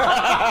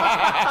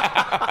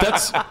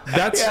 that's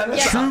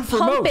true for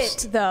pump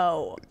most. it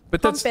though.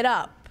 But Pump that's- it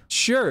up.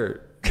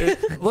 Sure.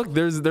 Look,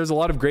 there's a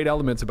lot of great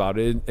elements about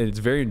it, and it's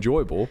very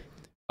enjoyable.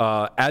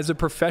 As a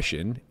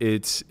profession,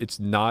 it's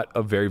not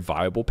a very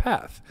viable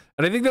path,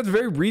 and I think that's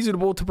very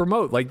reasonable to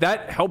promote. Like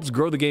that helps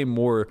grow the game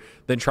more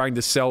than trying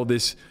to sell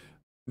this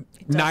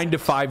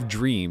 9-to-5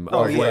 dream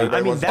of yeah. like,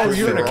 I mean, that's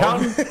you're an true.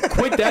 accountant,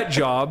 quit that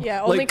job,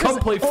 Yeah, only like come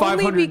play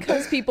 500. Only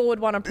because people would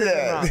want to prove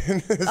Yeah. it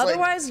wrong. It's like-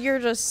 Otherwise, you're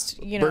just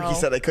Berkey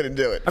said I couldn't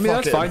do it. I mean,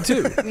 Fuck that's it. fine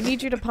too. we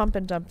need you to pump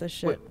and dump this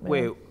shit.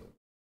 man.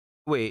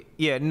 Wait.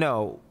 Yeah,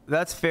 no,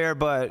 that's fair,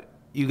 but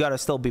you got to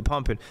still be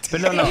pumping.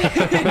 But no,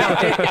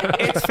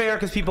 it's fair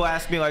because people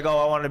ask me like, oh,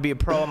 I want to be a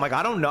pro. I'm like,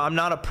 I don't know. I'm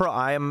not a pro.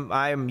 I am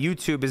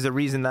YouTube is the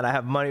reason that I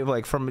have money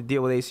like from a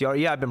deal with ACR.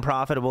 Yeah, I've been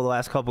profitable the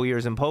last couple of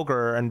years in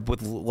poker and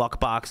with luck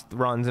box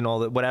runs and all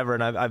that, whatever.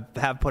 And I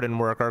have put in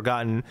work or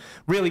gotten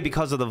really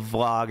because of the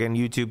vlog and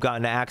YouTube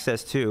gotten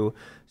access to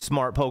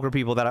smart poker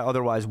people that I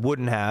otherwise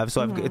wouldn't have.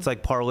 So it's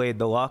like parlayed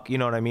the luck, you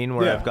know what I mean?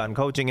 Where I've gotten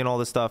coaching and all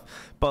this stuff.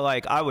 But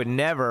like, I would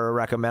never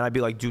recommend, I'd be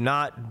like, do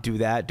not do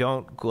that.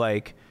 Don't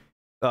like,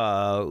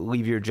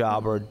 leave your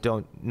job or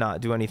don't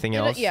not do anything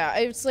else. Yeah,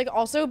 it's like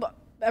also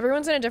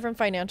everyone's in a different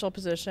financial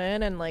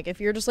position, and like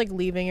if you're just like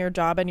leaving your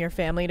job and your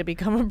family to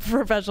become a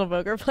professional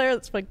poker player,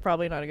 that's like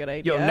probably not a good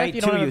idea. Yo, night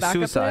you don't 2, have a you backup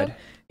suicide. plan.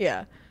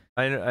 Yeah,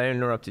 I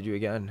interrupted you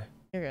again.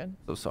 you're good.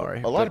 So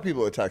sorry. A lot of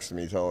people are texting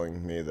me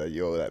telling me that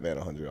you owe that man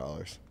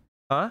 $100.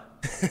 Huh?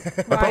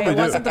 Why it do.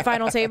 wasn't the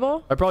final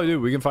table? I probably do.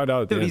 We can find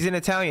out. At the Dude, end. he's an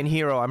Italian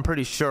hero. I'm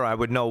pretty sure I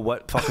would know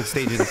what fucking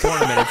stage of the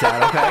tournament it's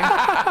at,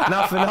 okay?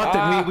 Not for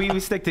nothing. We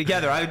stick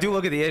together. I do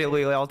look at the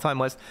Italy all-time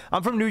list.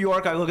 I'm from New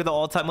York. I look at the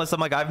all-time list. I'm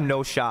like, I have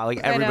no shot. Like,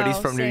 everybody's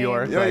from New same.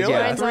 York. Yeah, Like, you're yeah.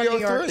 like Mine's on New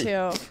York 303.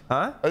 too.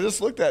 Huh? I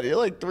just looked at it. You're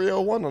like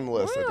 301 on the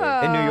list,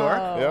 I In New York?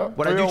 Oh. think. Yeah.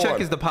 What I do check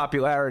 301. is the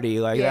popularity.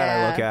 Like, that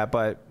I look Yeah. at.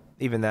 But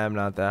even then, I'm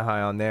not that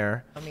high on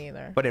there. Me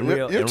either. But in You're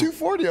real...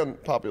 240 on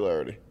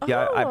popularity.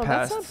 Yeah, I Oh,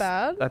 passed. that's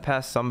not bad. I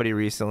passed somebody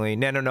recently,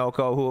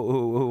 Nanonoko,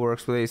 who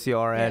works with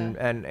ACR, and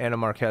Anna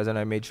Marquez, and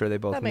I made sure they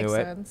both That knew makes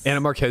it. sense. Anna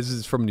Marquez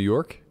is from New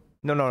York.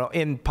 No,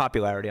 in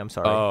popularity. I'm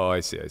sorry. Oh,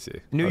 I see.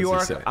 New I was York.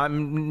 gonna say.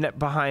 I'm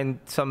behind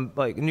some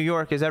like New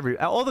York is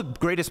all the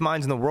greatest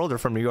minds in the world are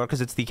from New York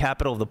because it's the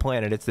capital of the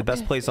planet. It's the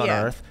best place on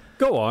Yeah. earth.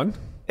 Go on.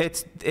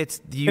 It's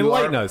you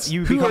Enlighten are, us.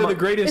 You Who become are the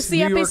greatest It's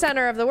the New York?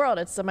 epicenter of the world.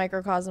 It's the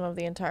microcosm of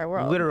the entire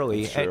world.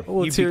 literally. That's true. and Well,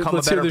 you let's become hear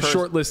a better the person.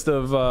 short list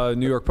of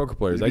New York poker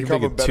players. You I can become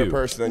think a of better 2.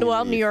 person than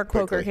Well, you New York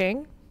quickly. Poker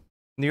King.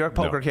 New York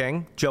Poker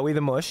King, Joey the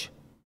Mush.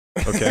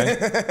 Okay.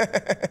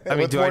 I mean,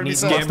 What's do more I to be need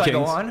said? must I go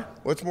Kings. on?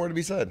 What's more to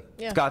be said?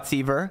 Yeah. Scott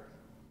Seaver.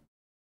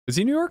 Is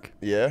he New York?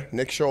 Yeah,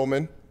 Nick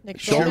Schulman. Nick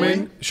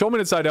Shulman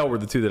and Seidel were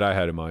the 2 that I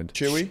had in mind.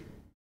 Chewy.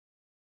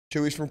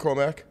 Chewy's from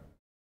Comac.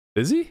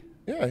 Is he?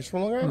 Yeah, he's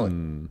from Long Island.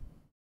 Hmm.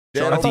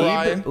 Dan Jonathan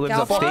O'Brien. lives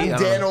Galfond? upstate. I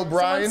don't Dan know.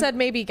 O'Brien. Someone said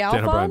maybe Dan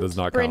O'Brien Galfond. does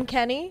not Bryn count.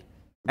 Kenny.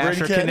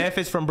 Asher Bryn Ken. Kniff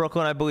is from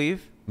Brooklyn, I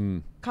believe.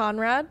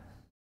 Conrad.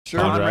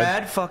 Sure.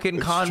 Conrad. Fucking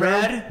It's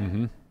Conrad.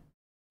 Mm-hmm.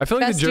 I feel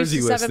like Best the Jersey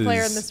 2-7 list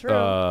player in this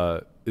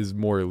room. is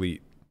more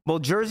elite. Well,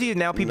 Jersey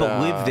now people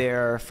Nah. live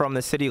there from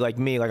the city like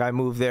me. Like I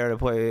moved there to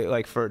play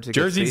like to get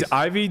Jersey's space.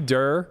 Ivy,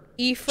 Durr,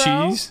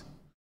 Efro. Cheese,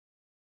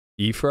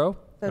 Efro.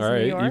 That's All New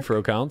right, York.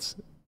 Efro counts.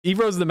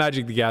 Efro's the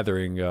Magic the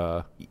Gathering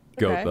goat,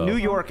 Okay. though. New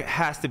York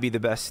has to be the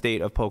best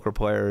state of poker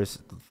players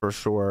for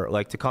sure.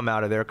 Like to come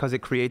out of there because it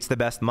creates the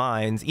best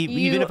minds.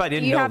 Even if I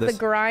didn't you know have this, the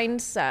grind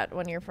set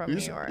when you're from You, New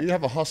just- York. you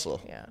have a hustle.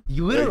 Yeah.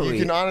 you Like, literally.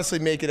 you can honestly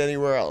make it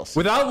anywhere else.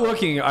 Without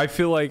looking, I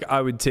feel like I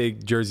would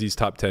take Jersey's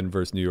top 10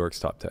 versus New York's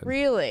top 10.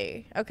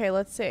 Really? Okay,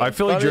 let's see. I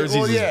feel like I mean, Jersey's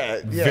well, yeah,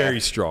 is yeah. very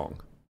strong.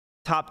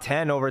 top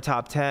 10 over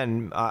top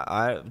 10.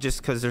 I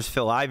just because there's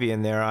Phil Ivey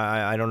in there.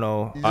 I don't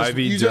know. You just,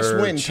 Ivy, you just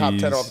Durr, win top 10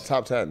 Cheese. off the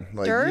top 10.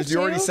 Like Durr, you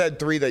already too? said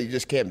 3 that you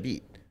just can't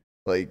beat.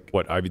 Like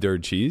What, Ivy, Durr,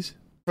 Cheese?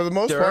 for the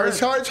most Durr. part, it's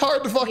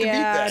hard to fucking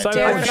Yeah, beat Simon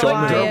that. Derek Derek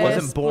Durr Elias,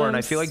 wasn't born.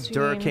 I feel like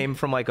Durr Bloomstein. came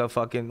from like a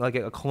fucking like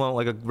a clone,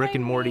 like a Rick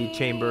and Morty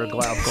chamber of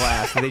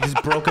glass. And they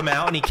just broke him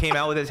out, and he came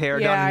out with his hair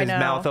Yeah, down I and his know.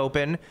 mouth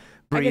open, I could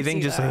breathing,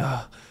 see just that.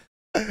 like.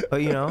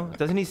 But you know,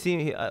 doesn't he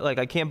seem like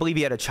I can't believe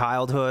he had a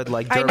childhood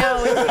like I Durr.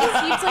 know. It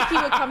seems like he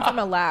would come from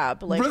a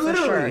lab, like for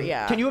Literally. sure.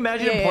 Yeah. Can you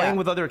imagine Yeah, him yeah. playing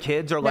with other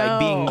kids or like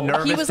being No.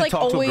 nervous He was to like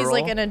talk to a always girl?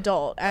 like an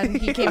adult, and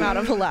he came out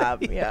of a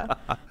lab. Yeah.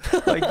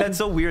 Like that's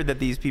so weird that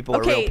these people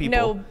are real Okay. people.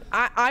 No,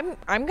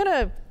 I'm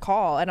gonna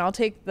call, and I'll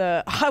take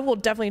I will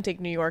definitely take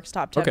New York's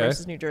top 10 Okay.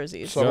 versus New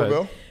Jersey's.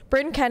 Somerville.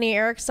 Bryn Kenny,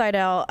 Eric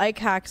Seidel, Ike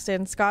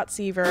Haxton, Scott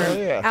Seaver,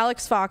 yeah.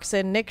 Alex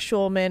Foxen, Nick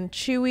Schulman,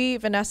 Chewy,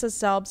 Vanessa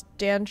Selbst,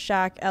 Dan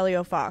Shack,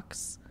 Elio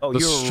Fox. Oh, The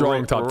you're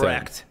strong top 10.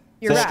 wrecked.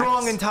 You're The wrecked.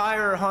 strong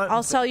entire hunt.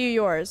 I'll tell you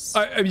yours.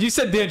 You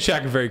said Dan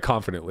Shack very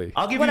confidently.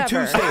 I'll give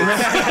Whatever. you 2 states.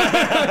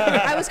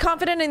 I was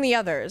confident in the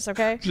others.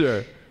 Okay.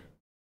 Sure.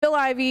 Phil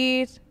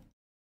Ivey,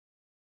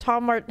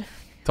 Tom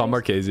Tom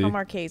Marchese.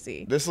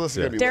 Marchese, This list is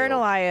Yeah. gonna be Darren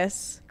wild.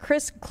 Elias,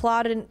 Chris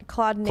Klodnicki,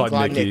 Klodnicki.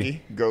 Claude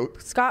Nicky,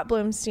 goat. Scott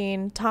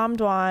Bloomstein, Tom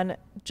Dwan,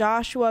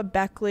 Joshua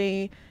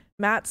Beckley,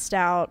 Matt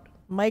Stout,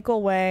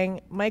 Michael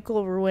Wang,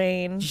 Michael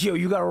Ruane. Yo,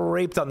 you got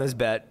raped on this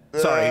bet.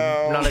 Sorry,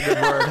 not a good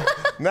word.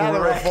 Now that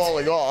we're Wrecked.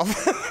 falling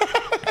off.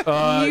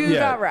 You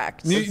got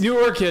wrecked. New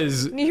York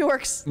is New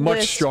York's Much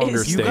list stronger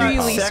is You state. got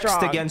really sexed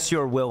strong. against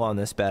your will on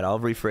this bet. I'll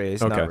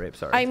rephrase, Okay. not rape.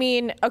 Sorry. I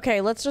mean, okay,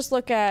 let's just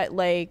look at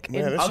like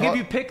Man, in- it's I'll hard. give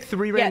you pick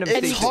 3 Yeah, random it's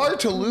states. It's hard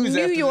to lose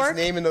New after York- just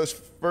naming those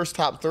first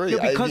top 3.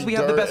 Yeah, because Ivy, we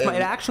have the Durr, best. It and-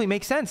 actually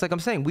makes sense. Like I'm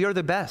saying, we are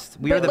the best.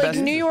 We are but the like best.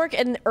 New York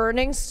and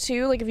earnings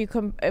too. Like if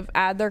you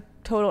add their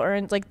total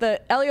earnings, like the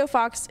Elio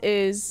Fox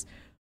is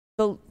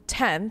the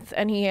 10th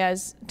and he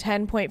has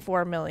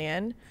 10.4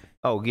 million.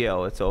 Oh,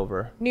 Gil, it's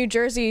over. New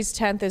Jersey's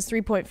 10th is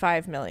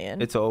 3.5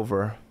 million. It's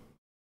over.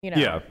 you know.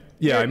 Yeah.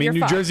 Yeah, I mean, you're New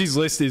fucked. Jersey's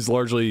list is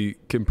largely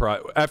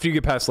comprised. After you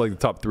get past like the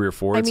top 3 or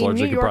 4, I it's mean,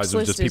 largely New York's comprised of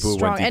list just is people who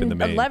strong, went deep in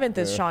the and main. 11th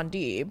is Sean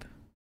Deeb.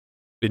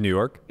 In New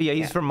York? Yeah,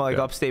 he's from like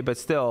Yeah. upstate, but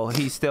still,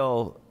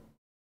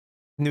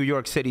 New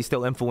York City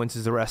still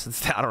influences the rest of the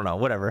state. I don't know,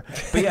 whatever.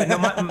 But yeah,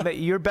 no,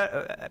 you're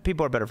better.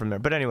 People are better from there.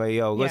 But anyway,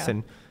 yo, Yeah.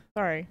 listen.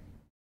 Sorry.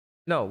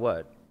 No,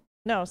 what?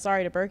 No,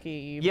 sorry to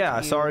Berkey.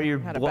 Sorry, you're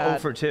had a 0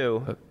 bad. for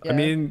 2. Yeah. I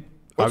mean,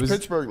 What's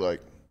Pittsburgh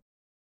like?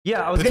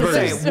 Yeah, I was gonna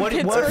Pittsburgh. say, what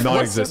Pittsburgh.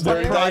 Non-existent. what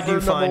Dirty pride do you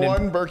Diaper find number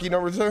in? 1, Berkey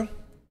number 2.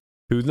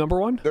 who's number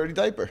 1? Dirty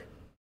Diaper.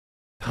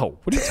 Oh,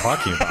 what are you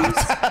talking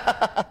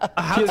about?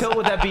 How tilt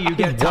would that be? You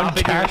get One top in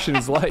your, cash in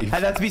his life. and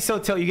that'd be so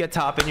tilt. You get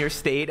top in your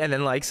state, and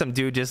then like some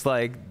dude just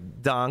like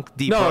dunk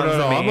deep No, runs no, the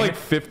no. I'm main. like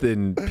 5th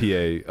in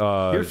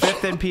PA. You're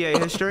 5th in PA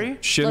history.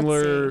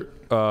 Schindler,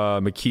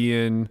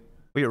 McKeon.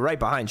 Well, you're right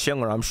behind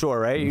Schindler, I'm sure,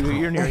 right?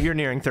 You're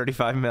nearing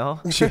 35 mil.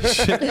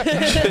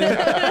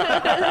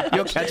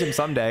 You'll catch him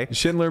someday.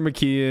 Schindler,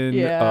 McKeon,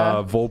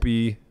 Yeah.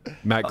 Volpe,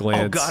 Matt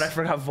Glantz. Oh God, I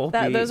forgot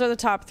Volpe. Those are the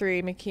top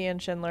 3: McKeon,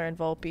 Schindler, and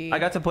Volpe. I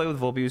got to play with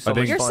Volpe. It was so I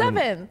think- much You're fun.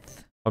 7th.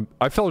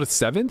 I fell to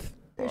 7th?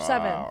 You're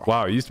 7th.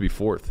 Wow, it used to be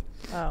 4th.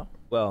 Oh.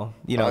 Well,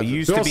 you know, you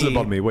used Who to else is be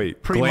above me?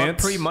 Wait,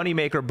 Glantz?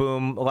 pre-moneymaker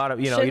boom. A lot of,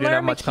 you know, Schindler, you didn't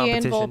have much McKeon,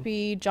 competition.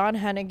 Volpe, John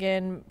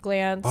Hennigan,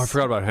 Glantz. Oh, I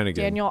forgot about Hennigan.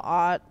 Daniel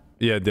Ott.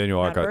 Yeah, Daniel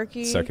Ott Matt got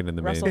Berkey, 2nd in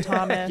the Russell main.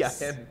 Thomas.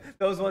 Yeah, and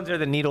those ones are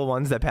the needle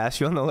ones that pass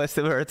you on the list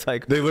where it's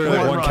like They literally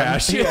one won run.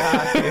 cash.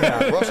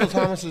 Yeah. Russell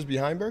Thomas is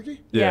behind Berkey?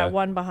 Yeah,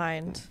 1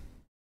 behind.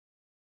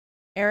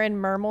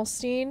 Aaron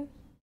Mermelstein,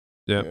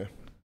 Yeah. Yeah.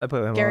 I play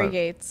with him a Gary lot.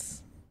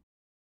 Gates.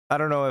 I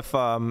don't know if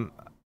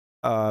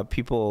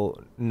people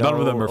know None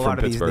of them are a from lot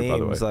of Pittsburgh, these by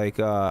the names. way. Like,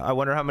 I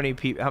wonder how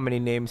many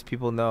names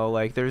people know.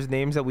 Like, there's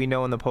names that we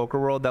know in the poker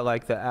world that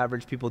like the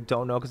average people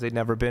don't know because they've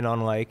never been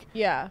on like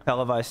Yeah.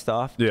 televised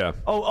stuff. Yeah.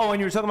 Oh, and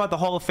you were talking about the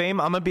Hall of Fame.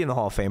 I'm gonna be in the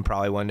Hall of Fame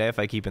probably one day if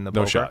I keep in the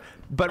No poker. shot.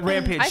 But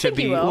Rampage I should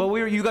think you be. will.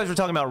 Well, you guys were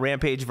talking about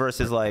Rampage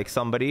versus like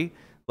somebody.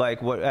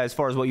 Like what as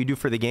far as what you do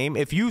for the game.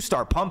 If you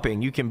start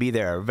pumping, you can be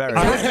there. Very.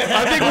 I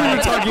think we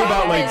were talking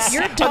about like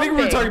You're I think we were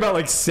dumping. talking about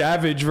like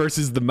Savage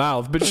versus the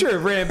Mouth, but sure,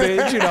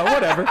 Rampage, you know,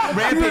 whatever.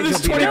 Rampage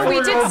This will be there. No, we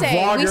 24-year-old did say.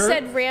 We vlogger.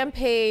 said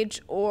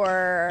Rampage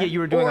or. Yeah, you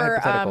were doing a or,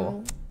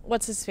 hypothetical.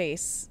 What's his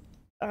face?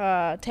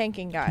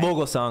 Tanking guy.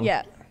 Mogul-sung.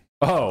 Yeah.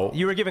 Oh,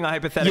 You were giving a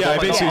hypothetical, Yeah, I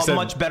like basically a said-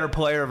 much better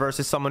player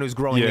versus someone who's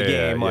growing the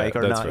game, like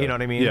or that's not. fair. You know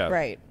what I mean? Yeah.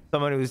 Right.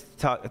 Someone who's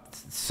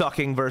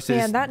sucking versus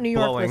Man, that New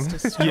York blowing.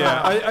 list is strong.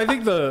 yeah. I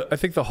think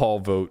the Hall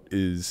vote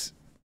is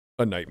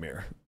a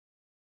nightmare.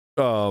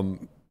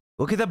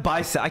 Look at the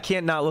bicep. I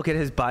can't not look at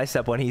his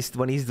bicep when he's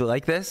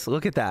like this.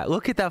 Look at that.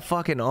 Look at that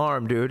fucking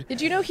arm, dude.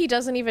 Did you know he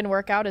doesn't even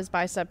work out his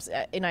biceps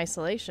in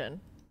isolation?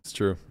 It's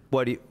true.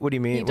 What do you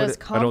mean? He What does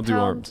do- I compound don't do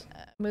arms.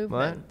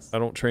 movements. I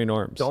don't train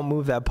arms. Don't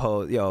move that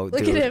pose, yo.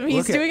 Look dude. at him.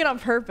 He's Look at- doing it on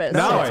purpose.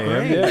 Now that's I am.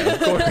 great. Yeah,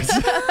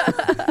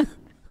 of course.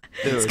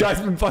 This guy's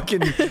been fucking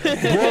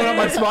blowing up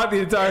my spot the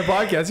entire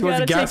podcast. He wants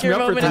to gotta gas take me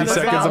your up for moment 3 in the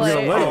seconds. I'm gonna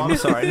spotlight. let Oh, him. I'm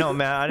sorry. No,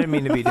 man, I didn't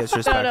mean to be No,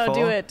 disrespectful.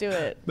 do it. Do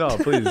it. No,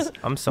 please.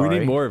 I'm sorry. We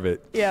need more of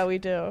it. Yeah, we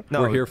do.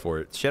 No, We're here for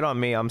it. Shit on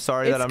me. I'm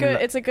sorry It's that I'm. good.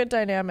 not- It's a good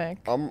dynamic.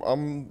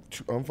 I'm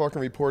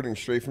fucking reporting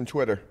straight from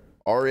Twitter.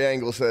 Ari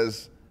Angle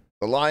says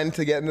the line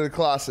to get into the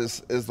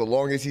classes is the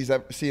longest he's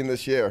ever seen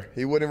this year.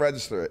 He wouldn't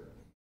register it.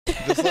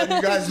 Just letting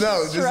you guys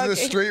know. This is Shrugging. a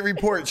straight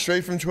report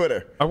straight from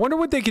Twitter. I wonder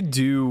what they could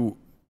do.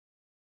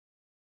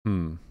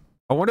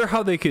 I wonder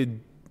how they could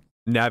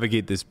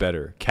navigate this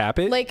better. Cap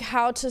it? Like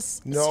how to.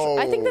 No.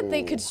 I think that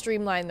they could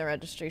streamline the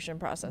registration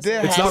process.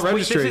 There it's has not to-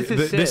 registering. this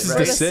is the This is sit, the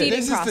right? The sit. seating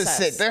This is the process.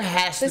 sit. There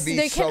has to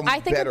be some I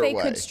think that better they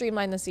way. could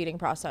streamline the seating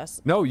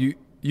process. No, you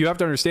have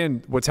to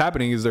understand what's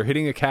happening is they're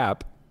hitting a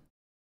cap,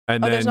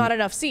 and Oh, then there's not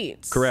enough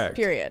seats. correct.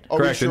 Period. Are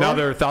we Correct. And now sure?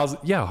 there are 1,000.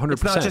 Yeah, 100%.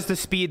 It's not just the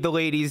speed the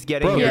ladies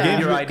getting Bro, your, yeah.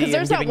 your 'Cause ID and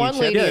there's that giving one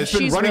you lady- chips. Yeah, it's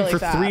been She's running really for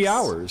 3 fast.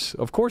 hours.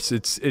 Of course,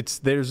 it's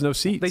there's no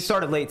seats. They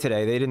started late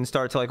today. They didn't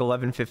start till like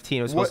 11:15.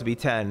 It was supposed What- to be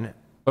 10.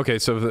 Okay,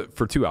 so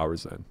for 2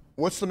 hours then,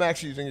 What's the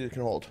max you think you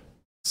can hold?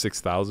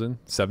 6,000,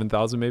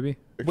 7,000 maybe.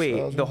 Wait,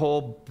 6,000? the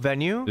whole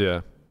venue?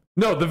 Yeah.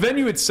 No, the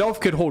venue itself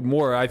could hold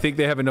more. I think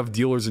they have enough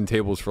dealers and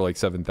tables for like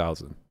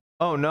 7,000.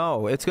 Oh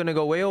no, it's gonna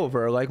go way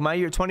over. Like my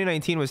year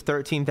 2019 was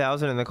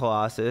 13,000 in the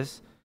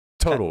Colossus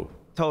Total.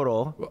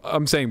 total.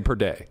 I'm saying per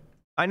day.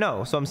 I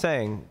know, so I'm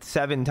saying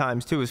 7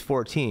 times 2 is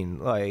 14.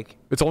 Like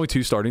It's only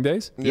 2 starting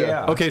days.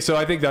 yeah, Okay, so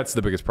I think that's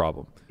the biggest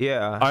problem.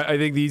 yeah. I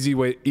think the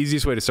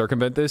easiest way to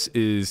circumvent this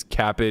is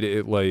cap it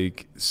at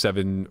like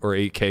 7 or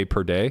 8K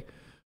per day,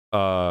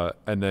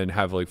 and then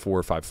have like 4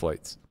 or 5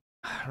 flights.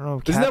 I don't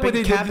know. Isn't that what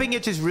they did? Capping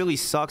it just really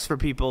sucks for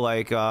people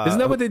like. Isn't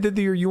that what they did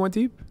the year you went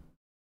deep?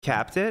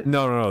 capped it?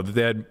 No.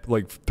 They had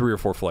like 3 or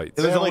 4 flights.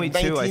 It was They had only 2,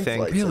 I 19 think.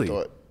 flights, Really?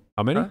 thought.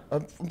 How many? Huh?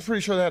 I'm pretty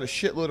sure they had a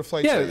shitload of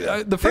flights. Yeah, that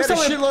year. the first they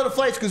had time a shitload of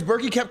flights because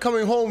Berkey kept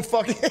coming home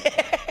fucking.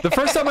 The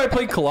first time I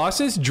played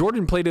Colossus,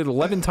 Jordan played it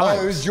 11 times.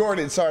 Oh, it was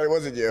Jordan. Sorry, it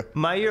wasn't you.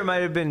 My year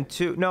might have been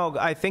two. No,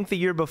 I think the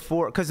year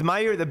before, because my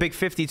year the Big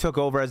 50 took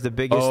over as the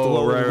biggest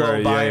low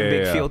buy-in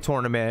big field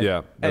tournament. Yeah,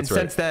 and that's right.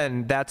 since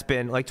then, that's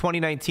been like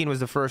 2019 was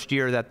the first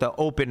year that the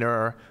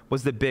opener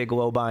was the big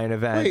low buy-in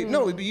event. Wait,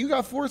 no, you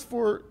got fourth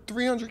for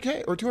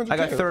 300K or 200K. I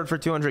got third for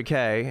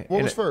 200K.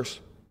 What was first?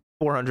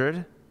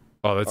 400.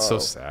 Oh, that's so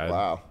sad.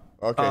 Wow.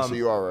 Okay, so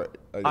you are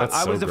right.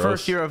 I so was the gross.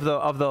 first year of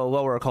the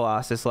lower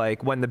Colossus,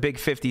 like when the Big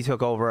 50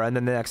 took over, and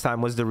then the next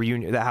time was the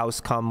reunion, the house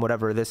come,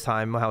 whatever. This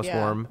time,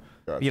 housewarm,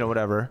 Gotcha.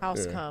 Whatever.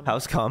 House come.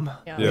 House come.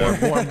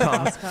 Yeah. Warm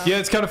come. House come. Yeah,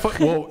 it's kind of fun.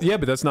 Well, yeah,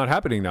 but that's not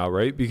happening now,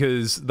 right?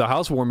 Because the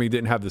housewarming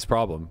didn't have this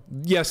problem.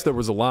 Yes, there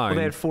was a line. Well,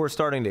 they had 4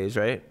 starting days,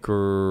 right?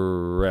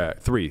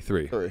 Correct. Three.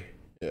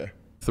 Yeah.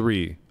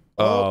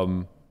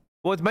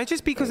 Well, it might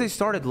just be because they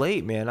started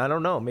late, man. I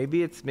don't know.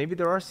 Maybe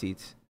there are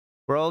seats.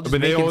 We're all just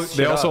But they making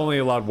shit also up. only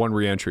allowed one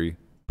re-entry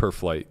per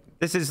flight.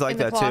 This is like In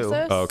the that too.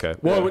 Colossus? Oh, okay.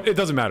 Well, it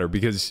doesn't matter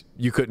because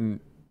you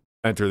couldn't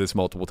enter this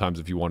multiple times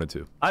if you wanted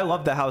to. I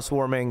love the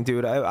housewarming,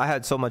 dude. I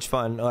had so much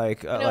fun.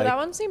 Like, No, that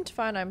one seemed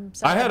fun.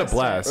 I had a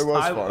blast. It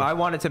was fun. I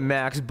wanted to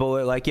max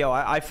bullet. Like, yo,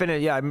 I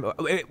finished. Yeah,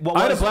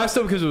 I had a blast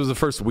though because it was the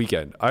first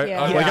weekend.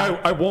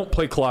 I won't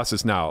play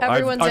Colossus now.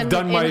 Everyone's I've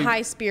done my in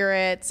high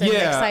spirits and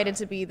excited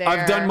to be there.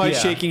 I've done my Yeah.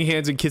 shaking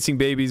hands and kissing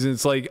babies, and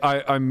it's like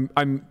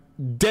I'm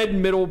dead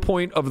middle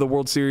point of the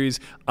World Series.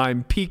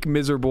 I'm peak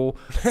miserable.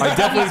 I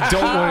definitely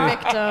don't want to.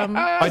 victim.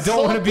 I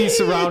don't want to be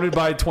surrounded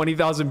by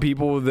 20,000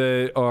 people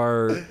that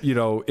are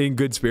in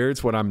good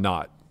spirits when I'm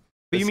not.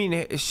 But you mean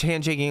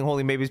handshaking,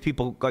 holding babies,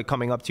 people like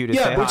coming up to you to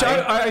Yeah, say which hi?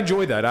 I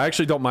enjoy that. I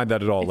actually don't mind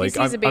that at all. If Like,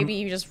 he sees a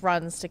baby, he just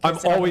runs to kiss I'm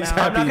it on the always mouth. I'm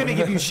not happy. going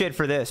to give you shit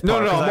for this. No,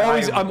 part,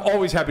 'cause I'm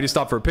always happy to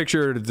stop for a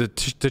picture,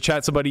 to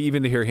chat somebody,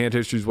 even to hear hand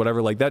histories,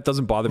 whatever. Like that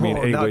doesn't bother me in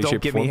any way, don't shape,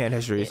 give or form. me hand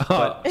histories.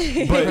 But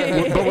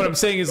but what I'm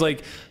saying is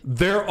like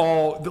they're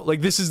all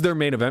like this is their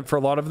main event for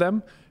a lot of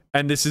them,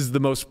 and this is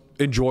the most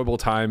enjoyable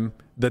time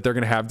that they're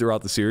going to have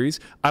throughout the series.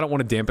 I don't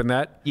want to dampen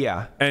that.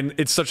 Yeah. And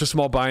it's such a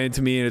small buy-in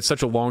to me, and it's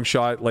such a long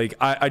shot. Like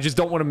I just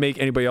don't want to make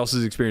anybody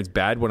else's experience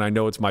bad when I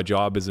know it's my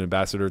job as an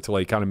ambassador to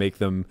like kind of make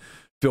them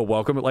feel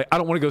welcome. Like I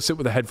don't want to go sit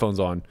with the headphones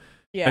on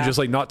and just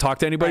like not talk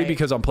to anybody Right.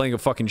 because I'm playing a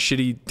fucking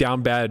shitty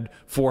down bad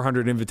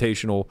 400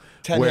 invitational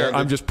where 10-handed.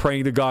 I'm just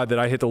praying to God that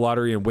I hit the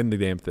lottery and win the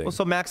damn thing. well,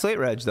 so max late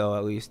reg though,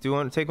 at least. Do you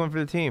want to take one for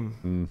the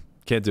team?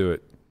 Can't do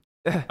it.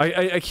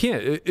 I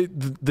can't.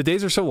 The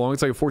days are so long.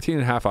 It's like a 14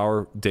 and a half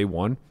hour day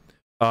one.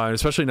 And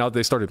especially now that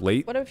they started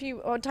late.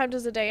 What time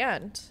does the day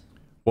end?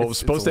 Well, it was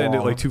supposed to end at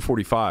long. like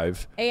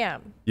 2:45.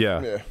 AM.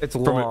 Yeah. It's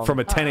From long.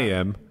 a 10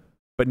 a.m.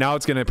 But now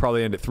it's going to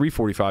probably end at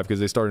 3:45 because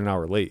they started an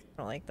hour late.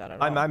 I don't like that at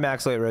all. I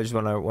max late reg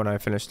when I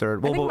finish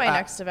third. I think my but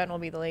next event will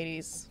be the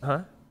ladies.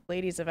 Huh?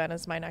 Ladies event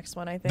is my next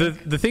one, I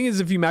think. The thing is,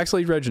 if you max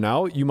late reg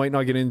now, you might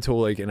not get in until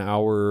like an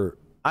hour.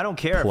 I don't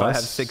care if I Plus-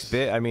 have 6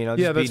 bit. I mean, I'll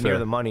Yeah, just be that's near fair.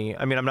 the money.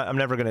 I mean, I'm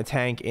never going to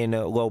tank in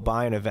a low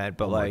buy-in event,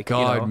 but like,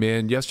 God, you know,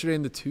 man! Yesterday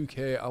in the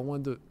 2K, I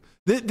wanted to.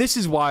 This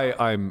is why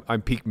I'm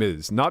peak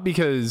Miz, not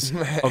because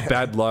of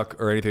bad luck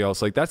or anything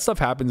else. Like that stuff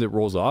happens, it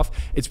rolls off.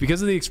 It's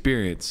because of the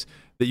experience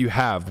that you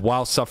have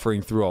while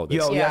suffering through all this.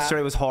 Yo, Yeah.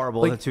 yesterday was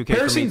horrible in Like the 2K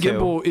Harrison for me too.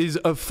 Gimbel is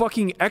a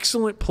fucking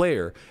excellent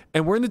player,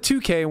 and we're in the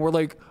 2K and we're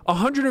like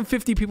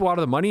 150 people out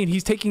of the money, and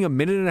he's taking a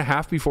minute and a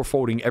half before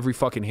folding every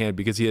fucking hand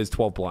because he has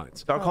 12 blinds.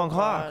 Start calling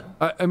clock.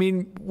 I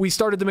mean, we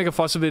started to make a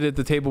fuss of it at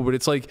the table, but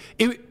it's like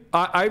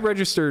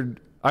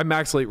I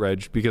max late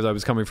reg because I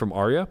was coming from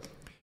Arya,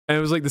 and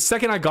it was like the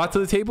second I got to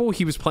the table,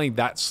 he was playing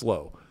that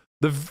slow.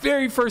 The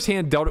very first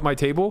hand dealt at my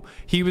table,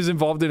 he was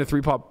involved in a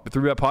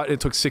three-bet pot, and it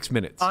took 6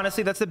 minutes.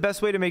 Honestly, that's the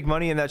best way to make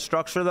money in that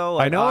structure, though.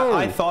 Like, I know.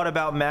 I thought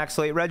about max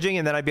late regging,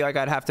 and then I'd be like,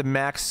 I'd have to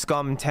max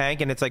scum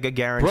tank, and it's like a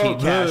guaranteed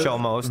cash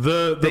almost.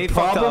 They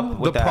fucked up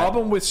with that.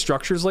 problem with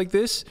structures like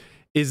this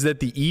is that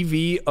the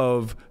EV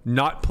of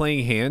not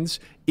playing hands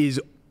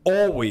is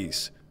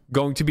always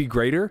going to be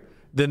greater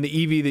than the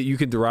EV that you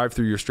can derive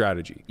through your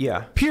strategy.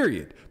 Yeah.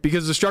 Period.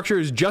 Because the structure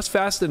is just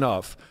fast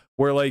enough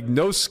where like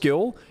no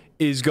skill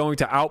is going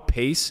to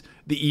outpace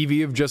the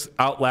EV of just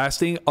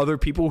outlasting other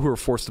people who are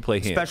forced to play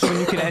hands. Especially when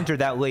you can enter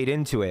that late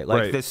into it.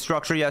 Like Right. this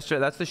structure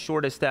yesterday, that's the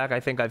shortest stack I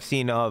think I've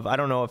seen of. I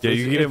don't know if Yeah, it's-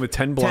 you can get if in with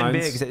 10 10 blinds.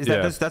 bigs. Is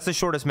Yeah. that's the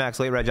shortest max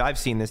late reg I've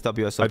seen this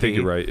WSOP. I think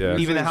you're right, yeah.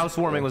 Even the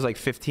housewarming was like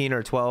 15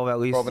 or 12 at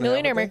least. 12 and a half,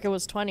 Millionaire I think. Maker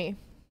was 20.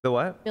 The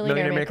what?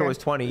 Millionaire Maker Maker. was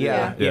 20.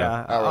 Yeah. Yeah.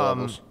 Hour Yeah.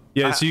 levels.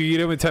 Yeah, so you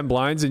get in with 10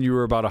 blinds and you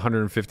were about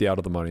 150 out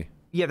of the money.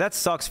 Yeah, that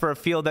sucks for a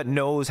field that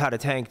knows how to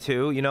tank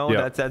too. You know,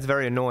 Yeah. that's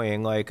very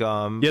annoying. Like,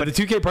 Yeah, but the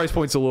 2K price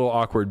point's a little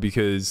awkward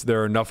because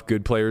there are enough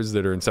good players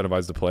that are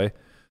incentivized to play.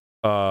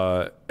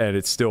 And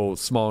it's still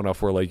small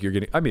enough where like you're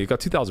getting, I mean, it got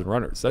 2,000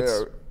 runners. That's Yeah,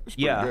 it's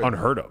pretty Yeah. good.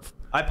 unheard of.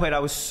 I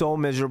was so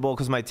miserable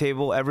because my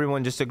table,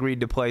 everyone just agreed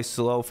to play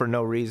slow for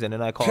no reason,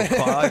 and I called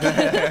clock.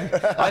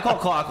 I called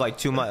clock like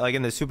too much. Like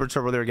in the Super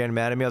Turbo, they were getting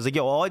mad at me. I was like,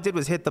 "Yo, all I did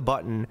was hit the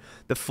button.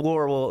 The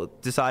floor will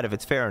decide if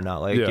it's fair or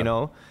not." Like Yeah. you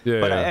know.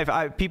 Yeah, But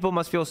yeah. people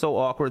must feel so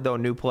awkward though.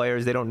 New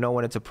players, they don't know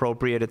when it's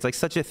appropriate. It's like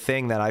such a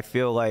thing that I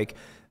feel like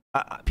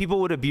people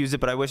would abuse it,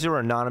 but I wish there were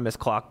anonymous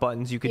clock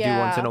buttons you could do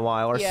once in a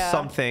while or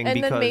something. And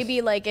because then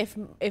maybe like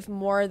if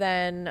more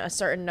than a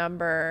certain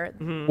number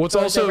What's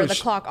goes also over, the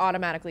clock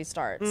automatically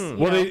starts. you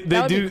Well, know? they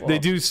That would be do cool. they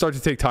do start to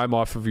take time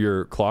off of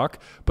your clock,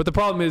 but the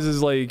problem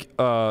is like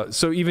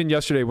so even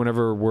yesterday,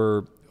 whenever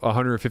we're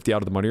 150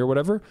 out of the money or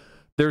whatever,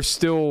 there's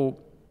still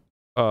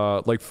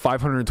like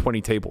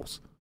 520 tables,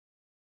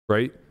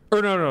 right?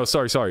 Or no,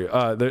 sorry.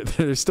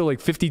 There's still like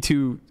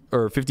 52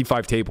 or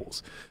 55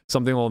 tables,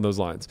 something along those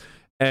lines,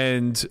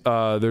 and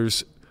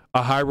there's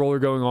a high roller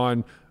going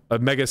on, a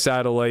mega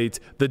satellite,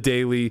 the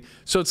daily.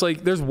 So it's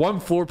like there's one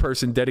floor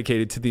person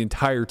dedicated to the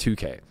entire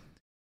 2K,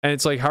 and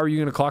it's like, how are you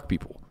going to clock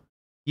people?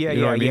 Yeah,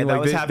 You know what I mean? That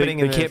Like, was they happening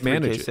in can't the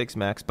manage 3K6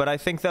 Max. But I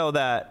think though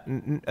that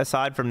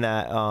aside from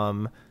that,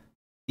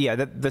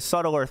 the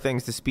subtler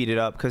things to speed it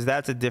up, because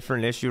that's a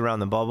different issue around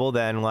the bubble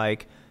than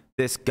like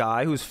this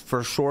guy who's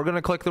for sure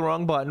gonna click the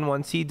wrong button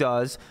once he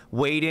does,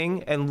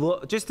 waiting and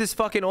look, just this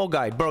fucking old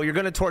guy, bro. You're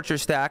gonna torture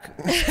Stack.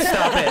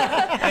 Stop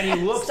it. And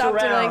he looks Stop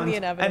delaying around the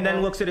inevitable. and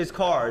then looks at his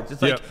cards.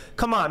 It's like, Yep.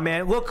 come on,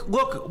 man. Look.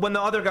 When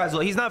the other guys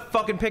look, he's not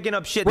fucking picking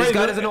up shit. This Right,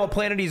 guy that- doesn't know what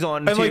planet he's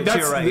on. And like to your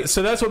that's right.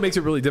 so that's what makes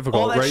it really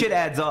difficult, All that right? shit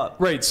adds up.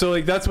 Right. So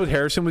like that's what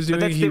Harrison was doing.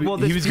 But that's He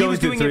was going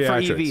doing through it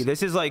for 3 EV.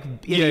 This is like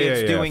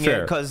idiots doing fair.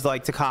 it because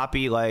like to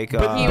copy like.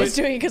 He was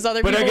doing it because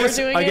other But people I guess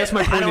were doing I it. guess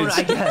my point is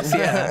I guess,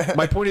 yeah.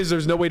 my point is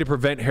there's no way to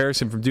prevent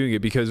Harrison from doing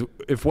it, because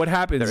if what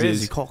happens There is.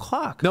 is You call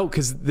clock. no,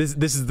 because this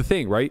is the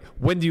thing, right?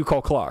 When do you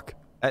call clock?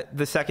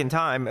 The second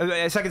time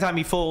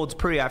he folds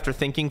after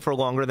thinking for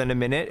longer than a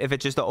minute. If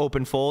it's just an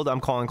open fold, I'm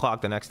calling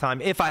clock the next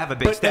time. If I have a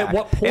big But stack. at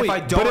what point? If I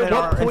don't, but at and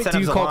what our point do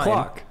incentives you call align-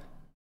 clock?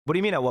 What do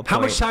you mean at what point? How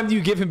much time do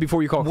you give him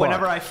before you call clock?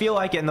 Whenever I feel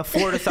like it, and the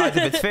floor decides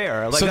if it's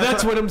fair. Like, so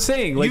that's what I'm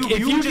saying. Like if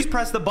you just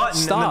press the button.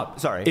 Stop.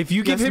 Sorry. If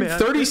you give Yes, him man.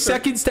 30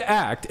 seconds to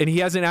act and he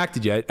hasn't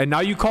acted yet, and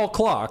now you call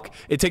clock,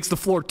 it takes the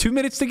floor 2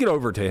 minutes to get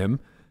over to him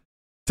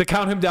to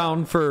count him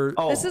down for.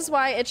 Oh. This is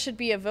why it should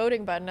be a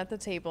voting button at the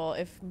table.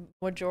 If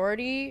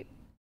majority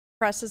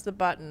presses the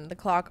button, the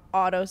clock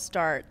auto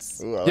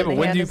starts. Ooh, I Yeah, like but The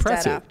when hand do you is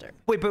press dead it? after.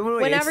 Wait, Whenever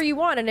it's- you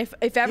want, and if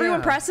everyone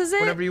yeah, presses it,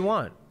 whenever you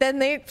want. then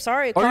they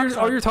sorry. All clock's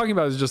you're on. talking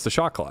about is just the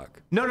shot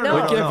clock. No.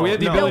 Like, yeah, if we had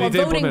the No, ability a to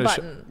voting implement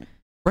a button.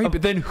 Right,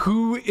 but then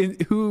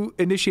who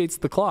initiates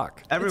the clock?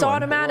 It's Everyone.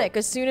 automatic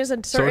as soon as a So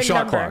a certain shot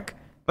number. clock.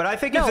 But I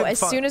think No,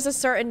 it's as soon as a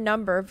certain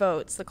number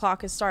votes, the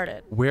clock is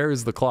started. Where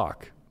is the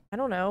clock? I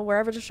don't know,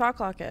 wherever the shot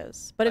clock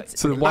is. But it's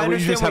So why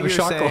wouldn't you just have a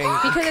shot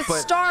clock? because it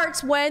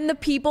starts when the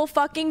people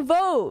fucking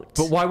vote.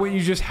 But why wouldn't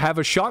you just have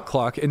a shot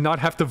clock and not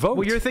have to vote?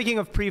 Well, you're thinking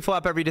of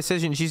pre-flop every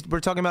decision.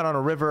 We're talking about on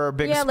a river or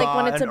big Yeah, spot like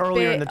when it's and a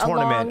earlier in big- the a long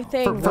tournament.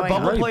 thing For going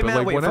bubble on. play, Right, but man,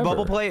 like wait, for whenever.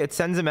 bubble play, it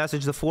sends a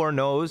message. The floor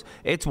knows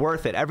it's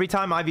worth it. Every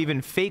time I've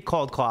even fake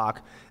called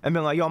clock and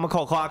been like, yo, I'm gonna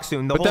call clock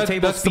soon. The But whole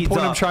table that's the speeds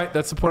point up. I'm trying.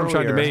 That's the point I'm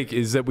trying to earlier. make,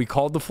 is that we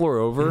called the floor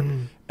over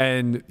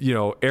and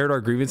aired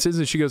our grievances,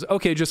 and she goes,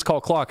 "Okay, just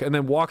call clock," and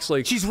then walks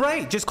like She's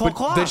right. Just call but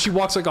clock. Then she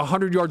walks like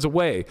 100 yards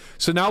away.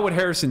 So now what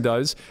Harrison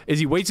does is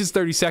he waits his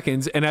 30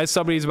 seconds, and as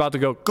somebody's about to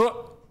go,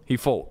 he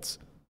folds.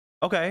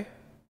 Okay.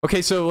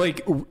 Okay, so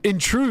like in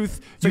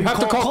truth, you you have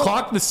to call call clock.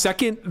 clock the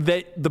second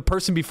that the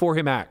person before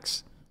him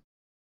acts.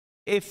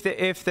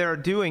 If they're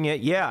doing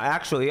it, yeah.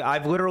 Actually,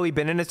 I've literally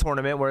been in a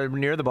tournament where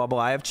near the bubble,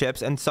 I have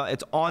chips, and so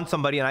it's on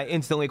somebody, and I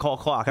instantly call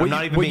clock. I'm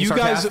not even being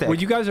sarcastic. What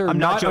you guys are I'm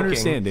not joking.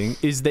 understanding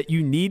is that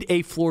you need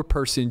a floor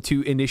person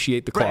to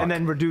initiate the clock. Right, and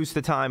then reduce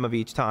the time of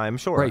each time.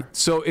 Sure. Right.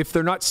 So if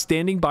they're not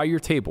standing by your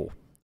table,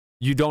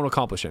 you don't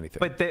accomplish anything.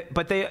 But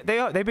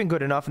they've been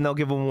good enough, and they'll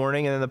give a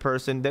warning, and then the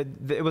person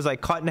it was like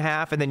cut in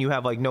half, and then you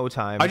have like no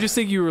time. I just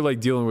think you were like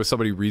dealing with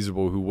somebody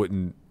reasonable who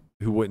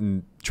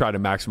wouldn't try to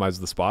maximize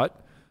the spot.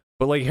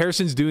 But like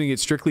Harrison's doing it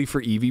strictly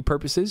for EV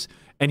purposes,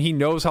 and he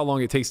knows how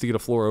long it takes to get a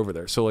floor over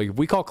there. So like if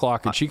we call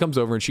clock and she comes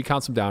over and she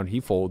counts him down, he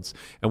folds,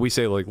 and we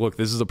say like, look,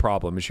 this is a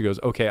problem, and she goes,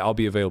 okay, I'll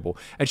be available,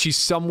 and she's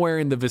somewhere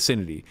in the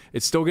vicinity.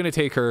 It's still going to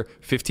take her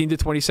 15 to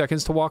 20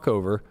 seconds to walk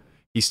over.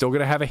 He's still going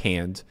to have a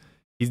hand.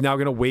 He's now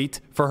going to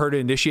wait for her to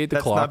initiate the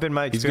That's clock. not been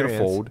my He's going to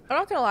experience. fold. I'm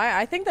not gonna lie.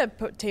 I think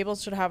that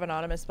tables should have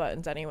anonymous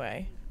buttons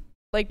anyway.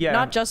 Like Yeah.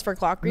 not just for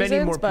clock Many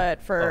reasons, more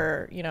but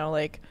for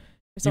like.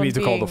 If You need someone's to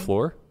call the being-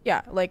 floor?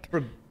 Yeah, like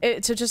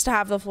to just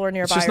have the floor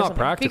nearby. just or not something.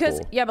 practical.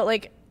 Because but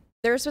like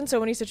there's been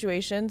so many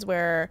situations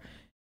where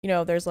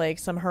there's like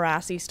some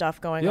harassy stuff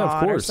going Yeah, of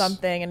on or course.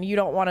 something, and you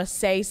don't want to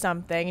say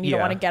something, and you don't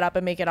Yeah. want to get up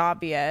and make it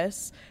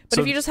obvious. But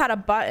So- if you just had a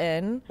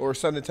button, Or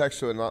send a text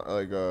to a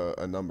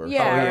number.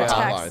 yeah, Or or a text,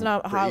 hotline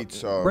not for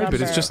each. Right, but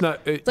it's number. just not.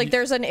 it's like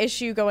there's an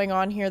issue going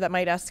on here that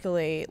might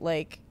escalate.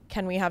 Like,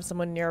 can we have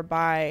someone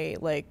nearby?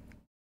 Like,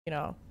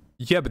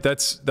 Yeah, but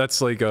that's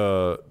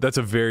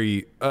a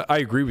very. I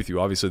agree with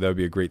you. Obviously, that would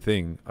be a great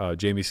thing.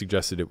 Jamie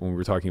suggested it when we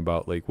were talking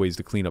about like ways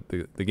to clean up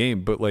the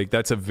game, but like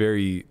that's a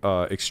very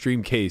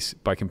extreme case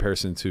by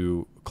comparison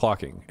to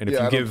clocking. And if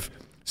Yeah, you I don't- give think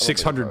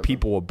 600 that's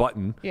people a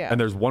button Yeah. and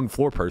there's one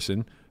floor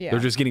person, Yeah. they're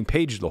just getting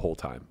paged the whole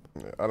time.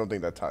 I don't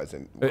think that ties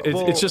in.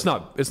 It's just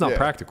not. It's not yeah.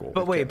 practical.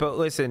 But wait, but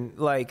listen,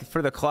 like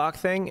for the clock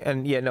thing,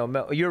 and yeah, no,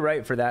 Mel, you're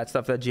right for that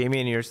stuff. That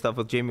Jamie and your stuff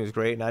with Jamie was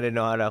great, and I didn't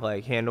know how to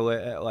like handle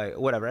it, like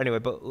whatever. Anyway,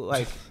 but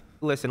like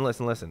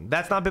Listen.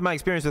 That's not been my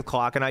experience with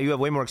clock, and you have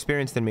way more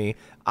experience than me.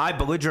 I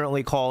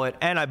belligerently call it,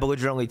 and I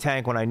belligerently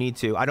tank when I need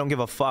to. I don't give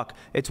a fuck.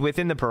 It's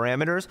within the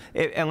parameters,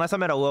 unless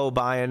I'm at a low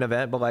buy-in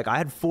event. But like, I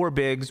had 4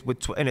 bigs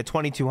in a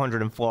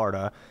 2200 in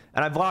Florida,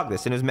 and I vlogged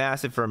this, and it was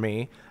massive for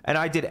me. And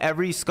I did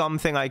every scum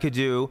thing I could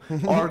do,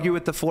 argue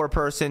with the floor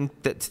person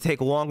to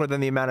take longer than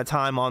the amount of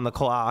time on the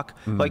clock.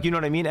 Like, you know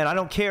what I mean? And I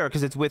don't care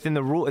because it's within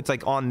the rule. It's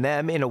like on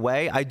them in a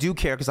way. I do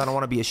care because I don't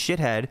want to be a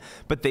shithead,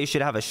 but they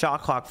should have a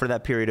shot clock for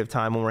that period of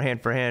time when we're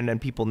hand for hand and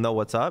people know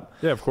what's up.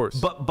 Yeah, of course.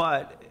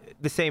 But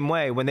the same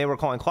way, when they were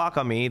calling clock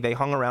on me, they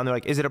hung around. They're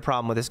like, is it a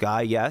problem with this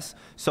guy? Yes.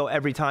 So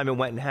every time it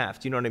went in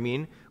half. Do you know what I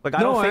mean? Like,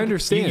 I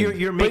understand.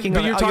 You're making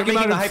but you're talking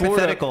about a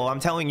hypothetical. I'm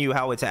telling you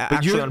how it's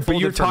actually unfolded But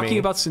you're for talking me.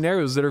 about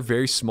scenarios that are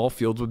very small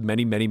fields with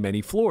many, many,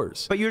 many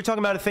floors. But you're talking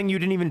about a thing you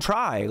didn't even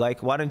try.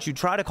 Like, why didn't you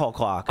try to call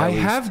clock? I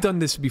have done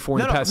this before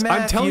in the past.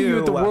 I'm telling you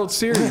at the World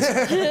Series.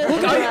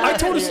 Look, I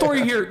told a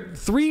story here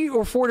 3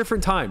 or 4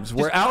 different times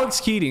where Alex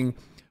Keating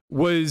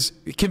was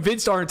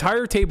convinced our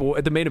entire table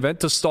at the main event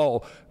to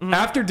stall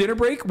after dinner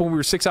break when we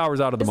were 6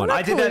 hours out of the money.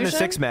 I did that in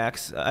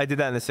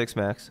the 6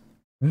 max.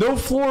 No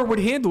floor would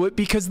handle it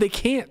because they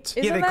can't.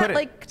 Isn't they that couldn't.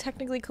 like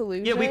technically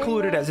collusion? Yeah, we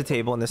colluded as a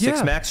table in the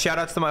 6 max. Shout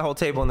outs to my whole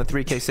table in the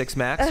 3K 6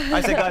 max.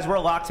 I said, guys, we're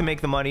locked to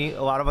make the money.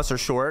 A lot of us are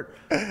short.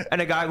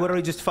 And a guy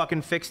literally just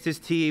fucking fixed his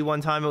tee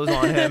one time. It was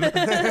on him.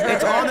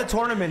 It's on the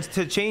tournaments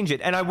to change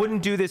it. And I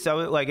wouldn't do this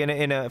like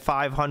in a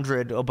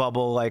 500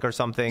 bubble like or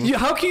something. Yeah,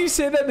 how can you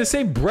say that in the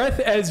same breath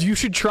as you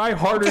should try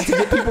harder to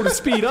get people to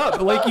speed up?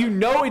 Like, you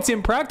know it's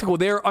impractical.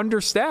 They're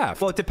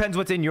understaffed. Well, it depends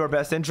what's in your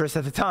best interest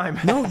at the time.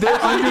 No,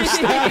 they're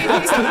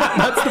understaffed.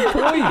 That's the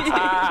point.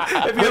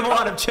 If you have a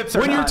lot of chips or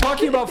when not. you're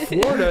talking about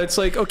Florida, it's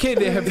like, okay,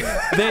 they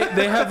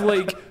have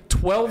like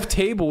 12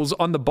 tables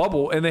on the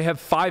bubble and they have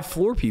 5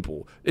 floor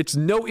people. It's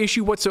no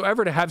issue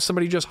whatsoever to have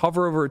somebody just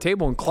hover over a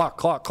table and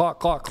clock.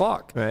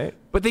 Right.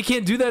 But they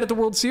can't do that at the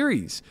World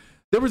Series.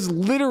 There was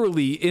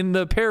literally in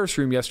the Paris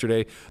room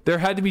yesterday, there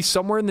had to be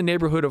somewhere in the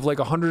neighborhood of like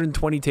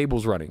 120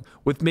 tables running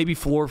with maybe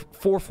 4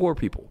 floor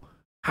people.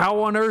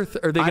 How on earth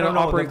are they going to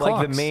operate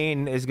clocks? Like the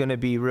main is going to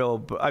be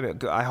real. I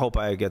mean, I hope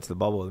I get to the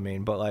bubble of the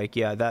main, but like,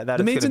 yeah, that the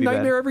is main's a gonna be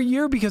nightmare bad. every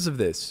year because of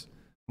this.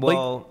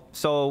 Well, like,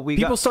 so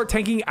people start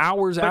tanking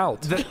hours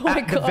out.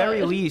 At the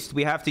very least,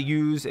 we have to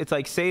use. It's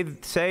like say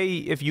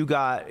if you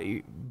got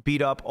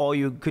beat up, all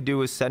you could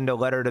do is send a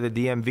letter to the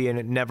DMV and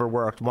it never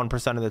worked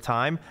 1% of the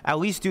time. At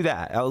least do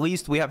that. At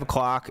least we have a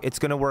clock. It's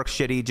gonna work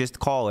shitty. Just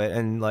call it,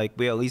 and like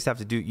we at least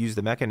have to use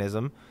the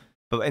mechanism.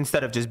 But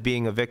instead of just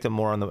being a victim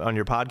more on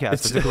your podcast,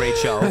 it's a great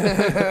show.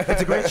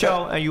 It's a great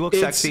show, and you look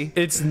sexy.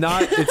 It's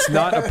not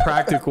a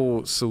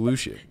practical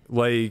solution.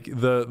 Like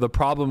the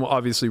problem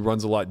obviously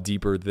runs a lot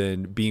deeper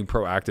than being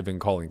proactive and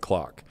calling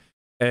clock.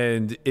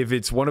 And if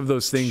it's one of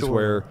those things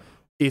where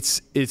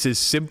it's as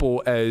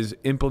simple as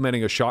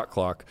implementing a shot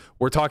clock,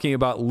 we're talking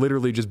about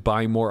literally just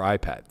buying more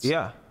iPads.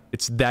 Yeah,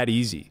 it's that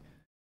easy,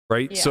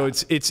 right? Yeah. So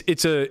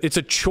it's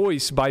a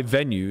choice by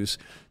venues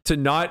to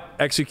not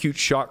execute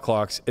shot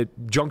clocks at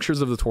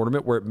junctures of the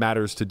tournament where it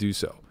matters to do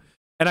so.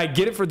 And I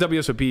get it for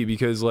WSOP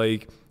because,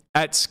 like,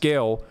 at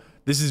scale,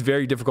 this is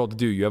very difficult to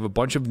do. You have a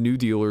bunch of new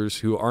dealers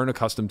who aren't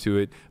accustomed to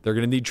it. They're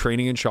going to need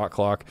training in shot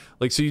clock.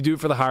 Like, so you do it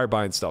for the higher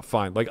buy and stuff.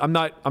 Fine. Like, I'm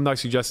not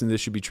suggesting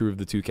this should be true of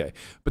the 2K.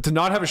 But to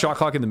not have a shot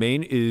clock in the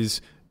main is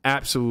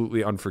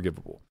absolutely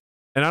unforgivable.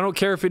 And I don't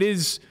care if it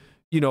is,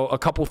 a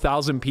couple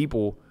thousand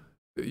people.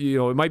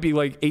 It might be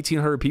like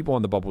 1,800 people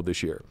on the bubble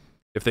this year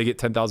if they get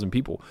 10,000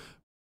 people.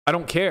 I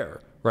don't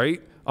care,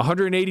 right?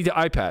 180 to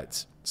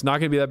iPads. It's not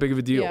going to be that big of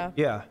a deal.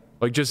 Yeah.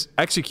 Like, just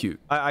execute.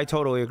 I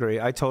totally agree.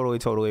 I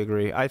totally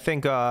agree. I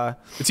think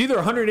it's either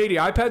 180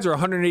 iPads or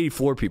 180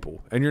 floor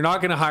people, and you're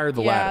not going to hire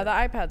the Yeah,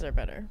 latter. the iPads are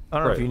better. I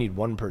don't know if you need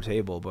one per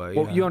table, but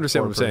Well, you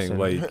understand what I'm saying.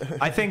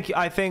 Like, I think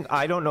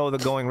I don't know the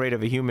going rate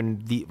of a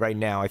human right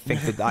now. I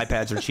think that the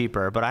iPads are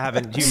cheaper, but I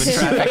haven't human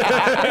traffic.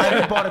 I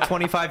haven't bought a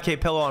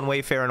 25K pillow on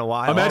Wayfair in a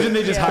while. imagine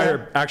they just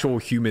hire actual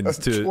humans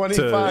to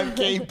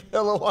 25K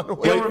pillow on the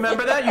way. Yo,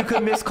 remember that? You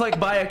could misclick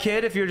buy a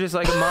kid if you're just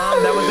like a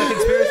mom. That was a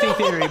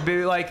conspiracy theory.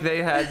 Be like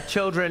they had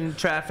children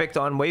trafficked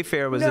on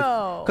Wayfair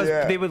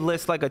because they would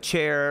list like a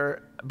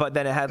chair, but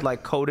then it had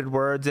like coded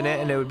words in it,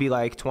 and it would be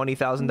like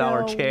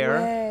 $20,000 chair.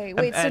 Way.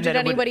 Wait, so did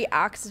anybody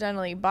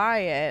accidentally buy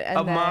it? And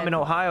a mom in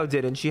Ohio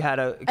did, and she had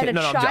a kid. And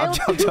a I'm child?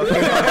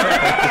 joking.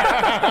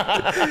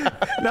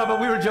 No, but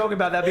we were joking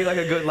about that being like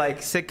a good like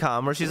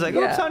sitcom where she's like,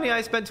 "Oh, honey,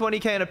 I spent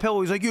 20K on a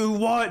pillow." He's like, "You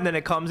what?" And then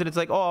it comes and it's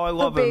like, "Oh, I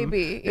love him."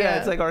 Baby. Yeah, Yeah.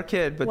 it's like our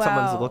kid, but Wow.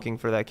 someone's looking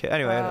for that kid.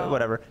 Anyway,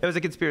 whatever. It was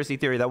a conspiracy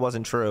theory that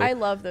wasn't true. I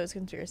love those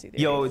conspiracy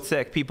theories. Yo, it's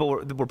sick. People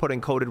were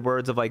putting coded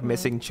words of like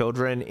missing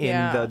children in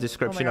Yeah. the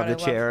description Oh my of the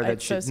God, I chair love- that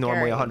it's so should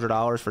normally scary.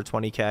 $100 for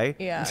 20K.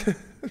 Yeah.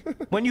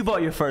 When you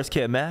bought your first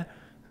kid, man?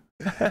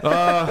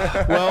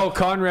 well,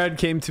 Conrad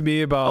came to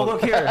me about Oh,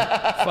 look here.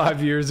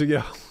 5 years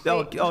ago.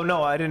 Oh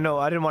no, I didn't know.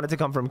 I didn't want it to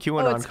come from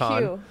QAnon it's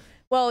Con. Q.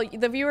 Well,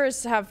 the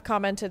viewers have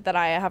commented that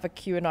I have a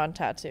QAnon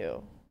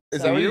tattoo.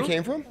 Is that where you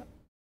came from?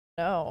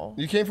 No.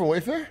 You came from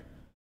Wayfair?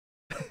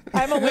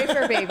 I'm a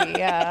wafer baby.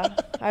 Yeah,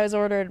 I was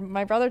ordered.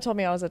 My brother told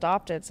me I was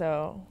adopted,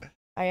 so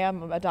I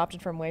am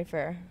adopted from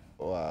wafer.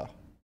 Wow.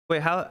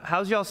 Wait,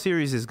 how's y'all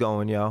series is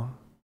going, yo?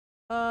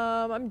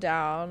 I'm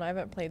down. I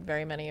haven't played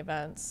very many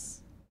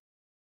events.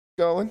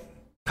 Going.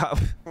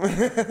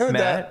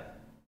 Matt?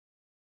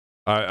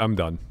 I'm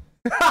done.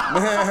 We're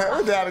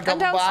down a couple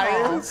down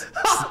buy-ins.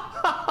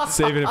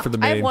 Saving it for the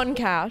I main. have 1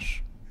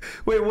 cash.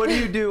 Wait, what do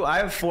you do? I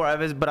have 4,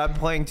 but I'm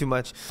playing too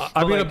much.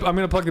 I'm But,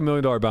 gonna plug the $1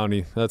 million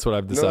bounty. That's what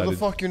I've decided. No, the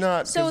fuck you're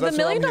not. 'cause So the that's $1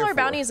 what I'm million here for.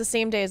 bounty is the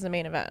same day as the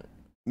main event.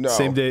 No.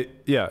 Same day.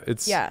 Yeah,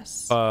 it's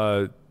Yes.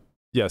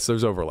 Yes,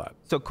 there's overlap.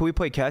 So can we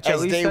play catch at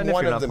As least day then if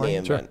one you're of not the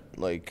main playing? event.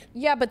 Like,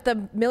 Yeah, but the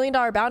 $1 million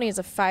bounty is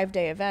a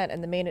 5-day event,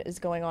 and the main is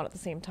going on at the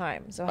same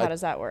time. So how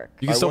does that work?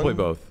 You can I still play won-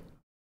 both.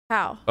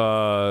 How?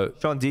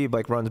 Sean Deeb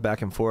like runs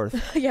back and forth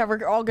Yeah,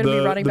 we're all going to be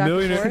running back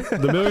and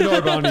forth. The $1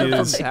 million bounty from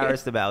is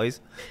Paris to Bally's.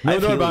 $1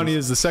 million bounty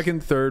is the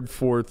 2nd, 3rd,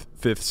 4th,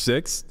 5th,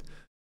 6th.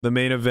 The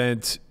main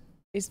event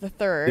Is the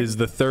 3rd. is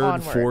the 3rd,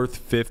 onward. 4th,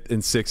 5th,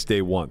 and 6th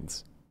day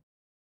ones.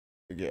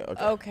 yeah,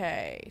 okay.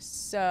 Okay,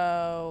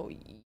 so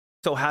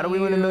So how do we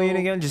win $1 million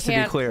again? Just to be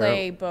can't clear.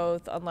 play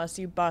both unless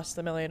you bust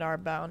the $1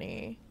 million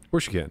bounty. Of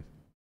course you can.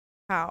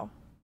 How?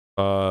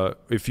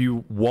 If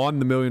you won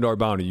the $1 million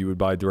bounty, you would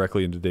buy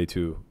directly into day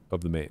 2 of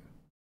the main.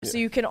 So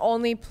you can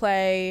only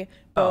play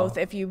both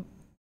if you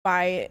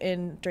buy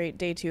in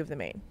day 2 of the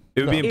main.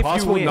 It would No. be If you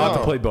impossible win. not to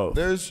No, play both.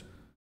 There's,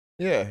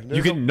 yeah. There's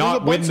You can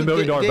not win the $1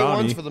 million day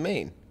bounty. ones for the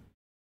main.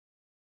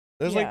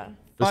 There's Yeah.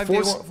 like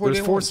There's 4 day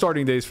 4 ones.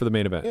 starting days for the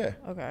main event. Yeah.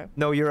 Okay.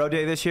 No Euro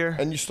Day this year?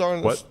 And you start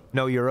on What?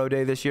 No Euro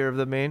Day this year of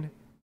the main?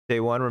 Day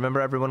 1.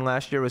 Remember everyone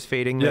last year was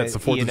fading Yeah, it's the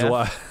 4th of ENF?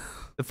 July.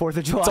 The 4th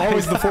of July. It's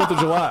always the 4th of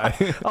July.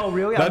 Oh,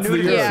 really? That's I'm new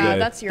the to Euro this. Day. Yeah,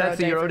 that's Euro That's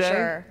the Day Euro for Day?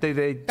 sure.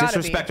 They Gotta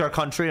disrespect be. our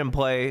country and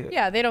play.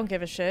 Yeah, they don't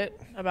give a shit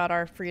about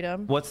our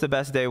freedom. What's the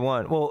best day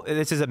 1? Well,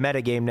 this is a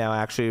meta game now,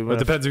 actually. It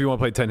depends if you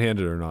want to play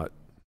 10-handed or not.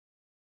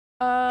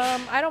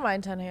 I don't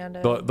mind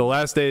 10-handed. The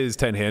last day is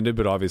 10-handed,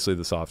 but obviously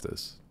the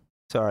softest.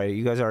 Sorry,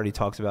 you guys already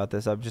talked about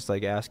this. I'm just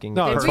like asking.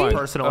 No, it's for fine.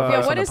 personal Yeah,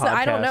 advice yeah, what on is the the?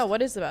 I don't podcast. know.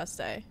 What is the best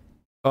day?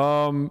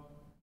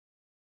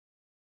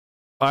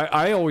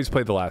 I always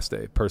play the last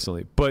day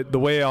personally, but the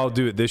way I'll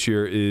do it this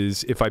year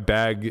is if I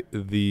bag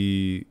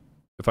the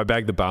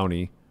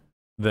bounty,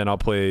 then I'll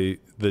play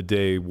the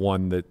day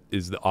 1 that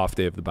is the off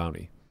day of the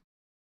bounty.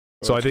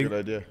 So That's I a think good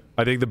idea.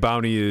 I think the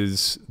bounty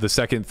is the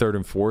 2nd, 3rd,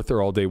 and 4th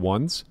are all day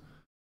 1s.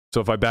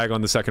 So if I bag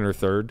on the 2nd or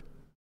 3rd,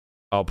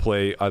 I'll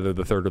play either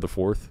the 3rd or the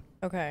 4th.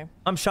 Okay.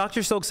 I'm shocked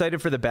you're so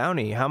excited for the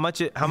bounty. How much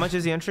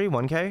is the entry?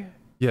 1K?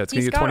 Yeah, it's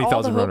gonna He's get got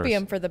all the 20,000 runners.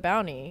 hopium for the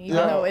bounty, even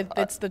Yeah. though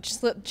it's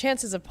the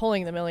chances of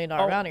pulling the $1 million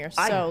bounty are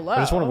so low. I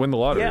just want to win the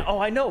lottery. Yeah. Oh,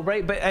 I know,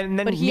 right? But and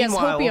then But he has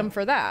meanwhile, hopium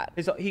for that.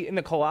 he in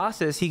the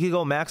Colossus, he could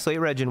go max late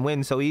reg and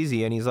win so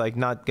easy, and he's like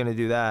not gonna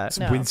do that.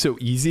 No. Win so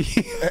easy.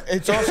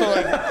 It's also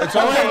like it's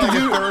All I also have like to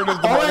a do, third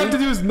of the all I have money. to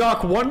do is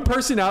knock one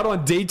person out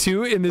on day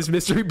 2 in this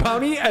mystery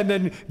bounty, and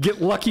then get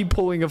lucky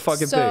pulling a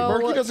fucking So- thing.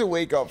 Murky doesn't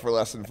wake up for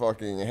less than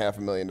fucking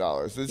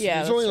 $500,000. There's,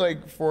 Yeah, there's that's only true.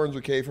 like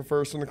 400K for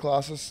first in the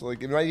Colossus.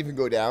 Like it might even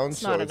go down.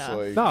 So not it's enough.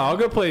 like No, I'll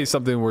go play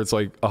something where it's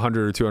like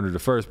 100 or 200 to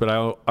first, but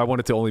I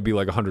want it to only be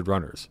like 100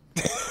 runners.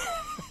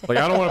 Like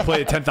I don't want to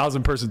play a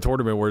 10,000 person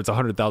tournament where it's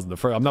 100,000 to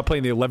first. I'm not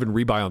playing the 11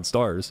 rebuy on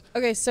stars.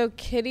 Okay, so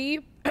Kitty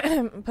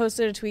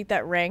posted a tweet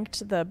that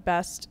ranked the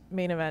best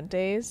main event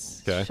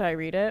days. Okay. Should I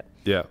read it?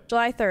 Yeah.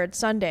 July 3rd,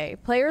 Sunday.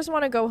 Players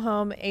want to go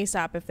home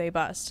ASAP if they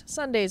bust.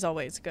 Sunday's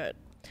always good.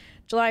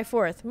 July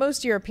 4th,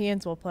 most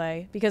Europeans will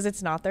play because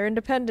it's not their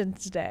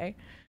Independence Day.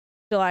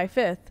 July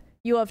 5th,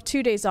 you'll have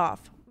 2 days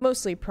off,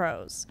 mostly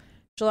pros.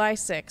 July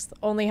 6th,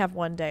 only have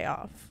 1 day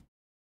off.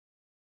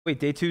 Wait,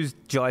 day 2's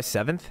July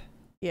 7th?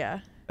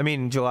 Yeah. I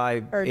mean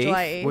July 8th. Or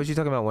July 8th. What was you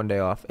talking about? 1 day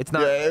off. It's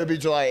not. yeah, it would be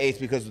July 8th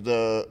because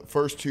the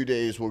first 2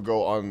 days will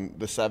go on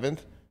the 7th,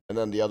 and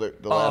then the last 2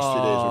 days will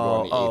go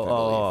on the 8th.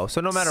 I believe.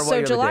 So no matter what, So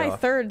you have a day July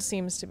off. 3rd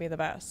seems to be the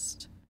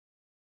best,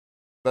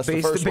 That's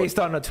the first Based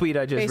one. on a tweet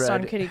I just based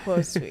read. on Kitty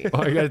Quo's tweet.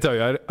 Well, I got to tell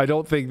you, I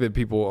don't think that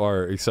people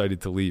are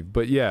excited to leave.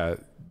 But yeah,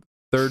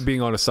 3rd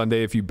being on a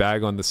Sunday, if you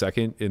bag on the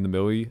 2nd in the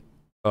Millie,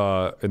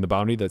 in the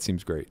bounty, that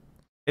seems great.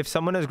 If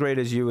someone as great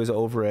as you is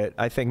over it,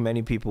 I think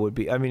many people would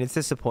be. I mean, it's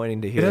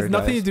disappointing to hear. It has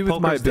nothing guys. to do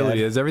with my Poker's ability.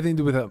 dead. It has everything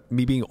to do with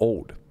me being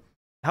old.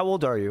 How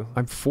old are you?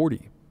 I'm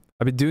 40.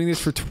 I've been doing this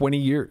for 20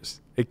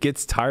 years. It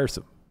gets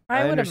tiresome.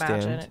 I would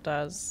understand. imagine it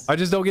does. I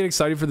just don't get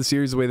excited for the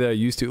series the way that I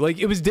used to. Like,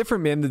 it was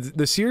different, man.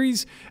 The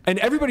series, and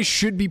everybody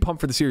should be pumped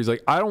for the series.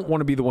 Like, I don't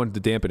want to be the one to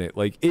dampen it.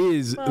 Like, it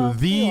is Well,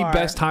 the you are.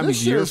 best time This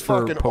of shit year is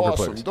for fucking poker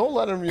awesome. players. Don't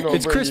let him,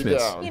 It's bring Christmas. you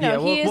down. You know, Yeah,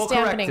 he we'll is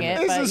correct dampening him. it,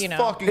 This but is you know.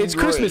 fucking It's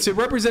great. Christmas. It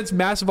represents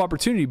massive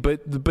opportunity,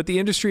 but the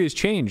industry has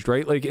changed,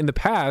 right? Like in the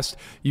past,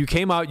 you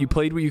came out, you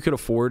played what you could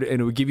afford,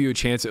 and it would give you a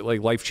chance at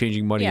like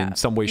life-changing money in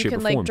some way, you shape,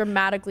 can or like form.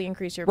 dramatically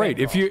increase your Right.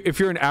 bankroll. If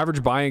you're an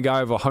average buying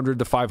guy of 100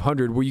 to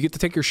 500, where you get to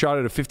take your shot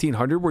at a 1500,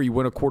 where you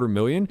win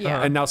 $250,000,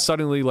 Yeah. and now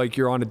suddenly like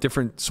you're on a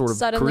different sort of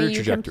Suddenly career you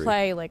trajectory. can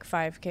play like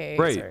 5Ks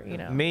Right. or, you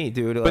know. Me,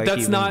 dude. But like, that's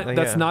even, not like,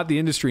 that's yeah. not the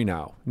industry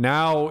now.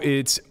 Now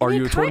it's are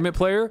mean, you a tournament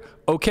player?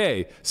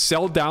 Okay,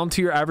 sell down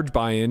to your average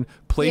buy-in,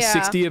 play Yeah.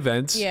 60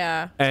 events,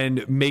 Yeah.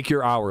 and make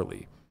your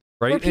hourly,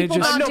 right? Were And it people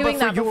just not No, doing but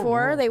for that your before?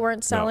 world. They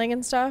weren't selling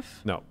and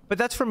stuff? no. But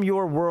that's from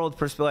your world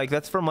perspective. Like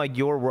that's from like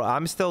your world.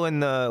 I'm still in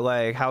the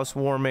like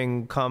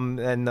housewarming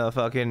and the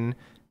fucking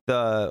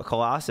the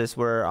Colossus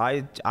where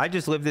I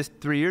just lived this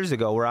 3 years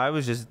ago where I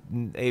was just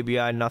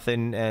ABI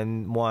nothing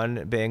and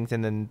one banked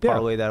and then Yeah.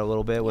 parlay that a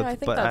little bit with Yeah, I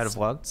think but out that's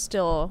of luck.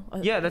 still a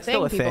Yeah, that's thing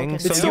still a people thing. can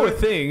It's do. still a you-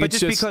 thing. But It's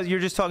just just- because you're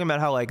just talking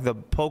about how like the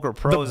poker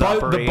The, pros the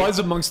operate. buzz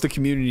amongst the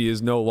community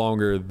is no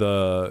longer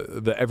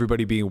the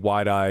everybody being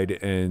wide-eyed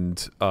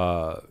and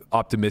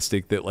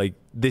optimistic that like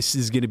this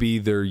is going to be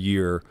their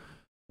year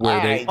where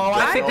they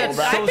I think that's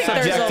I so think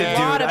there's subjective, a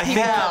lot dude. of I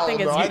people think- that think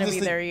it's Hell no, I going to just be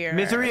think their year.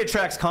 Misery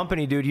attracts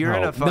company, dude. You're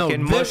in No, a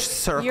fucking no, mush this-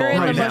 circle You're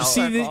in right the now. mush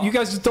See, circle. you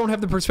guys just don't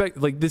have the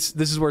perspective. Like this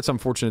is where it's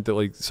unfortunate that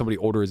like somebody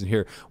older isn't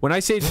here. When I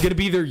say it's going to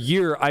be their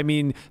year, I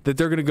mean that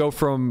they're going to go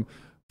from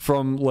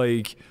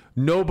like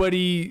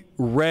nobody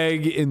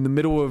reg in the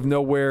middle of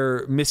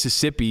nowhere,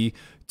 Mississippi,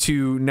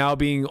 to now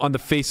being on the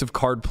face of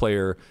Card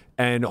Player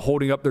and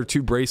holding up their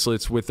 2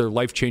 bracelets with their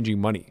life-changing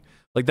money.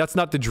 Like that's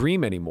not the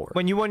dream anymore.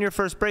 When you won your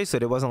first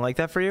bracelet, it wasn't like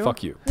that for you?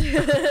 Fuck you.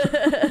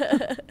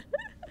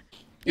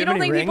 You have don't any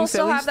think people rings,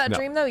 still at have least? that No.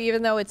 dream though,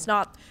 even though it's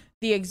not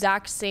the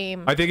exact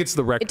same? I think it's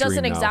the rec It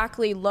doesn't dream now.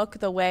 exactly look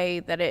the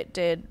way that it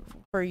did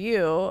for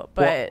you,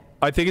 but Well,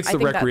 I think it's I the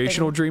think that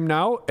recreational thing- dream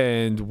now,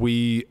 and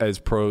we as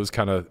pros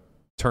kind of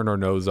turn our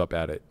nose up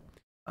at it.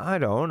 I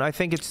don't. I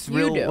think it's You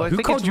real. do. I Who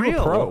think called it's you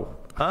real. a pro?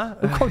 Huh?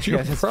 Who called you a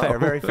Yeah, that's pro? fair.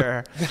 Very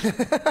fair.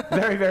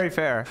 Very, very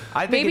fair.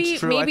 I think maybe it's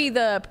true. maybe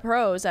the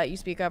pros that you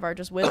speak of are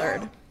just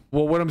withered.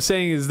 Well, what I'm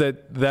saying is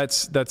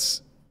that's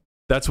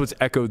what's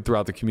echoed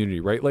throughout the community,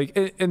 right? Like,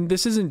 and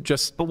this isn't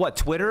just But what,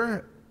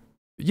 Twitter?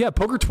 yeah.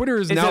 Poker Twitter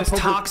is Is now as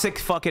poker, toxic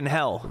fucking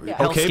hell. Yeah.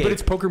 okay, Hellscape. but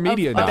it's poker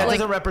media But now. that like-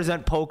 doesn't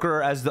represent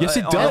poker as the. Yes,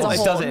 it oh, does. no, As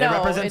it a doesn't. whole. It No,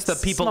 represents the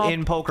it's people small-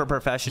 in poker You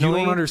professionally.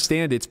 don't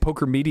understand. It's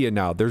poker media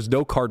now. There's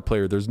no Card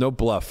Player. There's no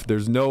bluff.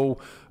 There's no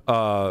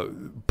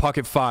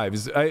pocket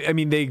fives. I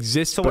mean, they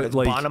exist, So but what is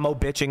like Bonomo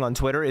bitching on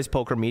Twitter is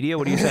poker media?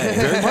 What are you saying?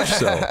 very much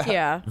so.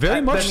 Yeah.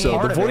 Very much been so.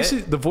 part The of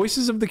it.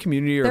 voices of the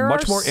community are There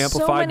much are more so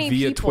amplified many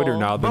via people. Twitter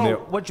now than they.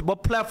 Bro,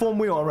 what platform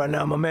we on right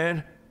now, my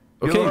man?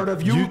 You Okay, heard of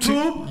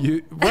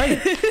YouTube? Right.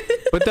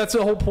 But that's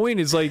the whole point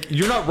is like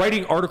you're not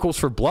writing articles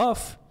for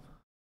bluff,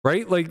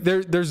 right? Like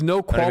there's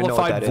no don't even know what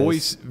qualified that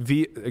voice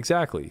via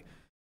exactly.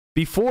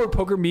 Before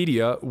poker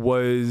media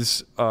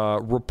was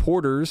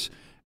reporters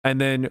and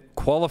then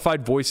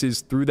qualified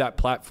voices through that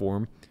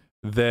platform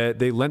that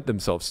they lent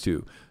themselves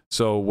to.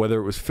 So whether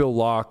it was Phil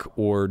Locke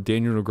or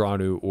Daniel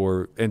Negreanu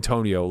or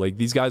Antonio, like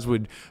these guys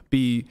would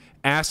be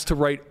asked to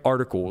write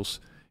articles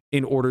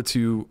in order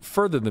to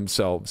further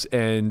themselves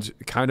and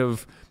kind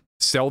of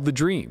sell the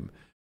dream.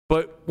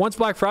 But once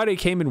Black Friday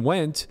came and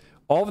went,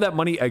 all of that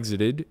money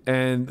exited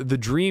and the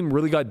dream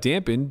really got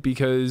dampened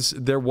because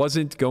there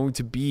wasn't going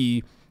to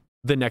be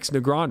the next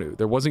Negreanu.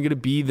 There wasn't going to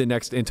be the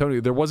next Antonio.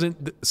 There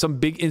wasn't some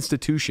big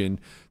institution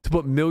to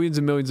put millions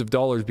and millions of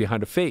dollars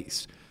behind a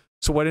face.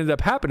 So what ended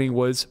up happening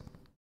was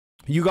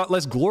you got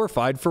less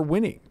glorified for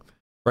winning,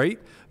 right?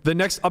 The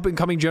next up and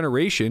coming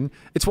generation.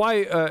 It's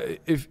why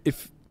if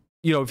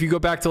you go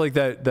back to like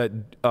that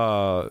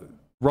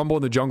Rumble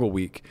in the Jungle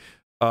week,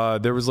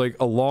 there was like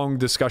a long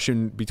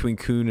discussion between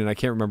Kuhn and I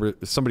can't remember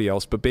somebody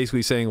else, but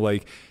basically saying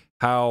like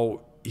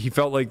how he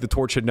felt like the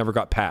torch had never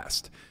got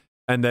passed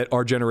and that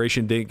our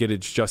generation didn't get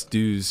its just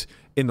dues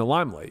in the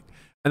limelight.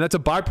 And that's a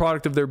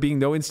byproduct of there being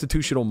no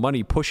institutional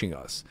money pushing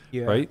us,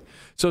 right?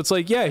 So it's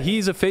like, yeah,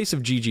 he's a face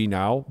of GG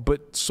now,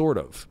 but sort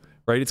of,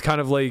 right? It's kind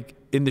of like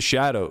in the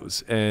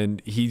shadows and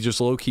he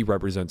just low-key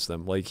represents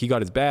them. Like he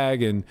got his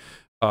bag and,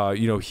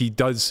 he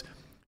does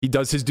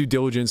his due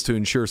diligence to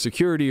ensure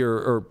security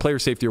or player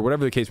safety or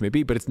whatever the case may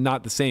be, but it's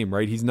not the same,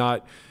 right? He's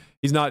not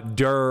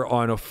Durr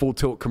on a full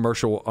tilt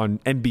commercial on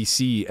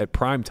NBC at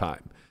prime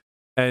time.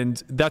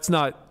 And that's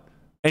not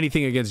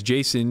anything against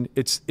Jason.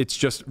 It's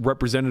just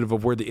representative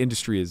of where the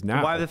industry is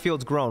now. Why have the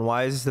fields grown?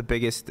 Why is this the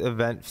biggest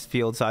event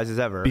field sizes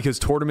ever? Because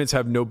tournaments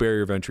have no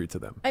barrier of entry to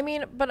them. I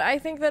mean, but I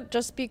think that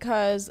just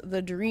because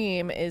the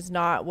dream is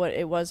not what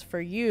it was for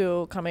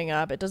you coming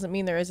up, it doesn't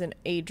mean there isn't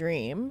a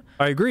dream.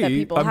 I agree. that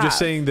people I'm have. just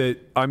saying that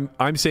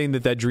I'm saying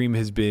that dream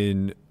has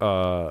been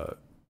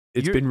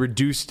been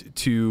reduced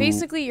to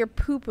Basically, you're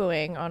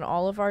poo-pooing on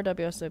all of our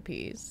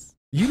WSOPs.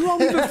 You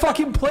don't even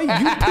fucking play. You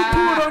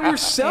poo-poo it on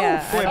yourself.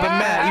 Yeah. Wait, but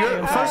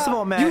Matt, first of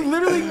all, Matt, You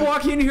literally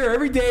walk in here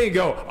every day and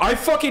go, I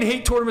fucking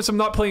hate tournaments. I'm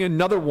not playing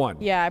another one.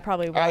 Yeah, I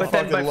probably will. I But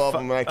then fucking my love fu-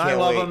 them and I I can't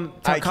love wait. 'em.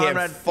 I can't Conrad,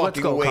 let's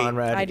fucking go, wait.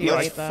 Conrad. I do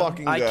Let's hate them.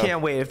 fucking go. I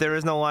can't wait. If there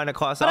is no line of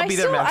class, But I'll be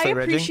there. I Maxley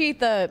Ridging. appreciate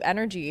the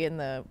energy in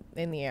the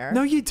air.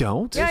 No, you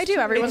don't. Yeah, I do.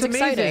 Everyone's It's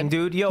amazing, excited.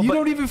 dude. Yo, You but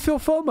don't even feel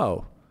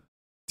FOMO.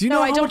 Do you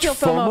know I how don't much feel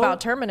FOMO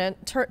about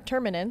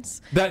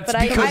terminance. That's but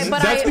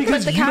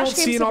because the you cash don't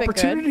see game's an a bit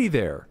opportunity good.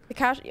 there. The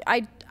cash,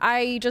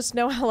 I just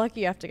know how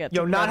lucky you have to get.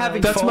 Yo, to not run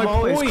having those. That's my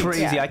FOMO point. is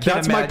crazy. Yeah. I can't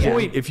That's my imagine.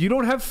 point. If you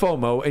don't have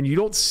FOMO and you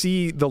don't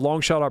see the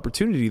long shot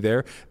opportunity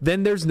there,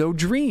 then there's no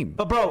dream.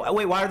 But bro,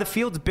 wait, why are the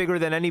fields bigger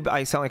than any?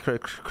 I sound like a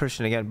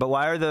Christian again, but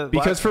why are the?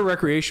 Because for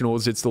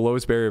recreationals, it's the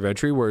lowest barrier of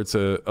entry where it's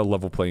a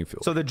level playing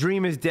field. So the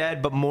dream is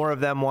dead, but more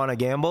of them want to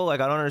gamble. Like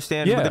I don't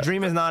understand. Yeah. But the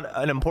dream is not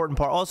an important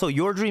part. Also,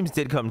 your dreams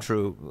did come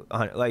true.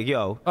 Like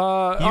yo, you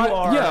are.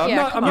 I'm Yeah,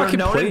 not come You're on.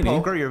 known in complaining.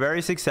 poker. You're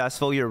very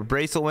successful. You're a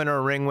bracelet winner,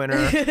 a ring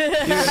winner.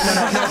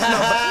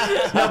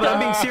 No, but I'm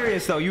being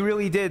serious though. You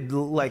really did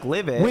like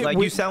live it. Wait,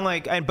 You sound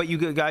like, but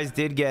you guys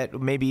did get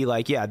maybe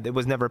like, yeah, it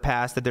was never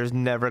passed that there's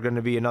never going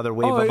to be another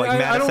wave of like I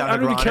Madison.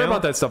 don't even care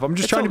about that stuff. I'm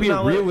just trying to be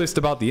a realist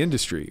about the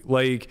industry.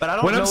 Like But I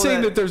don't when I'm know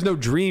saying that- that there's no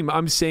dream,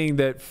 I'm saying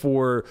that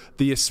for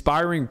the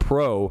aspiring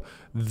pro,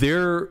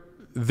 their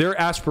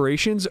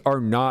aspirations are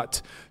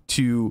not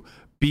to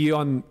be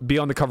on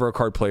the cover of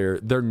Card Player.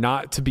 They're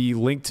not to be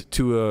linked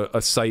to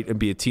a site and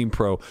be a team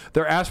pro.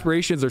 Their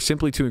aspirations are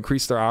simply to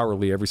increase their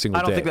hourly every single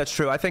day. I don't think that's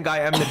true. I think I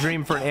am the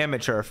dream for an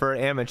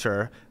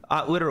amateur.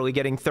 Literally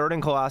getting third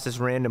in Colossus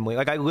randomly.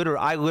 Like I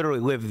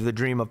literally lived the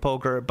dream of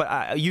poker. But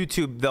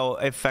YouTube though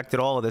affected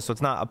all of this, so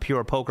it's not a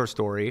pure poker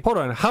story. Hold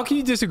on. How can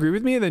you disagree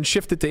with me and then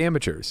shift it to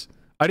amateurs?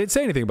 I didn't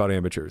say anything about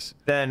amateurs.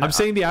 Then I'm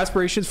saying the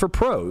aspirations for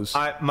pros.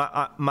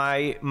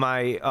 My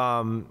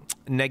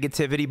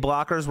negativity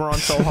blockers were on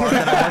so hard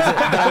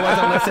that I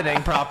wasn't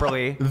listening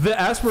properly. The Fuck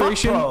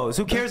aspiration, pros.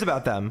 Who cares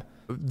about them?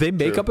 they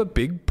make up a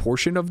big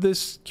portion of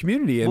this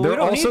community, and Well, we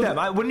they're don't also. need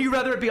them. Wouldn't you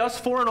rather it be us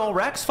four and all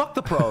Rex? Fuck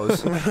the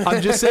pros.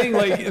 I'm just saying,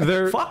 like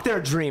they're. Fuck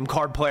their dream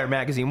Card Player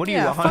magazine. What are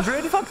Yeah, you,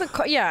 100? fuck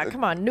the. Yeah,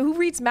 come on. Who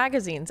reads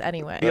magazines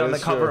anyway? Be on the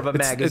is cover true. of a It's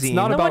magazine.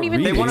 not No about one even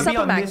reading. They want picks to be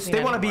up a on this. magazine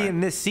They want to be anymore. in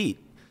this seat.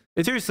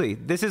 Seriously,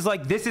 this is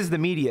the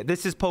media.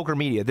 This is poker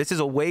media. This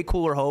is a way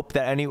cooler hope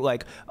that any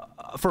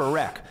for a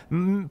rec.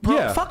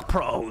 Yeah. Fuck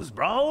pros,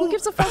 bro. Who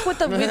gives a fuck what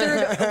the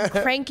withered,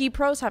 cranky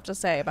pros have to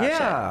say about shit?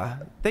 Yeah,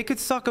 they could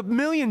suck 1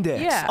 million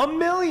dicks. Yeah. 1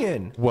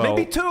 million. Well-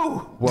 Maybe 2.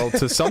 Well,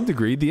 to some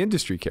degree, the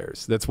industry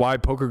cares. That's why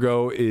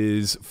PokerGo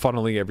is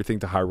funneling everything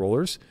to high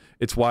rollers.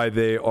 It's why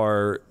they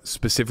are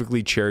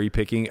specifically cherry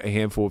picking a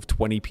handful of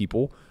 20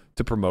 people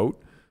to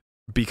promote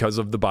because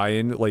of the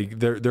buy-in. Like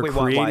they're Wait,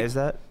 creating. why is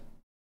that?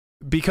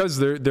 Because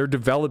they're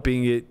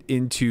developing it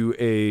into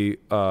a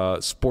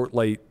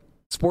sport-like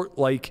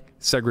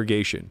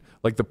segregation,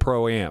 like the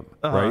pro-am,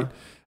 right?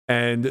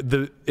 And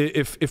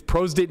if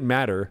pros didn't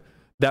matter,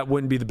 that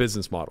wouldn't be the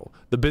business model.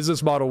 The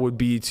business model would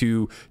be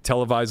to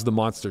televise the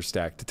Monster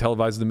Stack, to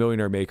televise the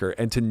Millionaire Maker,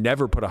 and to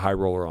never put a high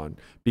roller on,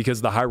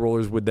 because the high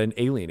rollers would then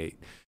alienate.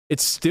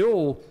 It's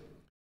still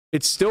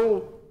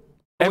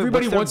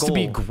everybody what's their wants to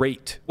be goal?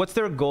 great. What's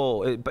their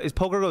goal? Is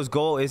PokerGo's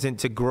goal isn't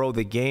to grow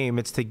the game;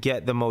 it's to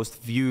get the most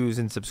views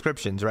and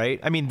subscriptions, right?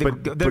 I mean,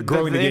 But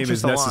growing the game is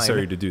interests align.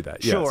 necessary to do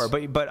that. Sure,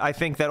 yes. but I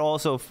think that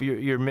also if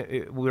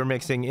we're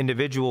mixing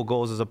individual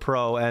goals as a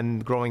pro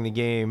and growing the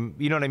game.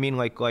 You know what I mean?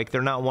 Like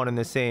they're not one and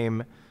the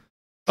same.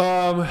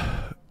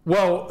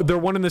 Well, they're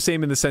one and the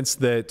same in the sense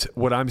that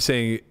what I'm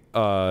saying,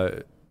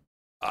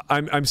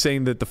 I'm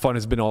saying that the fun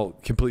has been all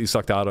completely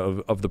sucked out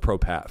of the pro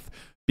path,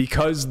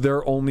 because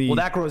they're only. Well,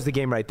 that grows the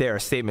game right there.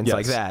 Statements Yes.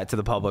 like that to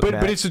the public.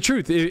 But it's the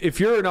truth. If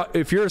you're an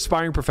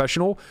aspiring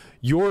professional,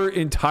 your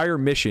entire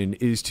mission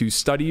is to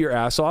study your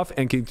ass off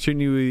and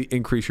continually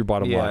increase your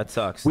bottom line. Yeah, it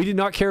sucks. We did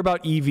not care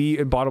about EV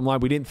and bottom line.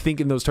 We didn't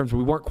think in those terms.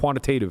 We weren't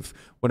quantitative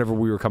whenever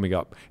we were coming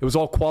up. It was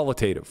all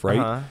qualitative, right?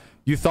 Uh-huh.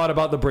 You thought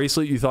about the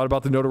bracelet, you thought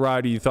about the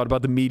notoriety, you thought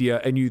about the media,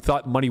 and you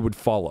thought money would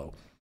follow.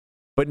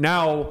 But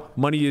now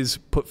money is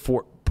put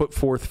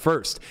forth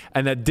first,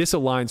 and that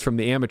disaligns from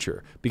the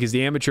amateur, because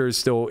the amateur is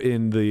still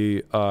in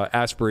the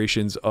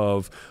aspirations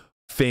of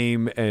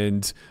fame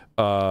and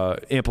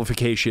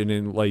amplification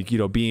and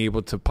being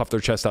able to puff their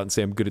chest out and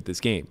say I'm good at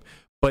this game.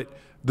 But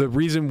the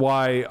reason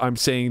why I'm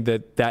saying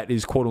that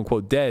is quote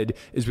unquote dead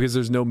is because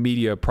there's no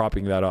media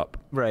propping that up.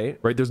 right.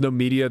 There's no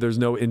media, there's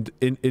no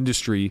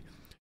industry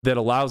that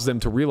allows them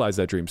to realize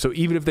that dream. So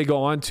even if they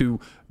go on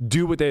to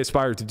do what they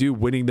aspire to do,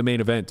 winning the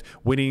main event,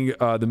 winning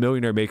the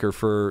Millionaire Maker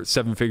for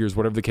 7 figures,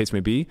 whatever the case may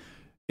be,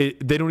 they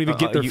don't even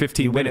get their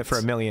 15 you win minutes. it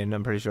for $1 million,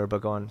 I'm pretty sure. But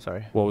go on.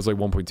 Sorry, Well, it was like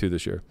 1.2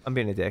 this year. I'm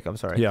being a dick. I'm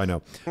sorry. Yeah, I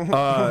know.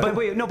 But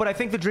wait, no. But I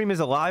think the dream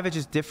is alive. It's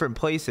just different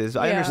places.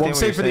 I Yeah. understand. Well, I'm what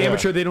saying you're for the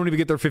amateur, they don't even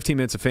get their 15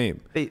 minutes of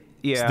fame. They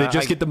They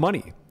get the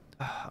money.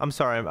 I'm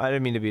sorry. I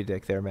didn't mean to be a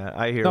dick there, Matt.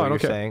 I hear No, I what don't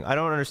you're care. saying. I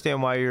don't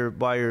understand why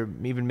you're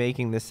even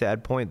making this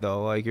sad point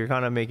though. Like you're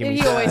kind of making me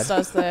He sad. always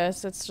does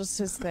this. It's just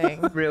his thing.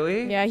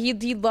 Really? Yeah,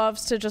 he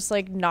loves to just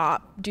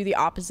not do the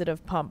opposite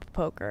of pump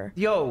poker.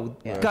 Yo,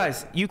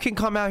 guys, you can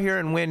come out here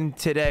and win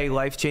today,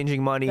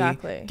 life-changing money.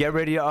 Exactly. Get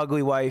rid of your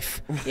ugly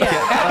wife. Yeah.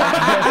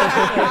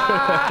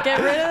 Get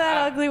rid of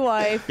that ugly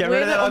wife. Get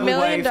rid of that Win ugly $1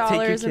 million wife,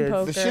 take your in kids.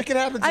 poker. The shit can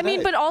happen I mean,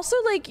 today. but also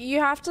you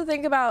have to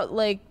think about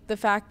the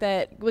fact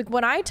that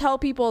when I tell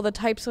people the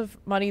types of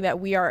money that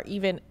we are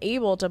even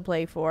able to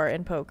play for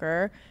in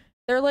poker,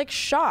 they're like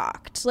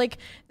shocked. Like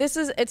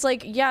it's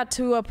like, yeah,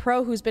 to a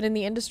pro who's been in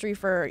the industry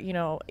for,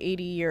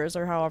 80 years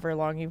or however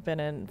long you've been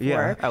in for.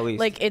 Yeah, at least.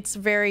 Like it's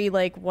very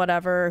like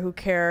whatever, who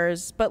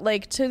cares? But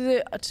like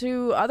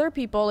to other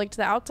people, like to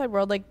the outside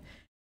world, like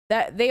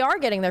that they are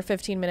getting their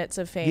 15 minutes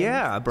of fame.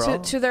 Yeah, bro.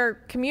 To their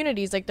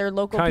communities, like their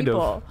local Kind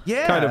people. of.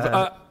 Yeah. Kind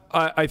of.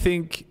 I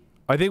think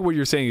what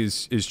you're saying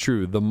is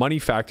true. The money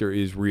factor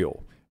is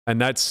real. And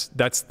that's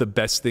the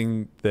best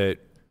thing that,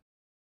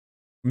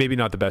 maybe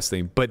not the best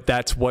thing, but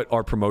that's what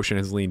our promotion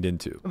has leaned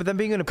into. But then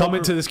being in a Come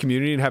into this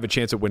community and have a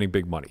chance at winning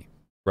big money,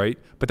 right?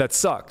 But that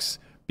sucks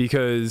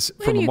because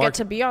When from a you market, get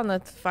to be on the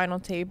final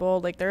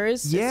table, like there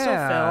is it's Yeah, still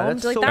filmed.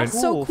 that's Like so that's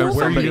so cool. cool. and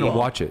where are for you me. going to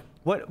watch it?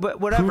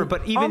 whatever.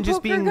 But even on just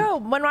Poker being Go.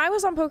 When I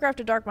was on Poker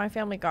After Dark, my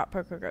family got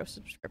Poker Go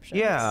subscriptions.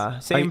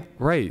 same.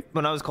 Right.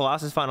 When I was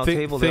Colossus final Think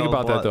table,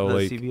 about that, though, the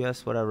like-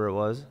 CBS, whatever it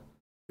was.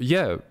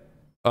 Yeah.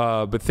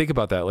 But think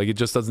about that. Like, it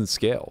just doesn't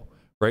scale,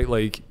 right?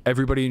 Like,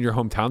 everybody in your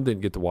hometown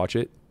didn't get to watch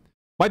it.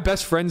 My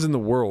best friends in the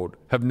world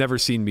have never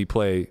seen me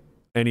play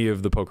any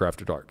of the Poker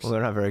After Darks. Well,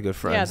 they're not very good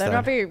friends. Yeah, they're then.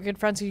 not very good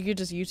friends. You could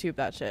just YouTube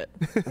that shit.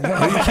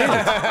 No, you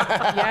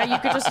can't. Yeah, you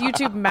could just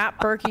YouTube Matt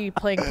Berkey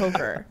playing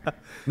poker.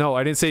 No,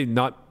 I didn't say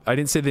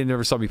they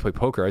never saw me play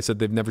poker. I said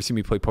they've never seen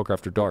me play Poker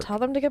After Dark. Tell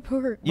them to get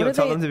poker. Yo, what do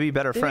tell they- them to be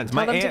better they friends. tell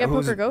My them to aunt, get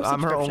who's Poker Go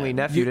I'm her only subscription.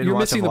 nephew, didn't You're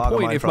watch missing a the vlog of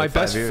point. mine If for my like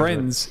 5 best years.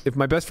 friends, if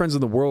my best friends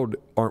in the world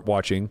aren't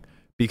watching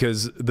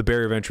because the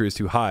barrier of entry is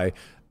too high,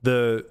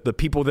 the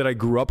people that I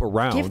grew up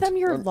around. Give them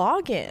your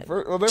login.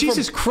 Well, they're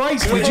Jesus from-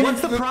 Christ! Well, Would you,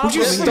 what's the would problem? you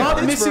They're from stop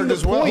Pittsburgh missing the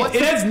as well. point?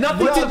 It has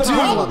nothing Well, to the do.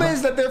 problem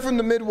is that they're from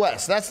the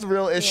Midwest. That's the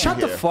real issue. Shut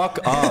the here. fuck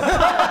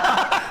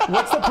up.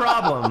 What's the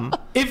problem?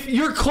 If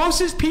your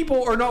closest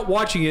people are not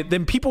watching it,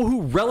 then people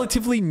who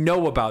relatively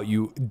know about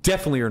you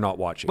definitely are not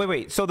watching.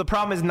 Wait. So the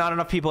problem is not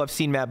enough people have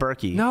seen Matt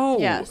Berkey. No.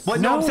 Yes. What?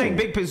 No, I'm saying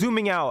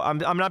zooming out.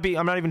 I'm not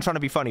even trying to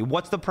be funny.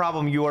 What's the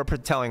problem you are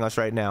telling us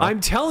right now? I'm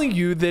telling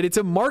you that it's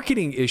a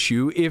marketing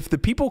issue if the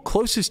people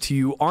closest to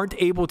you aren't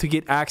able to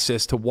get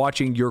access to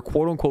watching your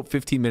quote unquote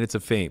 15 minutes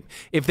of fame.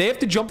 If they have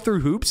to jump through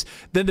hoops,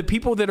 then the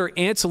people that are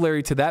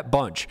ancillary to that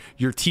bunch,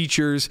 your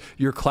teachers,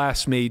 your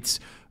classmates,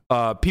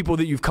 people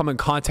that you've come in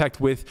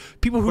contact with,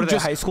 people who What are they,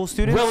 just high school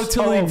students?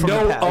 relatively Oh, from the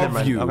know past. Never of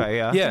mind. you. Okay,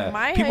 yeah. Yeah.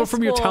 My People high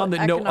from your school town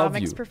that know of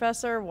economics you.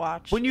 professor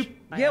watched. when you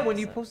my when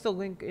you episode. post a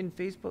link in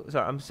Facebook.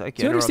 Sorry, I'm sorry.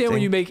 Do you understand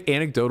when you make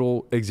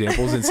anecdotal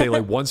examples and say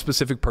like one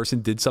specific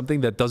person did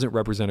something that doesn't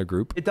represent a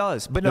group? It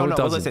does, but No, no, it but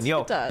doesn't. listen,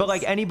 yo, It does. but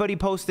like anybody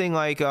posting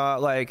like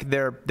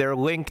their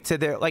link to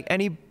their like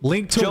any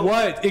Link to Joe-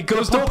 what? It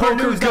goes to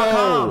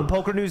PokerNews.com,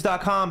 PokerGo.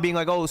 PokerNews.com being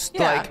like, oh,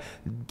 Yeah. like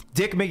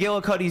Dick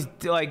McGillicuddy's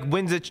like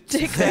wins a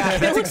Dick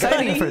that's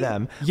exciting McGillicuddy. for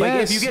them.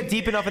 Like if Yes. you get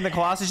deep enough in the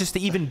Colossus just to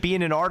even be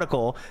in an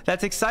article,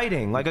 that's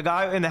exciting. Like a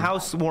guy in the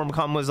housewarm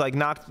come was like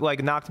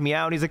knocked me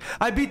out. He's like,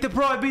 I beat the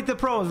pro.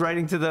 I was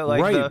writing to the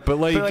like Right, the, but,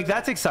 like-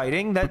 that's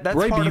exciting. That's right,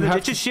 but part you of it. have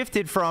It just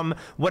shifted from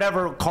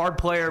whatever Card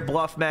Player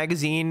Bluff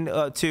magazine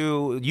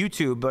to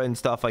YouTube and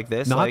stuff like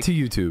this. Not like, to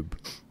YouTube.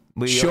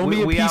 we, Show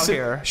me a we out piece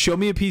here. of show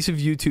me a piece of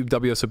YouTube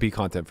WSOP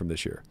content from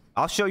this year.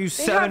 I'll show you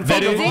 7 have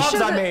fucking videos. vlogs I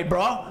should've- made,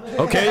 bro.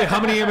 Okay, how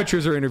many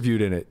amateurs are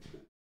interviewed in it?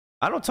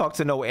 I don't talk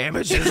to no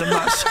amateurs in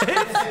my shit.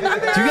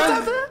 Do you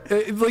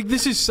guys like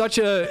this is such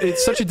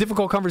a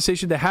difficult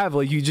conversation to have.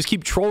 Like you just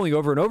keep trolling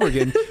over and over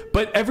again,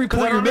 but every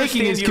point you're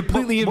making is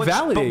completely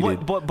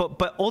invalidated.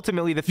 But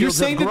ultimately, the You're fields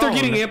saying have that they're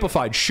grown. getting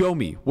amplified. Show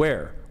me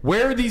where.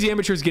 Where are these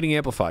amateurs getting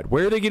amplified?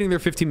 Where are they getting their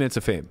 15 minutes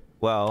of fame?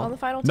 Well, on the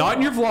final Not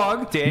in your table.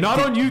 vlog. Not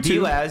on YouTube.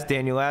 D-Laz,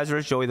 Daniel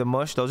Lazarus, Joey the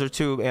Mush. Those are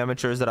 2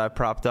 amateurs that I've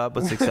propped up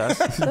with success.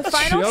 The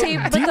final Joe-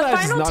 table, but the D-Laz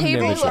is final not an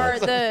tables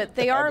amateur.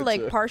 they are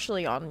like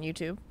partially on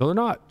YouTube. No, they're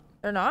not.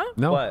 They're not.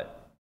 No.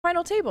 What?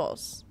 Final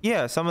tables.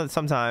 Yeah,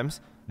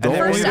 sometimes. The And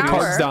then only first the hour.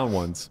 cards down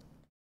ones.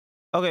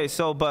 Okay,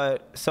 so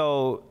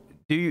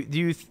do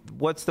you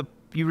what's the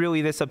you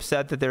really this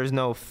upset that there's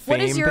no fame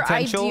What is your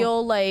potential?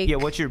 ideal like? Yeah,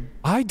 what's your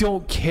I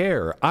don't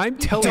care. I'm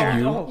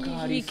telling you.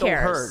 He he's so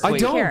cares. hurt. I Wait.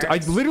 don't. I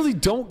cares. literally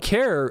don't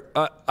care.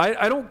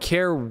 I don't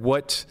care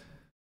what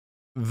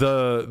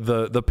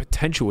the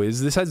potential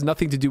is. This has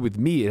nothing to do with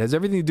me. It has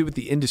everything to do with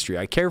the industry.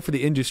 I care for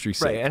the industry's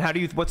sake. Right, and how do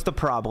you what's the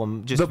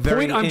problem? Just The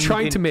very point I'm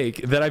trying to in- make,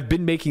 that I've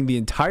been making the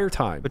entire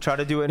time, But try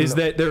to do it in is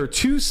the- that there are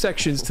 2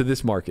 sections to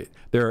this market.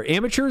 There are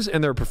amateurs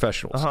and there are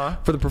professionals.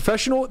 For the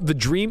professional, the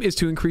dream is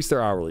to increase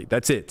their hourly.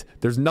 That's it.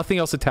 There's nothing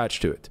else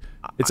attached to it.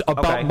 It's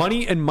about okay.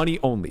 money and money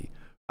only.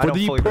 I For don't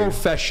the fully agree.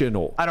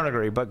 professional. I don't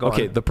agree, but go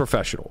Okay, on. the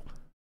professional.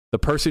 The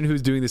person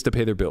who's doing this to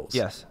pay their bills.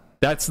 Yes.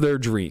 That's their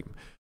dream.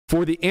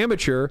 For the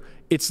amateur,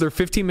 it's their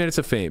 15 minutes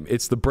of fame.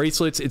 It's the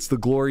bracelets, it's the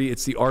glory,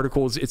 it's the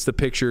articles, it's the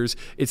pictures,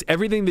 it's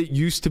everything that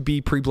used to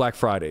be pre-Black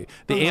Friday.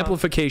 The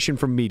amplification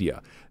from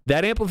media.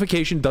 That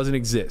amplification doesn't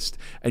exist.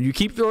 And you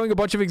keep throwing a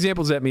bunch of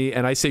examples at me,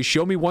 and I say,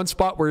 show me one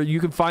spot where you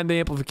can find the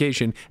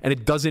amplification, and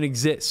it doesn't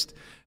exist.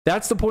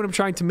 That's the point I'm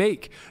trying to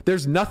make.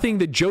 There's nothing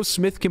that Joe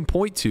Smith can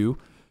point to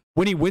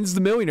when he wins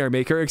the Millionaire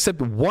Maker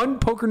except one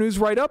Poker News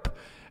write-up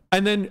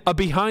and then a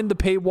behind the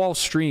paywall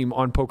stream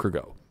on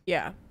PokerGo.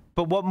 Yeah.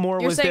 But what more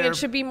You're was saying there? it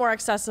should be more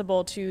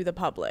accessible to the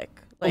public.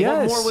 Like, Yeah.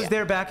 What Yes. more was Yeah.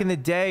 there back in the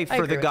day for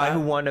the agree with guy that. who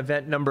won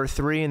event number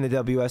 3 in the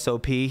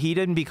WSOP? He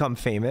didn't become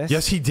famous.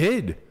 Yes, he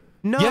did.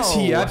 No. Yes,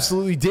 he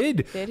absolutely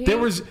did. Did he? There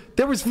was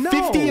 50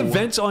 No.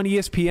 events on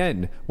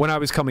ESPN when I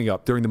was coming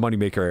up during the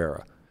Moneymaker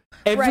era.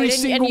 Every right,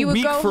 single and you would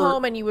week go for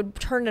home and you would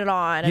turn it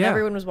on, and Yeah.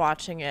 everyone was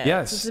watching it.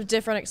 Yes. It's a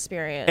different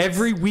experience.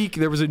 every week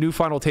there was a new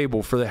final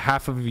table for the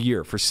half of a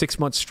year for 6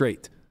 months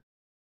straight.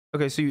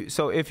 Okay,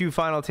 so if you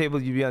final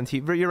table, you'd be on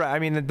TV. You're right. I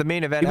mean, the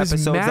main event It was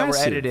episodes that were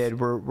massive. edited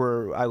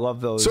were I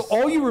love those. So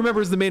all you remember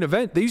is the main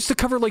event. They used to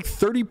cover like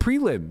 30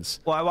 prelims.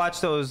 well, I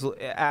watched those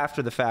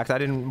after the fact. I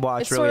didn't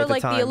watch It's really sort at of the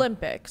like time. the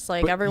Olympics.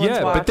 Like But, everyone's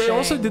yeah, watching. but they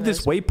also did this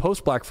There's- way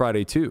post Black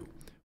Friday too.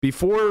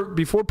 Before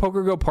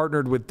PokerGo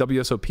partnered with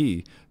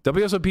WSOP,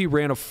 WSOP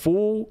ran a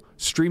full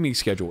streaming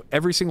schedule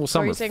every single So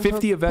summer, you're saying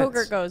 50 events.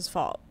 Poker Go's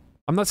fault.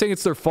 I'm not saying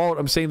it's their fault.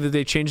 I'm saying that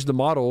they changed the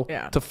model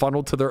Yeah. to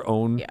funnel to their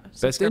own Yeah, best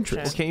subscription.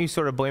 interest. Can't you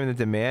sort of blame the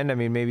demand? I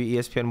mean, maybe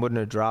ESPN wouldn't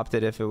have dropped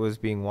it if it was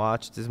being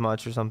watched as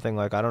much or something.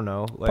 Like, I don't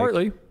know. Like,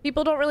 Partly.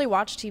 People don't really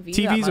watch TV.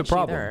 that TV's a much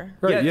problem. either.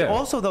 Right, yeah.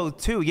 Also, though,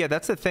 too, yeah,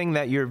 that's the thing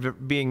that you're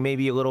being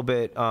maybe a little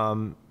bit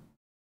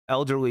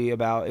elderly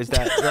about is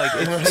that like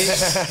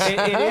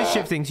it is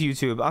shifting to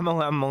YouTube. I'm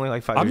only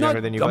like 5 I'm years not,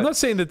 younger than you. I'm but- not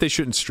saying that they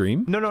shouldn't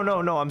stream. No.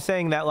 I'm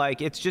saying that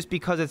like it's just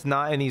because it's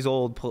not in these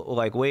old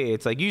like ways.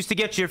 It's like you used to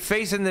get your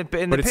face in the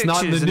But the it's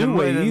not in the pictures, new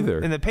way in the- either.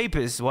 In the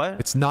papers, what?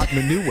 It's not in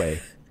the new way.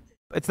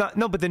 It's not.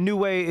 No, but the new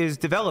way is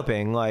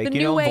developing. Like The you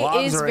new know, way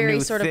vlogs is are a very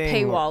new sort of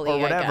thing, paywall-y, or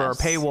I whatever.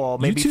 guess. Paywall,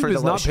 maybe YouTube for the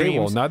is not streams.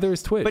 paywall. Neither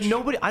is Twitch. But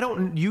nobody, I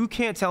don't. You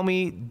can't tell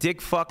me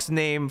Dick Fuck's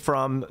name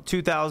from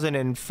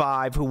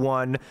 2005 who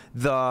won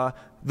the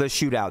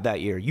shootout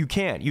that year. You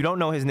can't. You don't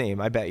know his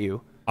name. I bet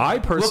you. I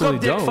personally Look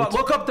up Dick don't. Fuck.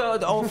 Look up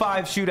the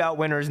 05 shootout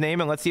winner's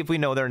name and let's see if we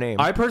know their name.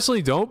 I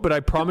personally don't, but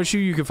I promise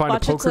you can find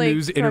Watch a it's Poker like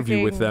News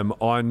interview with fucking- them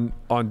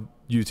on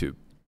YouTube.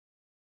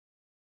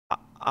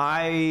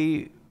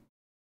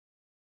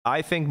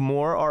 I think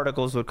more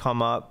articles would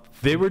come up.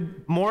 They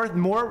would.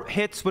 More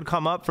hits would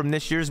come up from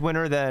this year's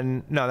winner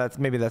than no. That's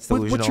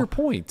delusional. What's your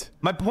point?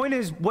 My point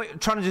is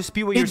trying to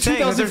dispute what In you're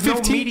saying. Is there's no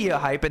 2015 media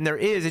hype, and there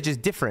is. It's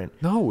just different,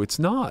 No, it's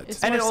not.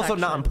 It's and more it's also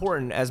not sectioned.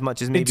 important as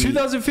much as In maybe.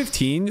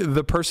 2015,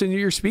 the person that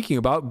you're speaking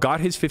about got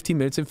his 15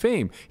 minutes in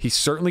fame. He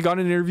certainly got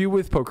an interview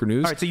with Poker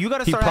News. All right, so you got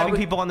to He start having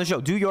probably- people on the show.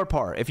 Do your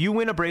part. If you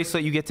win a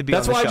bracelet, you get to be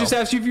That's on the why show. I just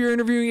asked you if you're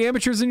interviewing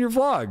amateurs in your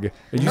vlog.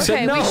 And you Okay,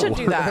 said no. we should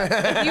do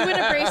that. If you win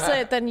a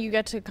bracelet, then you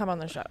get to come on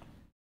the show.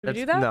 Should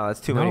we do that? No,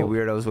 it's too many No.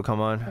 weirdos would come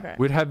on. Okay.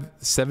 We'd have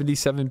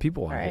 77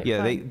 people on All right. it.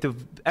 Yeah, Fine.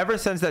 ever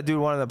since that dude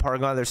won in the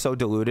parking lot, they're so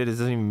diluted. It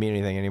doesn't even mean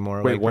anything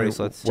anymore. Wait, like what-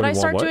 bracelets. Should I Wait,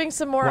 start what? doing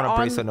some more Won a on?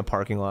 bracelet in a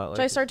parking lot.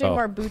 Should I start doing Oh.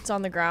 more boots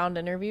on the ground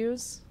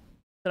interviews?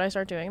 Should I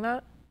start doing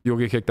that? You'll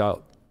get kicked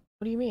out.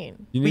 What do you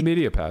mean? You need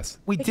media pass.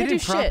 We I can't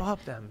didn't do prop shit.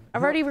 up them.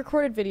 I've already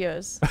recorded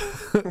videos.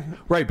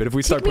 Right, but if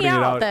we start Kick me putting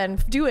it out out, then.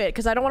 Do it,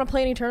 because I don't want to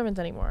play any tournaments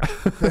anymore.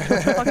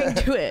 Fucking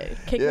do it.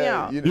 Kick me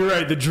out. you're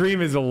right. The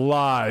dream is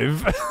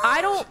alive.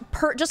 I don't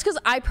just because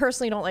I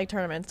personally don't like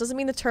tournaments doesn't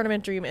mean the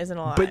tournament dream isn't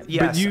alive. But-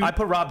 Yes, you- I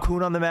put Rob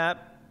Kuhn on the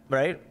map,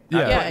 right?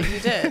 Yeah. yeah, you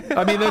did.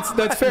 I mean,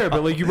 that's fair,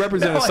 but like you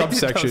represent No, a I did, don't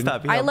subsection.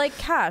 stop, you I know. like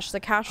cash. The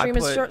cash I stream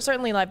is put-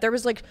 certainly live. There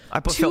was like I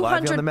put Phil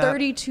Ivey on the map.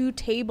 232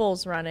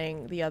 tables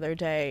running the other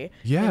day.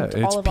 Yeah, in and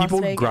it's all of Las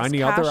people Vegas.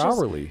 grinding out their Cash is-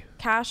 hourly.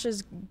 Cash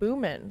is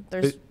booming.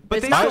 There's, But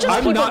it's they not don't- just I'm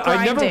people not-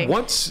 I grinding. never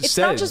once it's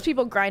said- not just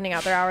people grinding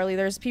out their hourly.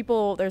 There's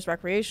people. There's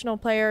recreational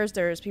players.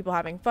 There's people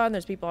having fun.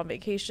 There's people on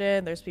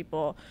vacation. There's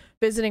people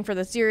visiting for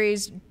the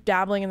series,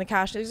 dabbling in the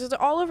cash. It's just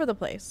all over the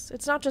place.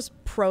 It's not just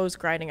pros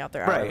grinding out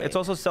their hourly. Right. It's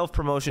also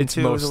self-promotion It's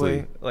too. mostly-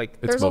 like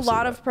It's There's a mostly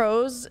lot that. of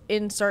pros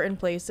in certain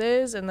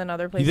places, and then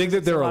other You places. think that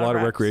it's there are a lot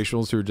of reps.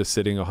 recreationals who are just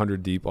sitting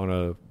 100 deep on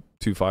a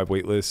 2-5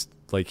 wait list,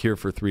 like here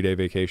for 3-day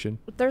vacation?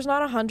 There's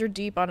not 100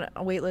 deep on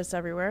a wait list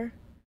everywhere.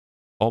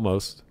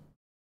 Almost,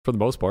 for the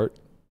most part.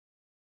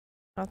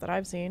 Not that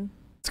I've seen.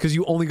 It's because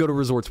you only go to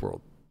Resorts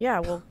World. Yeah,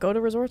 well, go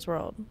to Resorts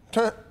World.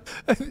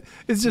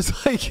 It's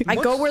just like I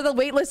go where the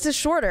wait list is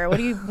shorter. What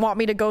do you want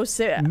me to go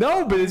sit?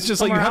 no, but it's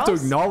just like you Somewhere have to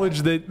else?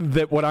 acknowledge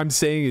that what I'm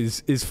saying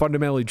is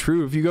fundamentally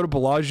true. If you go to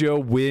Bellagio,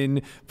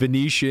 Wynn,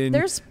 Venetian,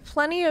 There's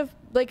plenty of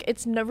like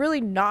it's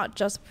really not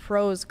just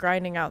pros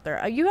grinding out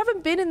there. You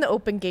haven't been in the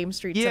open game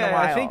streets in a yeah,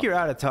 while. I think you're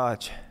out of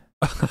touch.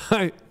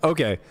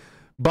 okay.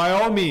 By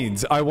all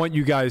means, I want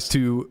you guys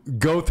to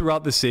go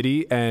throughout the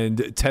city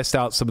and test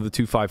out some of the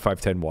 2-5,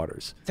 5-10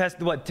 waters.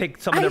 Test what?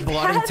 Take some of their I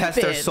blood and have test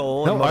their been.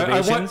 soul and No, I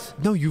motivations.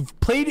 want. No, you've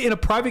played in a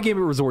private game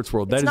at Resorts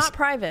World. It's That is, not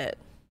private.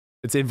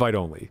 it's invite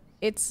only.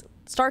 It's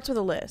starts with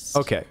a list.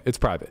 Okay, it's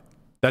private.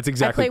 That's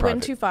exactly I play Win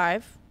private.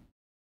 2-5.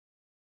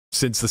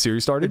 Since the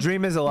series the started,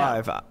 dream is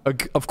alive.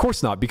 Of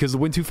course not, because the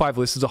Win 2-5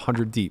 list is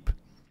 100 deep.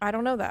 I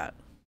don't know that.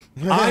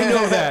 I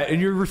know that,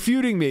 and you're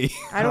refuting me.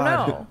 I don't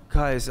God. know.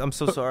 Guys, I'm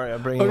so sorry.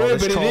 I'm bringing Okay, all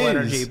this but it troll is.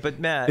 energy. But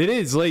Matt, It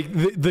is like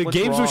the What's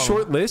games with wrong?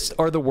 short lists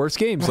are the worst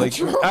games. Like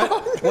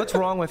what's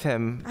wrong with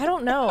him? I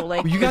don't know.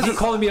 Like you guys are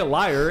calling me a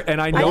liar,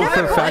 and I I know never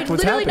for a call- fact I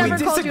what's literally happening.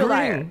 never called you a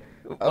liar.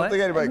 I don't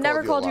think anybody I've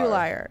never called you a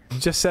liar. You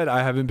just said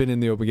I haven't been in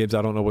the open games.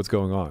 I don't know what's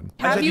going on.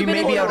 Have said you you been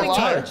may in be the out of open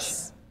touch.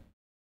 games?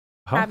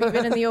 Huh? Have you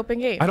been in the open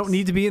games? I don't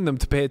need to be in them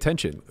to pay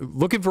attention.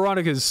 Look at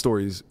Veronica's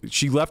stories.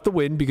 She left the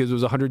win because it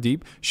was 100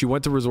 deep. She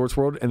went to Resorts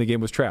World and the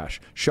game was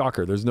trash.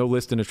 Shocker. There's no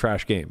list in a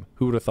trash game.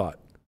 Who would have thought?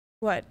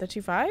 What, the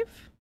 2-5?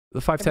 The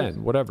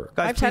 510, whatever.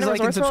 Guys, 510 please like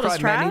and Resorts World is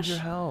subscribe. Man, I need trash? your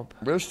help.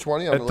 There's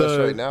 20 on At the list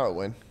the- right now at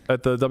Win.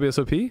 At the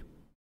WSOP?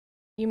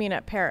 You mean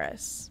at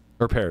Paris?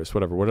 Or Paris,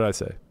 whatever. What did I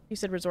say? You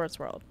said Resorts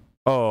World.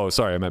 Oh,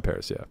 sorry. I meant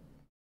Paris, yeah.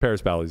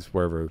 Paris Bally's,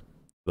 wherever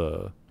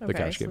the Okay,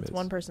 cash so game it's is.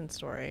 one person's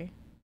story.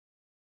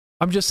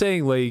 I'm just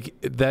saying, like,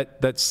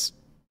 that's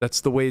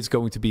the way it's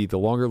going to be. The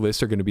longer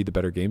lists are going to be the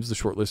better games. The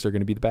short lists are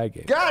going to be the bad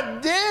games.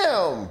 God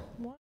damn!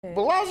 What?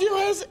 Bellagio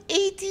has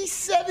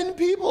 87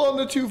 people on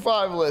the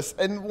 2-5 list,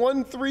 and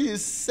 1-3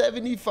 is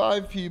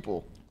 75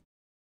 people.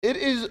 It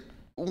is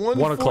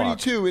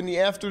 1:42 in the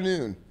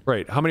afternoon.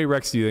 Right. How many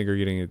Recs do you think are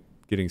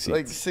getting seats?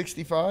 Like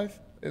 65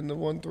 in the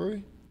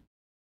 1-3.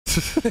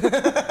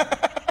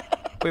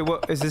 Wait,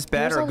 what is this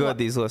bad There's or a good? lot-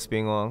 These lists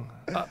being long.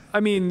 I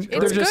mean,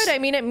 they're It's just, good. I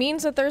mean, it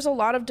means that there's a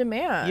lot of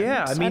demand.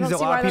 Yeah, I it means don't a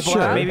see lot why of that's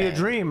people have bad. maybe a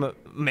dream.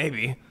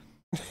 Maybe.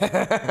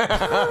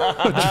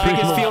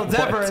 Biggest fields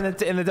ever in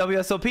the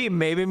WSOP.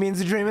 Maybe means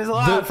the dream is a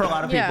lot for a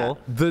lot of Yeah. people.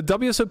 The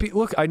WSOP.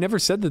 Look, I never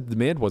said that the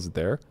demand wasn't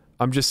there.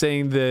 I'm just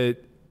saying that.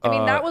 I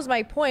mean, that was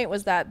my point,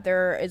 was that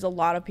there is a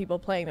lot of people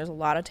playing. There's a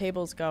lot of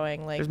tables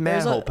going. Like, There's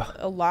mad hope.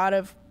 a lot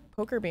of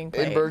poker being In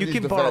played. Berkey's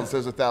can borrow- defense,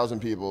 there's 1,000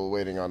 people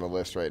waiting on the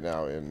list right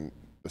now in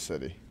the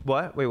city.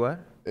 What? Wait, what?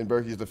 In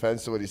Berkey's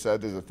defense to what he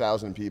said, there's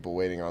 1,000 people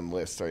waiting on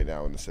lists right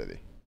now in the city.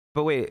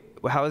 But wait,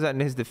 how is that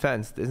in his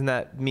defense? Doesn't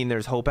that mean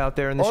there's hope out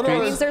there in the Oh, no, It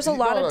streets? means there's a No,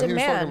 lot no, of he was talking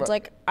demand. about-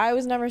 Like, I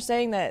was never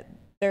saying that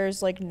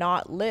there's like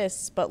not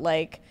lists, but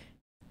like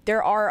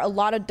there's a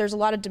lot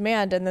of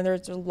demand, and then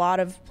there's a lot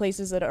of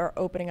places that are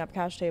opening up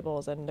cash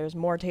tables, and there's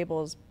more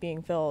tables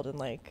being filled, and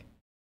like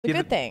it's a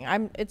Yeah, good thing. I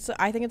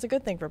think it's a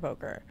good thing for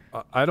poker.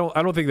 I don't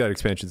think that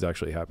expansion is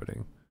actually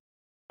happening.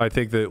 I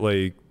think that,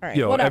 like, All right,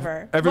 you know,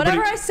 whatever. everybody.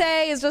 Whatever I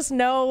say is just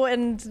no,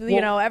 and you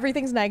Well- know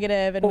everything's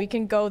negative, and we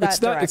can go that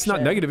direction. It's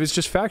not negative. It's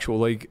just factual.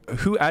 Like,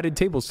 who added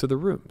tables to the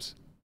rooms?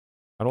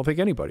 I don't think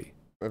anybody.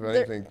 If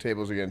anything,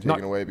 tables are getting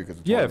taken away because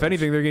of Yeah, if tournaments.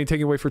 anything, they're getting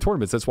taken away for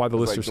tournaments. That's why the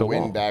lists like are the so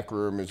Win long. back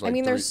room is like I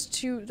mean,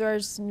 three-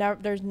 there's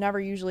never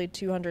usually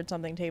 200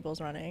 something tables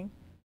running.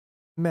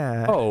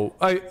 Matt. Oh,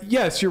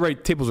 yes, you're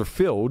right. Tables are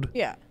filled.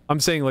 Yeah. I'm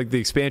saying, like, the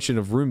expansion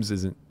of rooms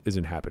isn't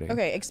happening.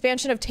 Okay,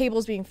 expansion of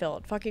tables being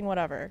filled. Fucking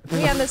whatever. Can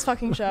we end this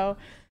fucking show?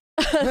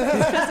 It's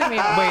pissing me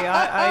off. Wait,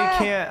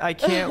 I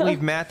can't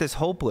leave Matt this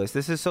hopeless.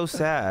 This is so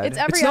sad. It's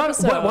every It's not.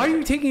 episode. Why are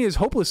you taking it as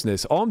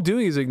hopelessness? All I'm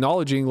doing is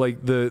acknowledging,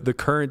 like, the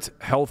current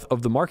health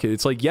of the market.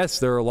 It's like, yes,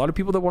 there are a lot of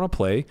people that want to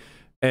play,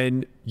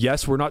 and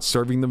yes, we're not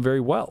serving them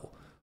very well.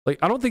 Like,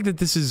 I don't think that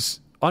this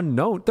is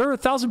unknown. There are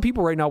 1,000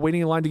 people right now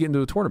waiting in line to get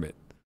into a tournament.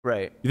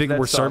 right. You think That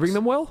we're sucks. serving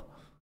them well?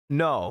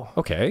 No.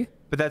 Okay.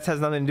 But that has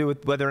nothing to do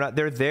with whether or not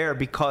they're there,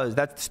 because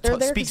that They're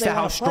there speaks 'cause to they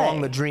how wanna strong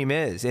play. the dream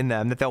is in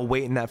them, that they'll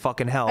wait in that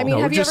fucking hell. I mean,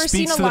 No, have it you just ever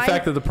seen speaks a to the line-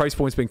 fact that the price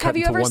point's been cut Have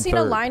you to ever seen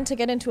a 1/3. line to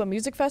get into a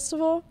music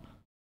festival?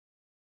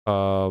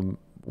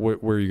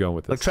 Where are you going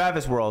with this? like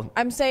Travis World.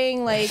 I'm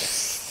saying, like,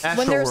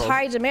 when there's Astroworld.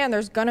 high demand,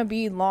 there's gonna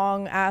be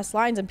long ass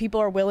lines, and people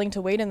are willing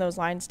to wait in those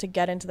lines to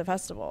get into the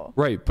festival.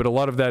 Right, but a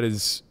lot of that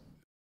is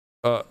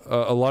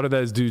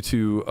due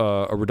to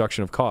a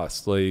reduction of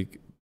cost. Like,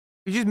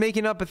 You're just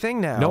making up a thing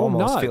now. no, I'm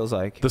almost not. feels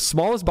like. The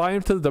smallest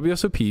buy-in to the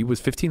WSOP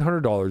was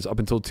 $1,500 up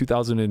until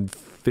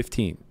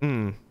 2015.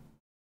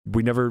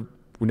 We never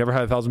had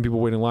 1,000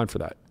 people waiting in line for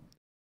that.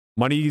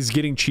 Money is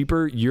getting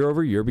cheaper year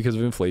over year because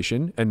of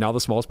inflation, and now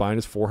the smallest buy-in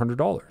is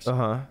 $400.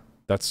 Uh-huh.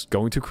 That's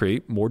going to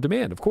create more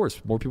demand. Of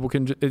course, more people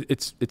can.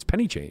 It's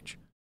penny change.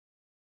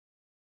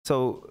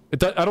 So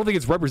I don't think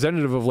it's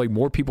representative of, like,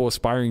 more people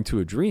aspiring to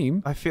a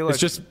dream. I feel like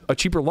It's just a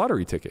cheaper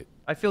lottery ticket.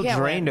 I feel Can't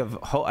drained win. of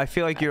hope. I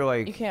feel like you're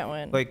like You can't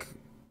win. like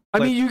I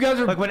like- mean, you guys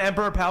are like when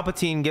Emperor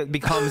Palpatine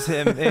becomes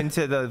him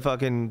into the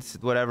fucking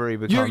whatever he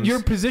becomes.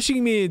 you're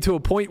positioning me to a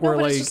point No, where,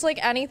 but like, it's just like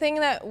anything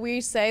that we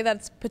say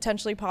that's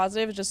potentially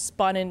positive is just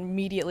spun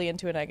immediately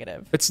into a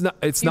negative. it's not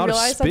Do you not a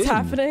realize spin. that's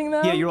happening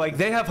though? Yeah, you're like,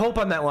 they have hope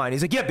on that line.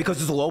 He's like, yeah, because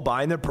there's a low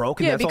buy and they're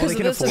broke and Yeah, that's all because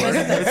they of can this and afford.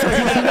 this and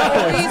this.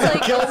 No, he's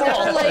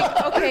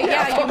like, okay,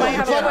 yeah, you might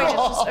have a point. It's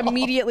just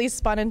immediately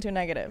spun into a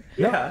negative.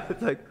 Yeah,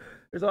 it's like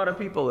there's a lot of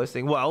people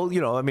listening. Well, you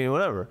know, I mean,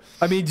 whatever.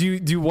 I mean, do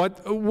you want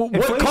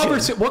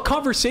Inflation. what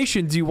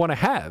conversation do you want to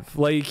have?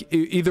 Like,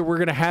 either we're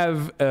going to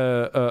have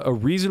a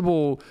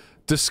reasonable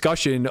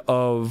discussion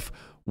of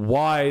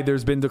why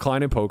there's been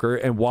decline in poker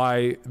and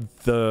why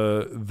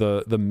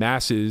the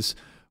masses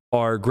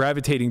are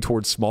gravitating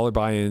towards smaller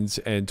buy-ins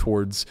and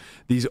towards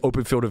these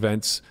open field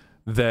events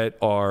that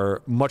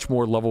are much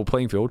more level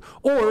playing field,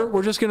 or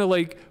we're just going to,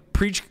 like,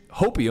 preach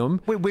hopium.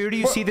 Wait, where do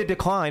you see the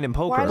decline in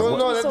poker? Why does No, it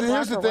no, so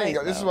here's the black or thing.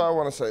 white, This is though? what I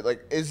want to say.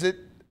 Like, is it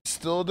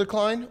still a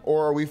decline,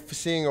 or are we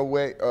seeing a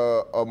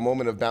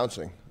moment of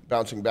bouncing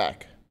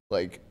back,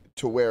 like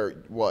to where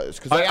it was?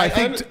 Because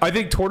I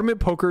think tournament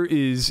poker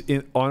is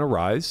on a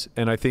rise,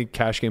 and I think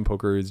cash game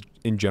poker is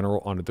in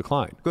general on a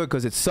decline. Good,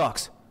 because it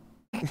sucks.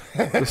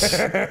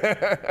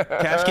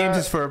 Cash games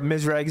is for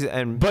misregs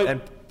and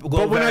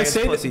low when I variance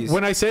say pussies.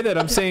 when I say that,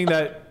 I'm saying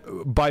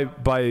that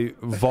by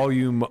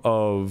volume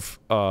of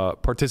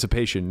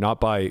participation, not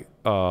by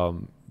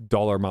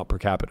dollar amount per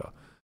capita.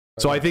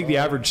 So I think the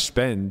average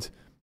spend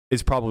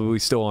is probably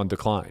still on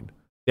decline.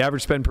 The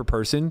average spend per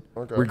person,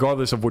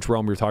 regardless of which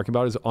realm you're talking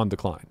about, is on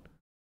decline,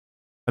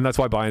 and that's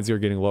why buy-ins are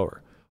getting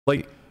lower.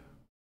 Like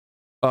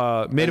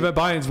main event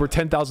buy-ins were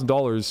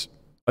 $10,000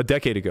 a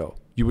decade ago.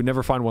 You would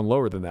never find one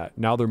lower than that.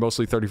 Now they're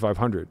mostly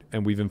 $3,500,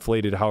 and we've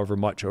inflated however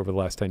much over the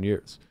last 10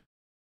 years.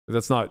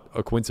 That's not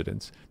a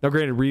coincidence. Now,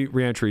 granted,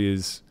 re-entry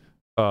is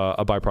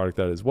a byproduct of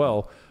that as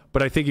well.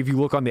 But I think if you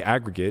look on the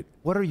aggregate,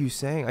 what are you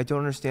saying? I don't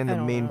understand the I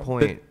don't main know.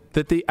 point.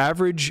 that the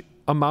average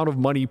amount of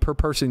money per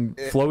person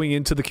flowing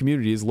into the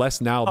community is less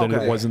now than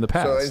it was in the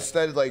past. So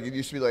instead, like it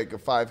used to be like a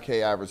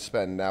 5K average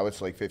spend. Now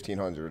it's like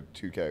 1,500,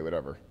 2K,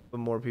 whatever. But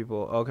more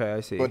people. Okay,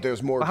 I see. But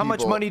there's more. Well, how much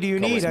people money do you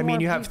coming. need? I mean,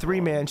 More you have 3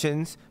 people.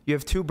 mansions. You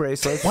have 2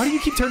 bracelets. Why do you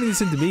keep turning this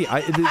into me?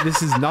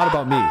 This is not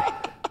about me.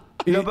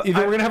 No, but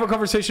Either I- we're gonna have a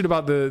conversation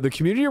about the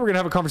community, or we're gonna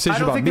have a conversation I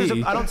don't about think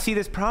me. I don't see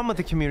this problem with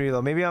the community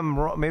though. Maybe I'm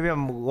wrong. Maybe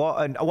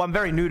I'm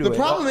very new to The it.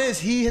 problem is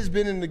he has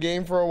been in the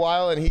game for a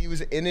while and he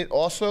was in it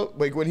also.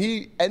 Like when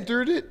he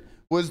entered it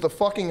was the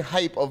fucking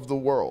hype of the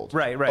world.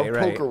 Right, of right.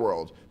 poker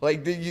world.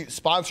 Like the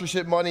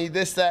sponsorship money,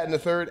 this, that, and the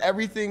third.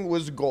 Everything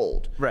was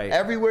gold. Right.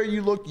 Everywhere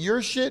you looked,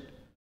 your shit,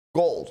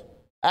 gold.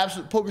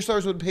 Absolute poker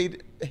stars would have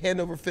paid hand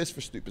over fist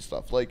for stupid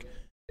stuff. Like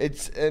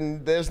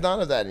and there's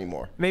none of that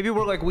anymore. Maybe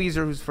we're like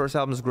Weezer, whose first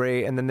album's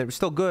great, and then they're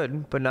still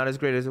good, but not as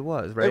great as it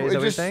was. Right? Is that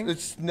what you're saying?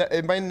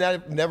 It might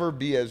never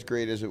be as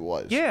great as it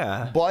was.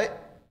 Yeah.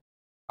 But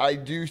I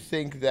do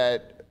think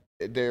that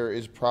there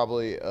is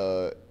probably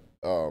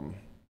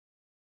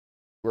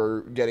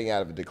we're getting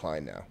out of a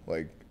decline now.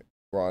 Like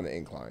we're on an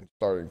incline,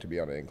 starting to be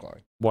on an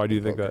incline. Why do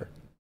you think that?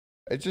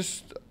 It's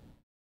just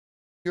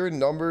your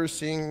numbers,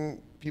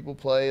 seeing people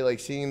play, like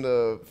seeing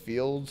the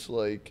fields,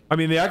 like I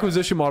mean, the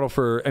acquisition model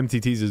for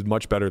MTTs is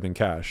much better than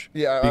cash.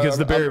 Yeah, because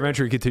the barrier of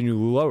entry continually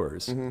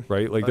lowers,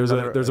 right? Like there's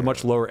a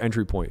much lower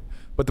entry point,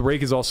 but the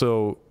rake is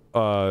also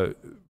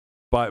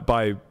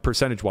by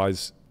percentage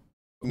wise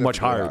much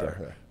higher there,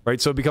 yeah. right?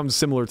 So it becomes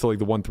similar to like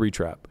the 1-3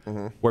 trap,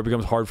 where it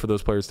becomes hard for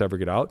those players to ever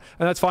get out,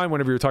 and that's fine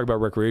whenever you're talking about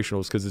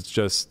recreationals because it's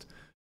just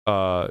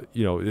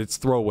it's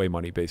throwaway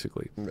money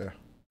basically. Yeah.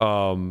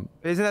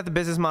 Isn't that the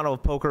business model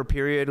of poker?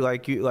 Period.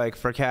 Like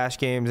for cash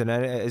games and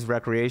as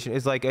recreation,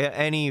 it's like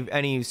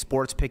any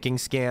sports picking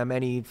scam,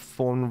 any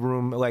phone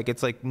room. Like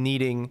it's like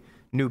needing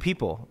new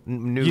people,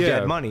 new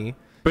dead money.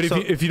 But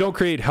if you don't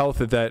create health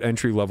at that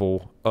entry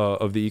level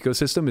of the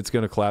ecosystem, it's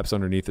going to collapse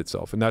underneath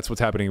itself, and that's what's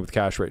happening with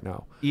cash right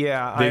now.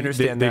 Yeah, I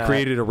understand they that. They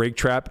created a rake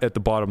trap at the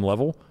bottom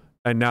level,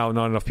 and now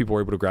not enough people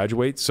are able to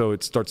graduate, so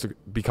it starts to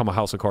become a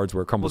house of cards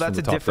where it crumbles. Well, that's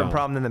from the a top different down.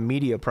 problem than the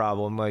media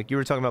problem. Like you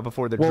were talking about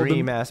before, the Well,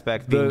 dream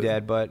aspect being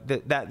dead, but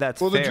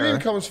that's Well, fair. the dream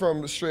comes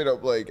from straight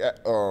up like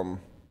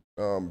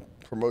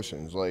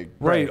promotions, like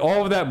Right.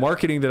 All of that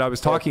marketing that I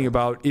was talking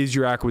about is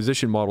your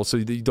acquisition model, so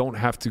that you don't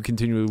have to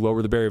continually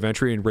lower the barrier of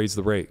entry and raise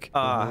the rake.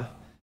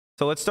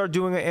 So let's start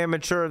doing an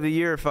amateur of the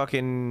year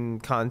fucking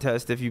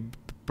contest. If you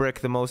brick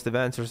the most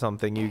events or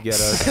something, you get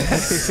a,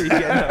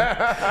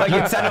 like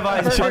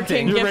incentivized Burger punting.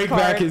 King Your gift rake card.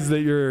 back is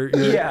that you're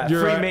free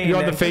on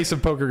the main. face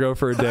of Poker Go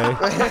for a day.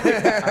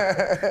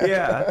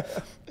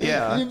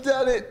 Yeah. you've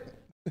done it.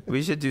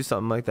 We should do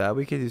something like that.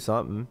 We could do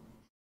something.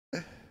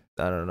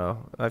 I don't know.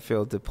 I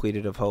feel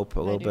depleted of hope a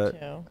little bit.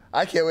 Too.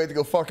 I can't wait to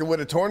go fucking win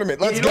a tournament.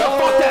 Let's You go. know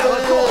what? Fuck that.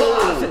 Let's go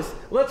Colossus.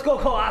 Let's go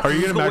Colossus. Are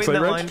you gonna Let's max go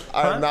win late, that Rich?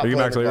 line. I'm Huh? not Are you playing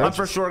max the later? I'm cards.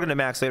 for sure gonna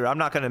max later. I'm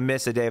not gonna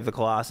miss a day of the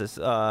Colossus,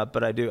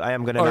 but I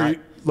am gonna. Are not. you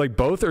like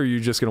both, or are you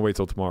just gonna wait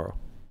till tomorrow?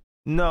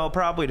 No,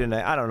 probably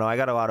tonight. I don't know. I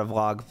got a lot of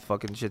vlog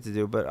fucking shit to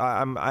do, but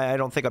I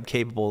don't think I'm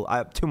capable. I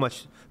have too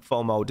much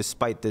FOMO,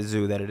 despite the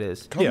zoo that it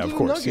is. Come Yeah, to of the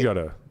course.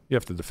 Nugget. You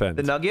have to defend.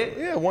 The Nugget.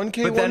 Yeah,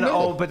 1K. But then, 1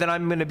 mil. but then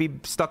I'm gonna be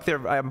stuck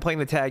there. I'm playing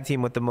the tag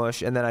team with the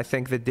Mush, and then I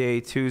think the day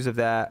 2s of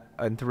that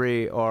and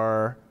 3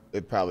 are.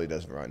 It probably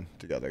doesn't run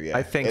together. Yeah,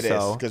 I think it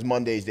so. because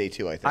Monday's day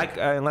 2. I think.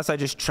 Unless I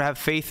just have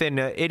faith in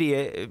an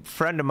idiot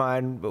friend of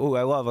mine who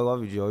I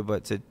love you, Joey,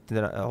 but to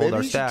hold Maybe our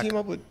you should stack. team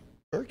up with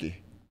Berkey.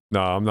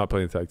 No, I'm not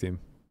playing the tag team.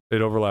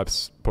 It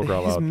overlaps Poker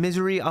Out His Loud.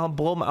 misery, I'll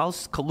blow him.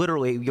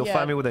 Literally, you'll Yeah.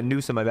 find me with a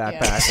noose in my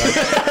backpack.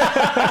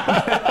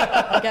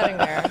 I'm getting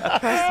there.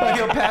 Trust Like, me.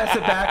 you'll pass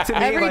it back to me.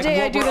 Every like,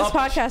 day I we're do this up-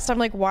 podcast, I'm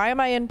like, why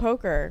am I in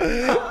poker?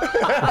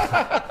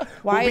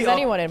 Why be is up-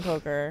 anyone in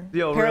poker?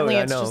 Yo, Apparently, really,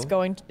 I it's know. just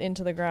going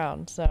into the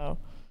ground. So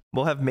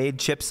We'll have made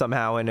chips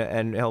somehow,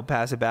 and he'll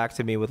pass it back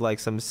to me with like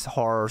some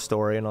horror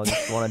story, and I'll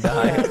just want to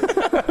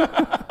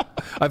die.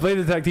 I played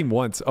the tag team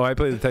once. Oh, I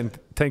played the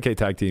 10K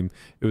tag team.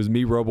 It was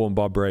me, Robo, and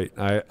Bob Bright.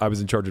 I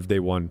was in charge of day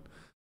 1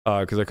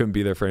 because I couldn't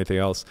be there for anything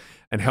else.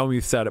 And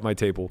Helmuth sat at my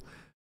table,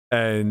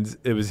 and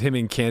it was him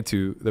and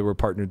Cantu that were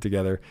partnered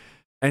together.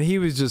 And he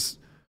was just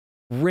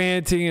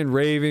ranting and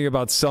raving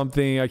about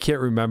something. I can't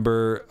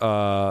remember,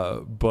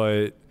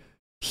 but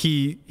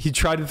he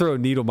tried to throw a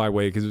needle my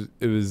way because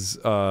it was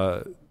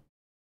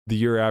the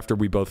year after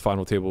we both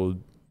final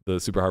tabled the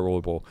Super High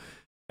Roller Bowl.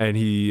 And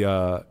he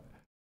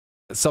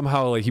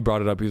somehow, like, he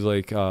brought it up. He was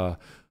like,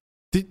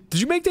 did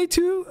you make day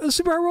 2 of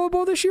Super High Roller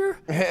Bowl this year?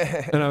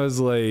 And I was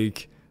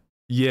like,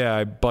 yeah,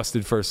 I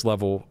busted first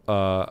level.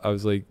 I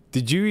was like,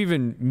 did you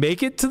even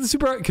make it to the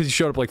Super High? Because he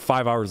showed up like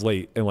 5 hours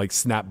late and like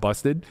snap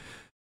busted.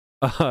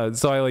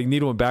 So I like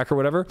needle him back or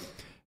whatever.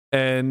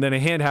 And then a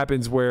hand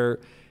happens where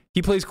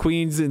he plays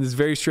queens in this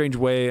very strange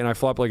way, and I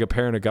flop like a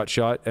pair and a gut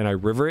shot, and I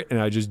river it, and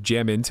I just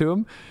jam into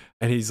him.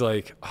 And he's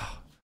like, oh,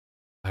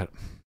 I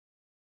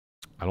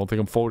don't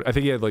think I'm folding. I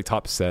think he had like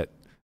top set,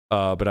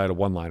 but I had a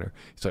one-liner.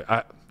 He's like,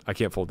 I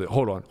can't fold it.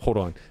 Hold on.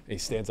 And he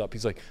stands up.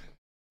 He's like,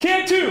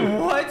 can't do.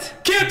 What?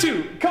 Can't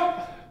do.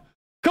 Come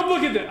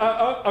look at this.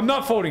 I'm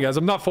not folding, guys.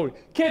 I'm not folding.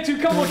 Can't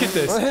do. Come look at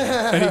this.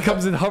 And he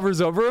comes and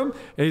hovers over him,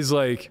 and he's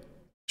like,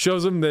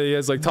 shows him that he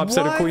has like top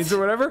set of queens or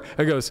whatever,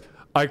 and goes,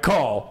 I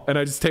call, and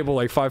I just table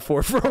like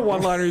 5-4 for a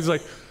one-liner. He's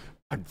like,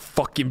 I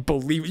fucking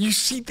believe it. You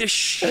see this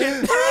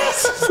shit?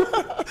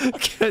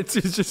 It's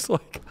just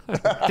like,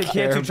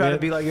 Can't you try to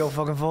be like, yo,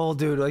 fucking fold,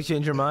 dude? Like,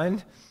 change your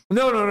mind?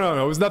 No.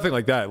 It was nothing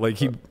like that. Like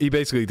he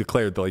basically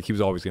declared that like he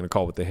was always going to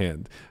call with the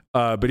hand,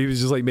 but he was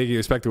just like making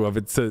a spectacle of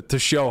it to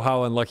show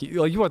how unlucky.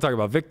 Like, you want to talk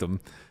about victim?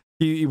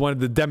 He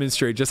wanted to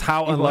demonstrate just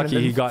how unlucky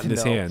he got in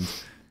his hand.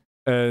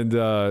 And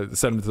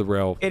send him to the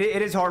rail. It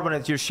is hard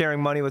when you're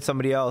sharing money with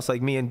somebody else.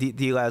 Like me and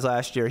D-Laz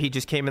last year, he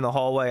just came in the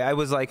hallway. I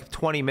was like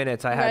 20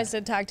 minutes. You guys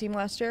did tag team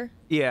last year?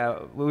 Yeah,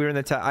 we were in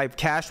the I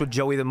cashed with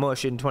Joey the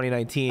Mush in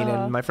 2019,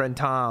 and my friend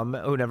Tom,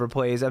 who never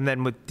plays, and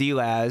then with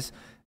D-Laz.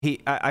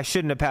 I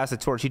shouldn't have passed the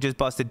torch. He just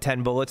busted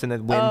 10 bullets and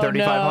then win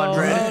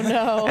 3,500. Oh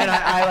no! And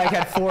I like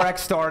had 4x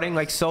starting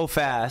like so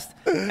fast,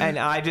 and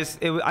I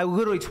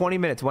literally 20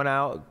 minutes went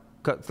out.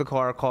 Got the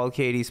car, called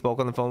Katie, spoke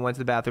on the phone, went to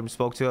the bathroom,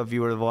 spoke to a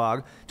viewer of the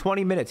vlog.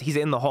 20 minutes, he's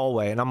in the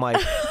hallway, and I'm like,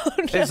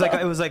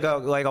 it was like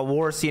a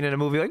war scene in a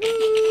movie, like,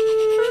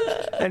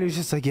 and he's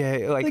just like,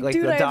 yeah, like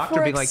dude, the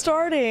doctor being like,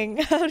 starting.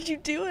 How did you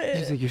do it?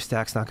 He's like, your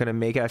stack's not gonna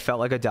make it. I felt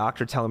like a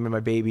doctor telling me my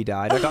baby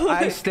died. Like,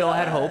 I still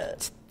had hope.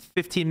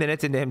 15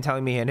 minutes into him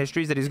telling me hand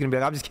histories that he's gonna be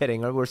like, I'm just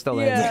kidding, we're still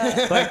in. Yeah,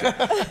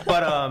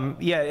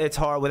 it's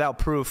hard without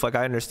proof. Like,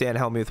 I understand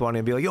Helmuth wanting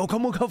to be like, yo,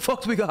 come on, how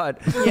fucked we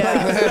got.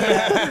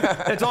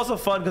 Yeah. It's also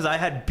fun because I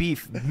had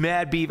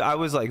mad beef. I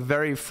was like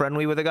very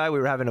friendly with the guy. We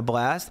were having a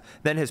blast.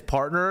 Then his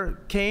partner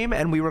came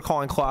and we were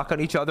calling clock on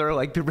each other,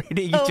 like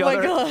berating each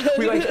other. God.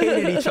 We like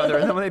hated each other.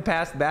 And then when they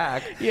passed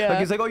back, like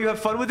he's like, oh, you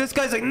have fun with this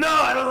guy? He's like, no,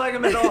 I don't like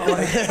him at all.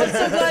 Like, I'm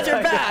so glad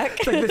you're back.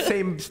 It's like the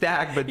same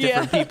stack but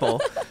different people.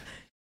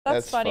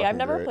 That's funny. I've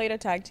never played a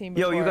tag team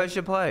before. Yo, you guys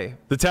should play.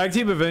 The tag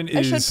team event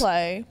is... I should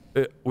play.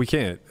 We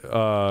can't. It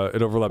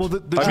overlaps. Well,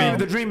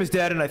 the dream is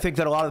dead, and I think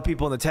that a lot of the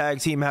people in the tag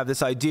team have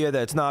this idea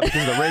that it's not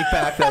because of the rake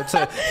back. That it's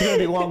going to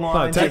be long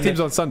lines. Tag team's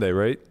on Sunday,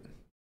 right?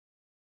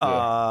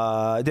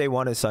 Day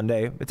 1 is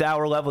Sunday. It's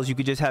hour levels. You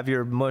could just have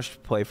your mush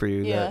play for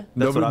you. Yeah.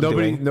 That's what I'm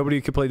doing.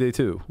 Nobody could play day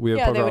 2. We have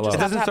they Poker would Out just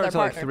Loud. have to have start their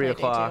till like partner 3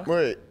 play o'clock. day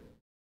Wait,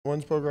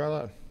 when's Poker Out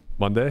Loud?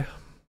 Monday?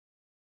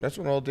 That's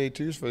when all day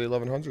 2s for the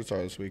 1100s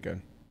are this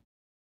weekend.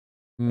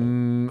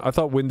 I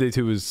thought Win Day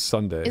 2 was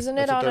Sunday. Isn't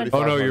it on?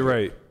 Oh no, you're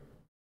right.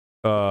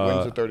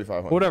 Wins at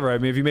 3,500. Whatever. I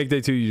mean, if you make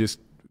day 2, you just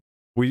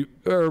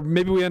or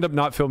maybe we end up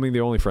not filming the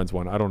OnlyFriends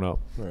one. I don't know.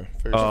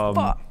 Yeah,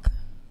 Fuck.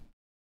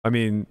 I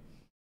mean,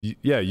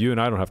 you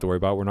and I don't have to worry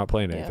about it. We're not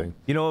playing anything.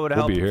 You know what would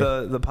We'll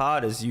help be the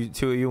pod is you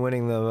two of you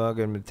winning the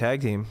fucking tag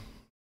team.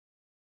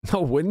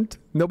 No, wouldn't.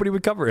 Nobody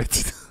would cover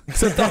it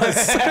except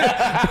us. We'd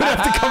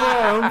have to cover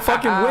our own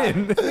fucking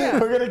win.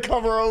 We're gonna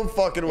cover our own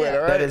fucking win.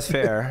 All right. That is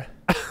fair.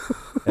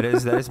 That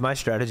is my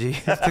strategy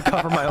to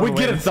cover my own. We'd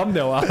get a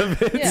thumbnail out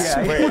of it.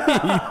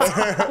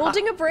 Yeah.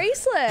 Holding a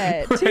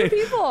bracelet. 2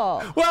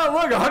 people. Wow,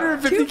 look,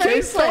 150K 2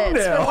 bracelets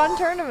thumbnail. for one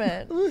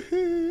tournament.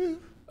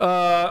 All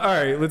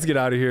right, let's get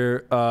out of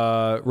here.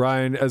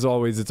 Ryan, as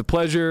always, it's a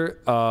pleasure.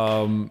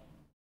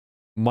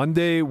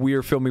 Monday, we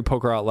are filming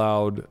Poker Out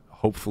Loud,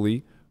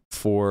 hopefully,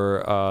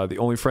 for the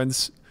Only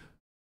Friends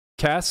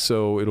cast.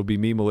 So it'll be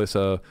me,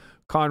 Melissa,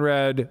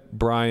 Conrad,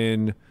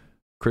 Brian,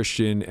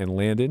 Christian, and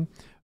Landon.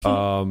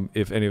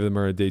 If any of them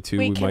are at day 2,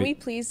 Wait, we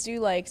please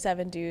do like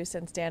 7 deuce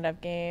and stand-up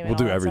game? We'll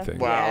do everything.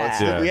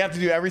 Wow, we have to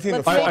do everything.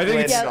 Let's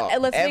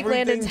let's make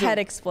Landon's head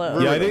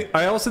explode. Yeah,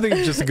 I also think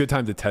it's just a good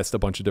time to test a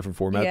bunch of different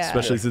formats,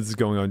 especially since it's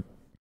going on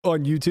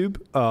YouTube.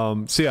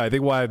 So yeah, I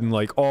think we'll add in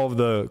like all of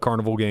the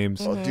carnival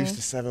games. Oh, Deuce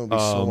to 7 will be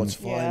so much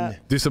fun. Yeah.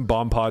 Do some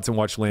bomb pots and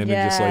watch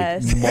Landon just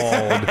like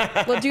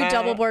mauled. We'll do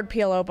double board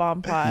PLO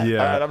bomb pot. Yeah.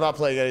 All right, I'm not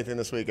playing anything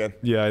this weekend.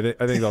 Yeah, I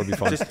think that'll be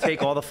fun. Just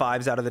take all the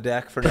 5s out of the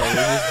deck for no reason.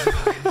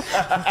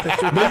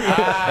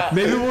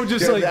 Maybe we'll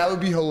just that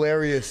would be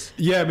hilarious.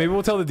 Yeah, maybe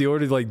we'll tell the dealer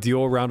to like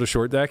deal around a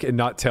short deck and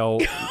not tell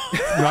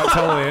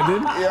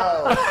Landon.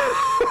 Yo.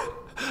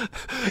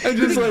 And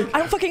just like I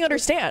don't fucking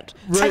understand.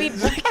 Right. I mean,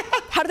 like,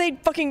 how do they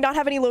fucking not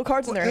have any low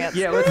cards in their hands?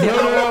 Yeah,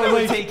 it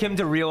would take him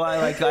to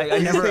realize like I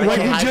never like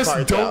we high just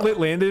cards don't out. let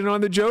Landon in on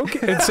the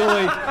joke, and so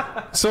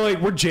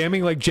like we're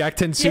jamming like Jack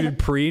 10 suited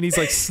pre, and he's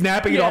like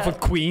snapping it off with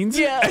queens.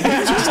 Yeah. And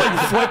he's just like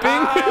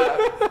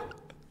flipping.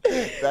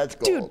 That's That's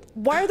gold. Dude,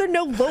 why are there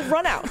no low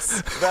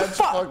runouts? That's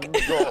fucking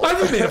gold. I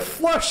haven't made a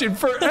flush in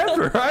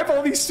forever. I have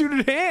all these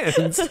suited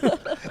hands.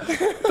 What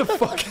the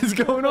fuck is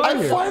going on I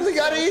here? finally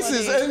got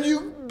aces, and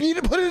you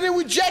put it in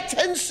with Jack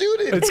 10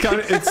 suited. It's kind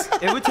of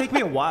It would take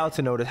me a while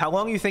to notice. How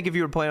long do you think if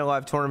you were playing a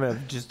live tournament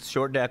of just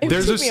short deck?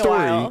 there's a took me a story.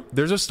 while.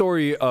 There's a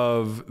story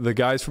of the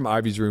guys from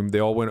Ivy's room. They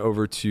all went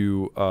over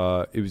to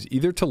it was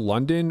either to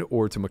London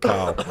or to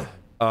Macau.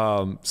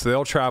 So they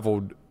all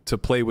traveled to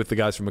play with the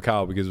guys from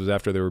Macau because it was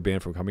after they were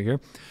banned from coming here.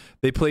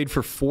 They played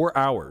for 4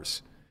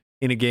 hours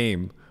in a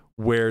game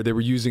where they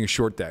were using a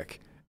short deck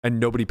and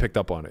nobody picked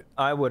up on it.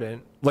 I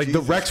wouldn't. Like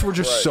Jesus the Recs were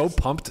just so Christ.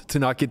 pumped to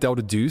not get dealt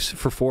a deuce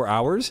for 4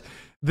 hours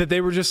that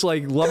they were just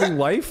like loving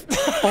life,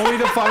 only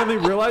to finally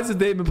realize that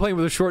they had been playing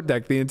with a short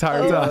deck the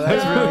entire time.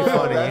 That's really Yo,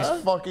 funny.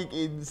 that's fucking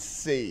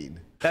insane.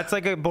 That's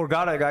like a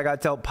Borgata guy got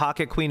dealt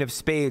pocket queen of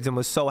spades and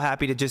was so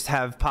happy to just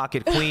have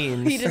pocket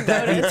queens He didn't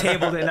that he notice.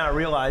 tabled it not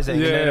realizing.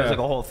 And then it Yeah. was like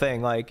a whole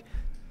thing. Like,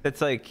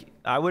 it's like,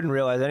 I wouldn't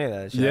realize any of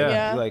that shit.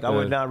 Yeah. Like, I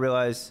would not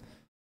realize.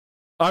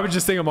 I would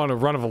just think I'm on a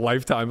run of a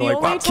lifetime. The Like,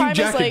 only wow, time King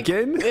Jack is like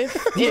again? if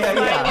Yeah,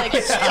 my yeah. like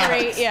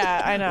straight.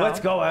 Yeah, I know. Let's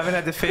go. I haven't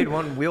had to fade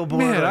one wheelboard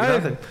Man, or I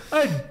nothing.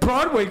 had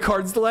Broadway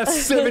cards the last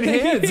 7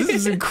 hands. This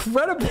is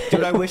incredible.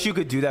 Dude, I wish you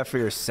could do that for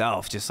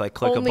yourself. Just like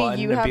click Only a button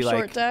you and have be short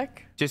like,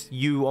 deck. just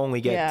you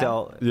only get Yeah.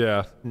 dealt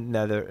Yeah.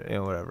 nether,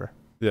 whatever.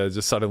 Yeah,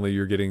 just suddenly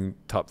you're getting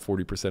top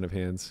 40% of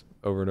hands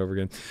over and over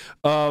again.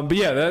 But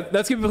yeah,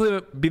 that's going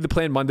to be the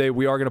plan Monday.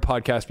 We are going to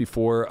podcast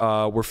before.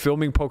 We're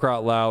filming Poker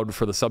Out Loud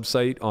for the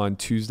subsite on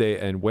Tuesday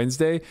and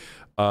Wednesday.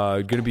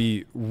 Going to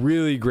be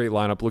really great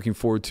lineup. Looking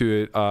forward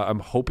to it. I'm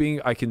hoping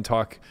I can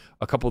talk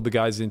a couple of the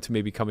guys into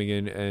maybe coming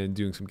in and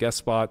doing some guest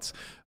spots.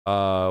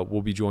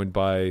 We'll be joined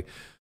by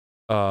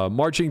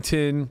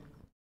Marchington,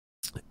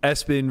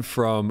 Espen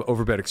from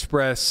Overbet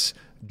Express.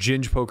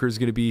 Ginge Poker is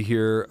going to be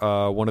here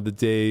one of the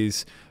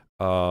days.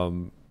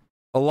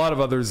 A lot of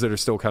others that are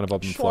still kind of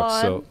up in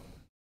flux. So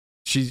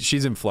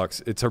she's in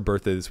flux. It's her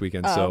birthday this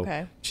weekend, Oh, so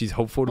okay. she's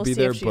hopeful to We'll be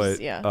see there, if but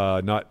she's-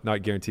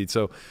 not guaranteed.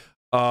 So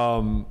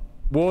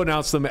we'll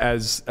announce them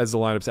as the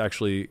lineups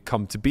actually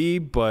come to be.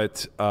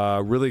 But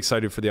really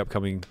excited for the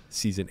upcoming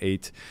season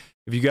 8.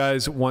 If you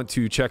guys want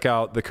to check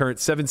out the current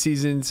 7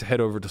 seasons, head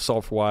over to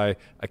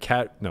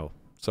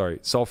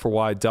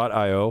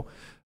solveforwhy.io.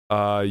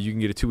 You can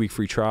get a 2-week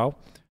free trial.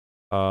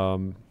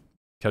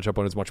 Catch up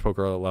on as much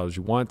Poker Out Loud as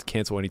you want.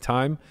 Cancel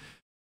anytime.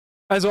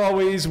 As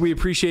always, we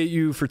appreciate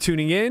you for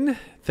tuning in.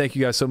 Thank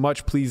you guys so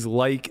much. Please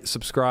like,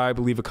 subscribe,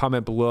 leave a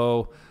comment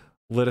below.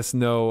 Let us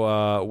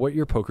know what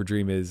your poker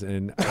dream is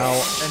and how.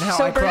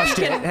 So I crushed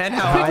Bernie it. can And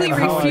how quickly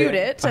I refute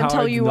it and how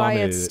tell I you why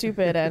nominated it's it.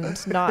 stupid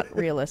and not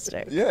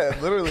realistic. Yeah,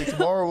 literally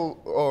tomorrow.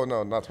 Oh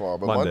no, not tomorrow,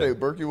 but Monday. Monday.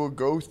 Berkey will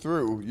go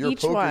through your Each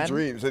poker one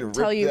dreams and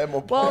tell rip you. them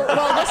apart.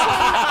 Well, this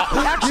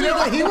one actually You know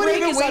what? He the wouldn't rig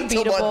even is wait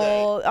till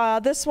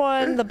unbeatable. This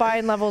one, the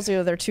buy-in levels,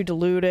 they're too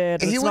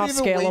diluted. he It's wouldn't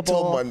not even wait till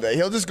scalable. Monday.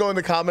 He'll just go in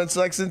the comment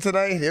section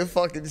tonight. He'll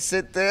fucking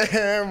sit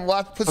there and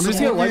watch. Put I'm some just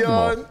gonna like movie them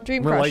all. on.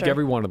 Dream I'm gonna like crusher.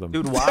 every one of them.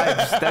 Dude,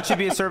 wives. That should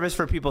be a service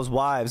for people's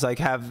wives. Like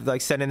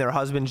send in their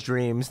husband's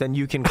dreams, then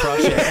you can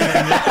crush it.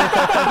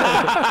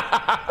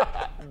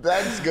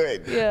 That's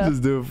good. Yeah.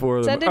 Just do it for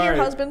them. Send in All your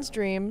right. husband's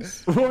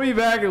dreams. We'll be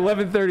back at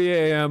 11:30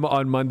 a.m.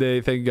 on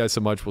Monday. Thank you guys so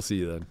much. We'll see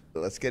you then.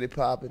 Let's get it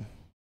popping.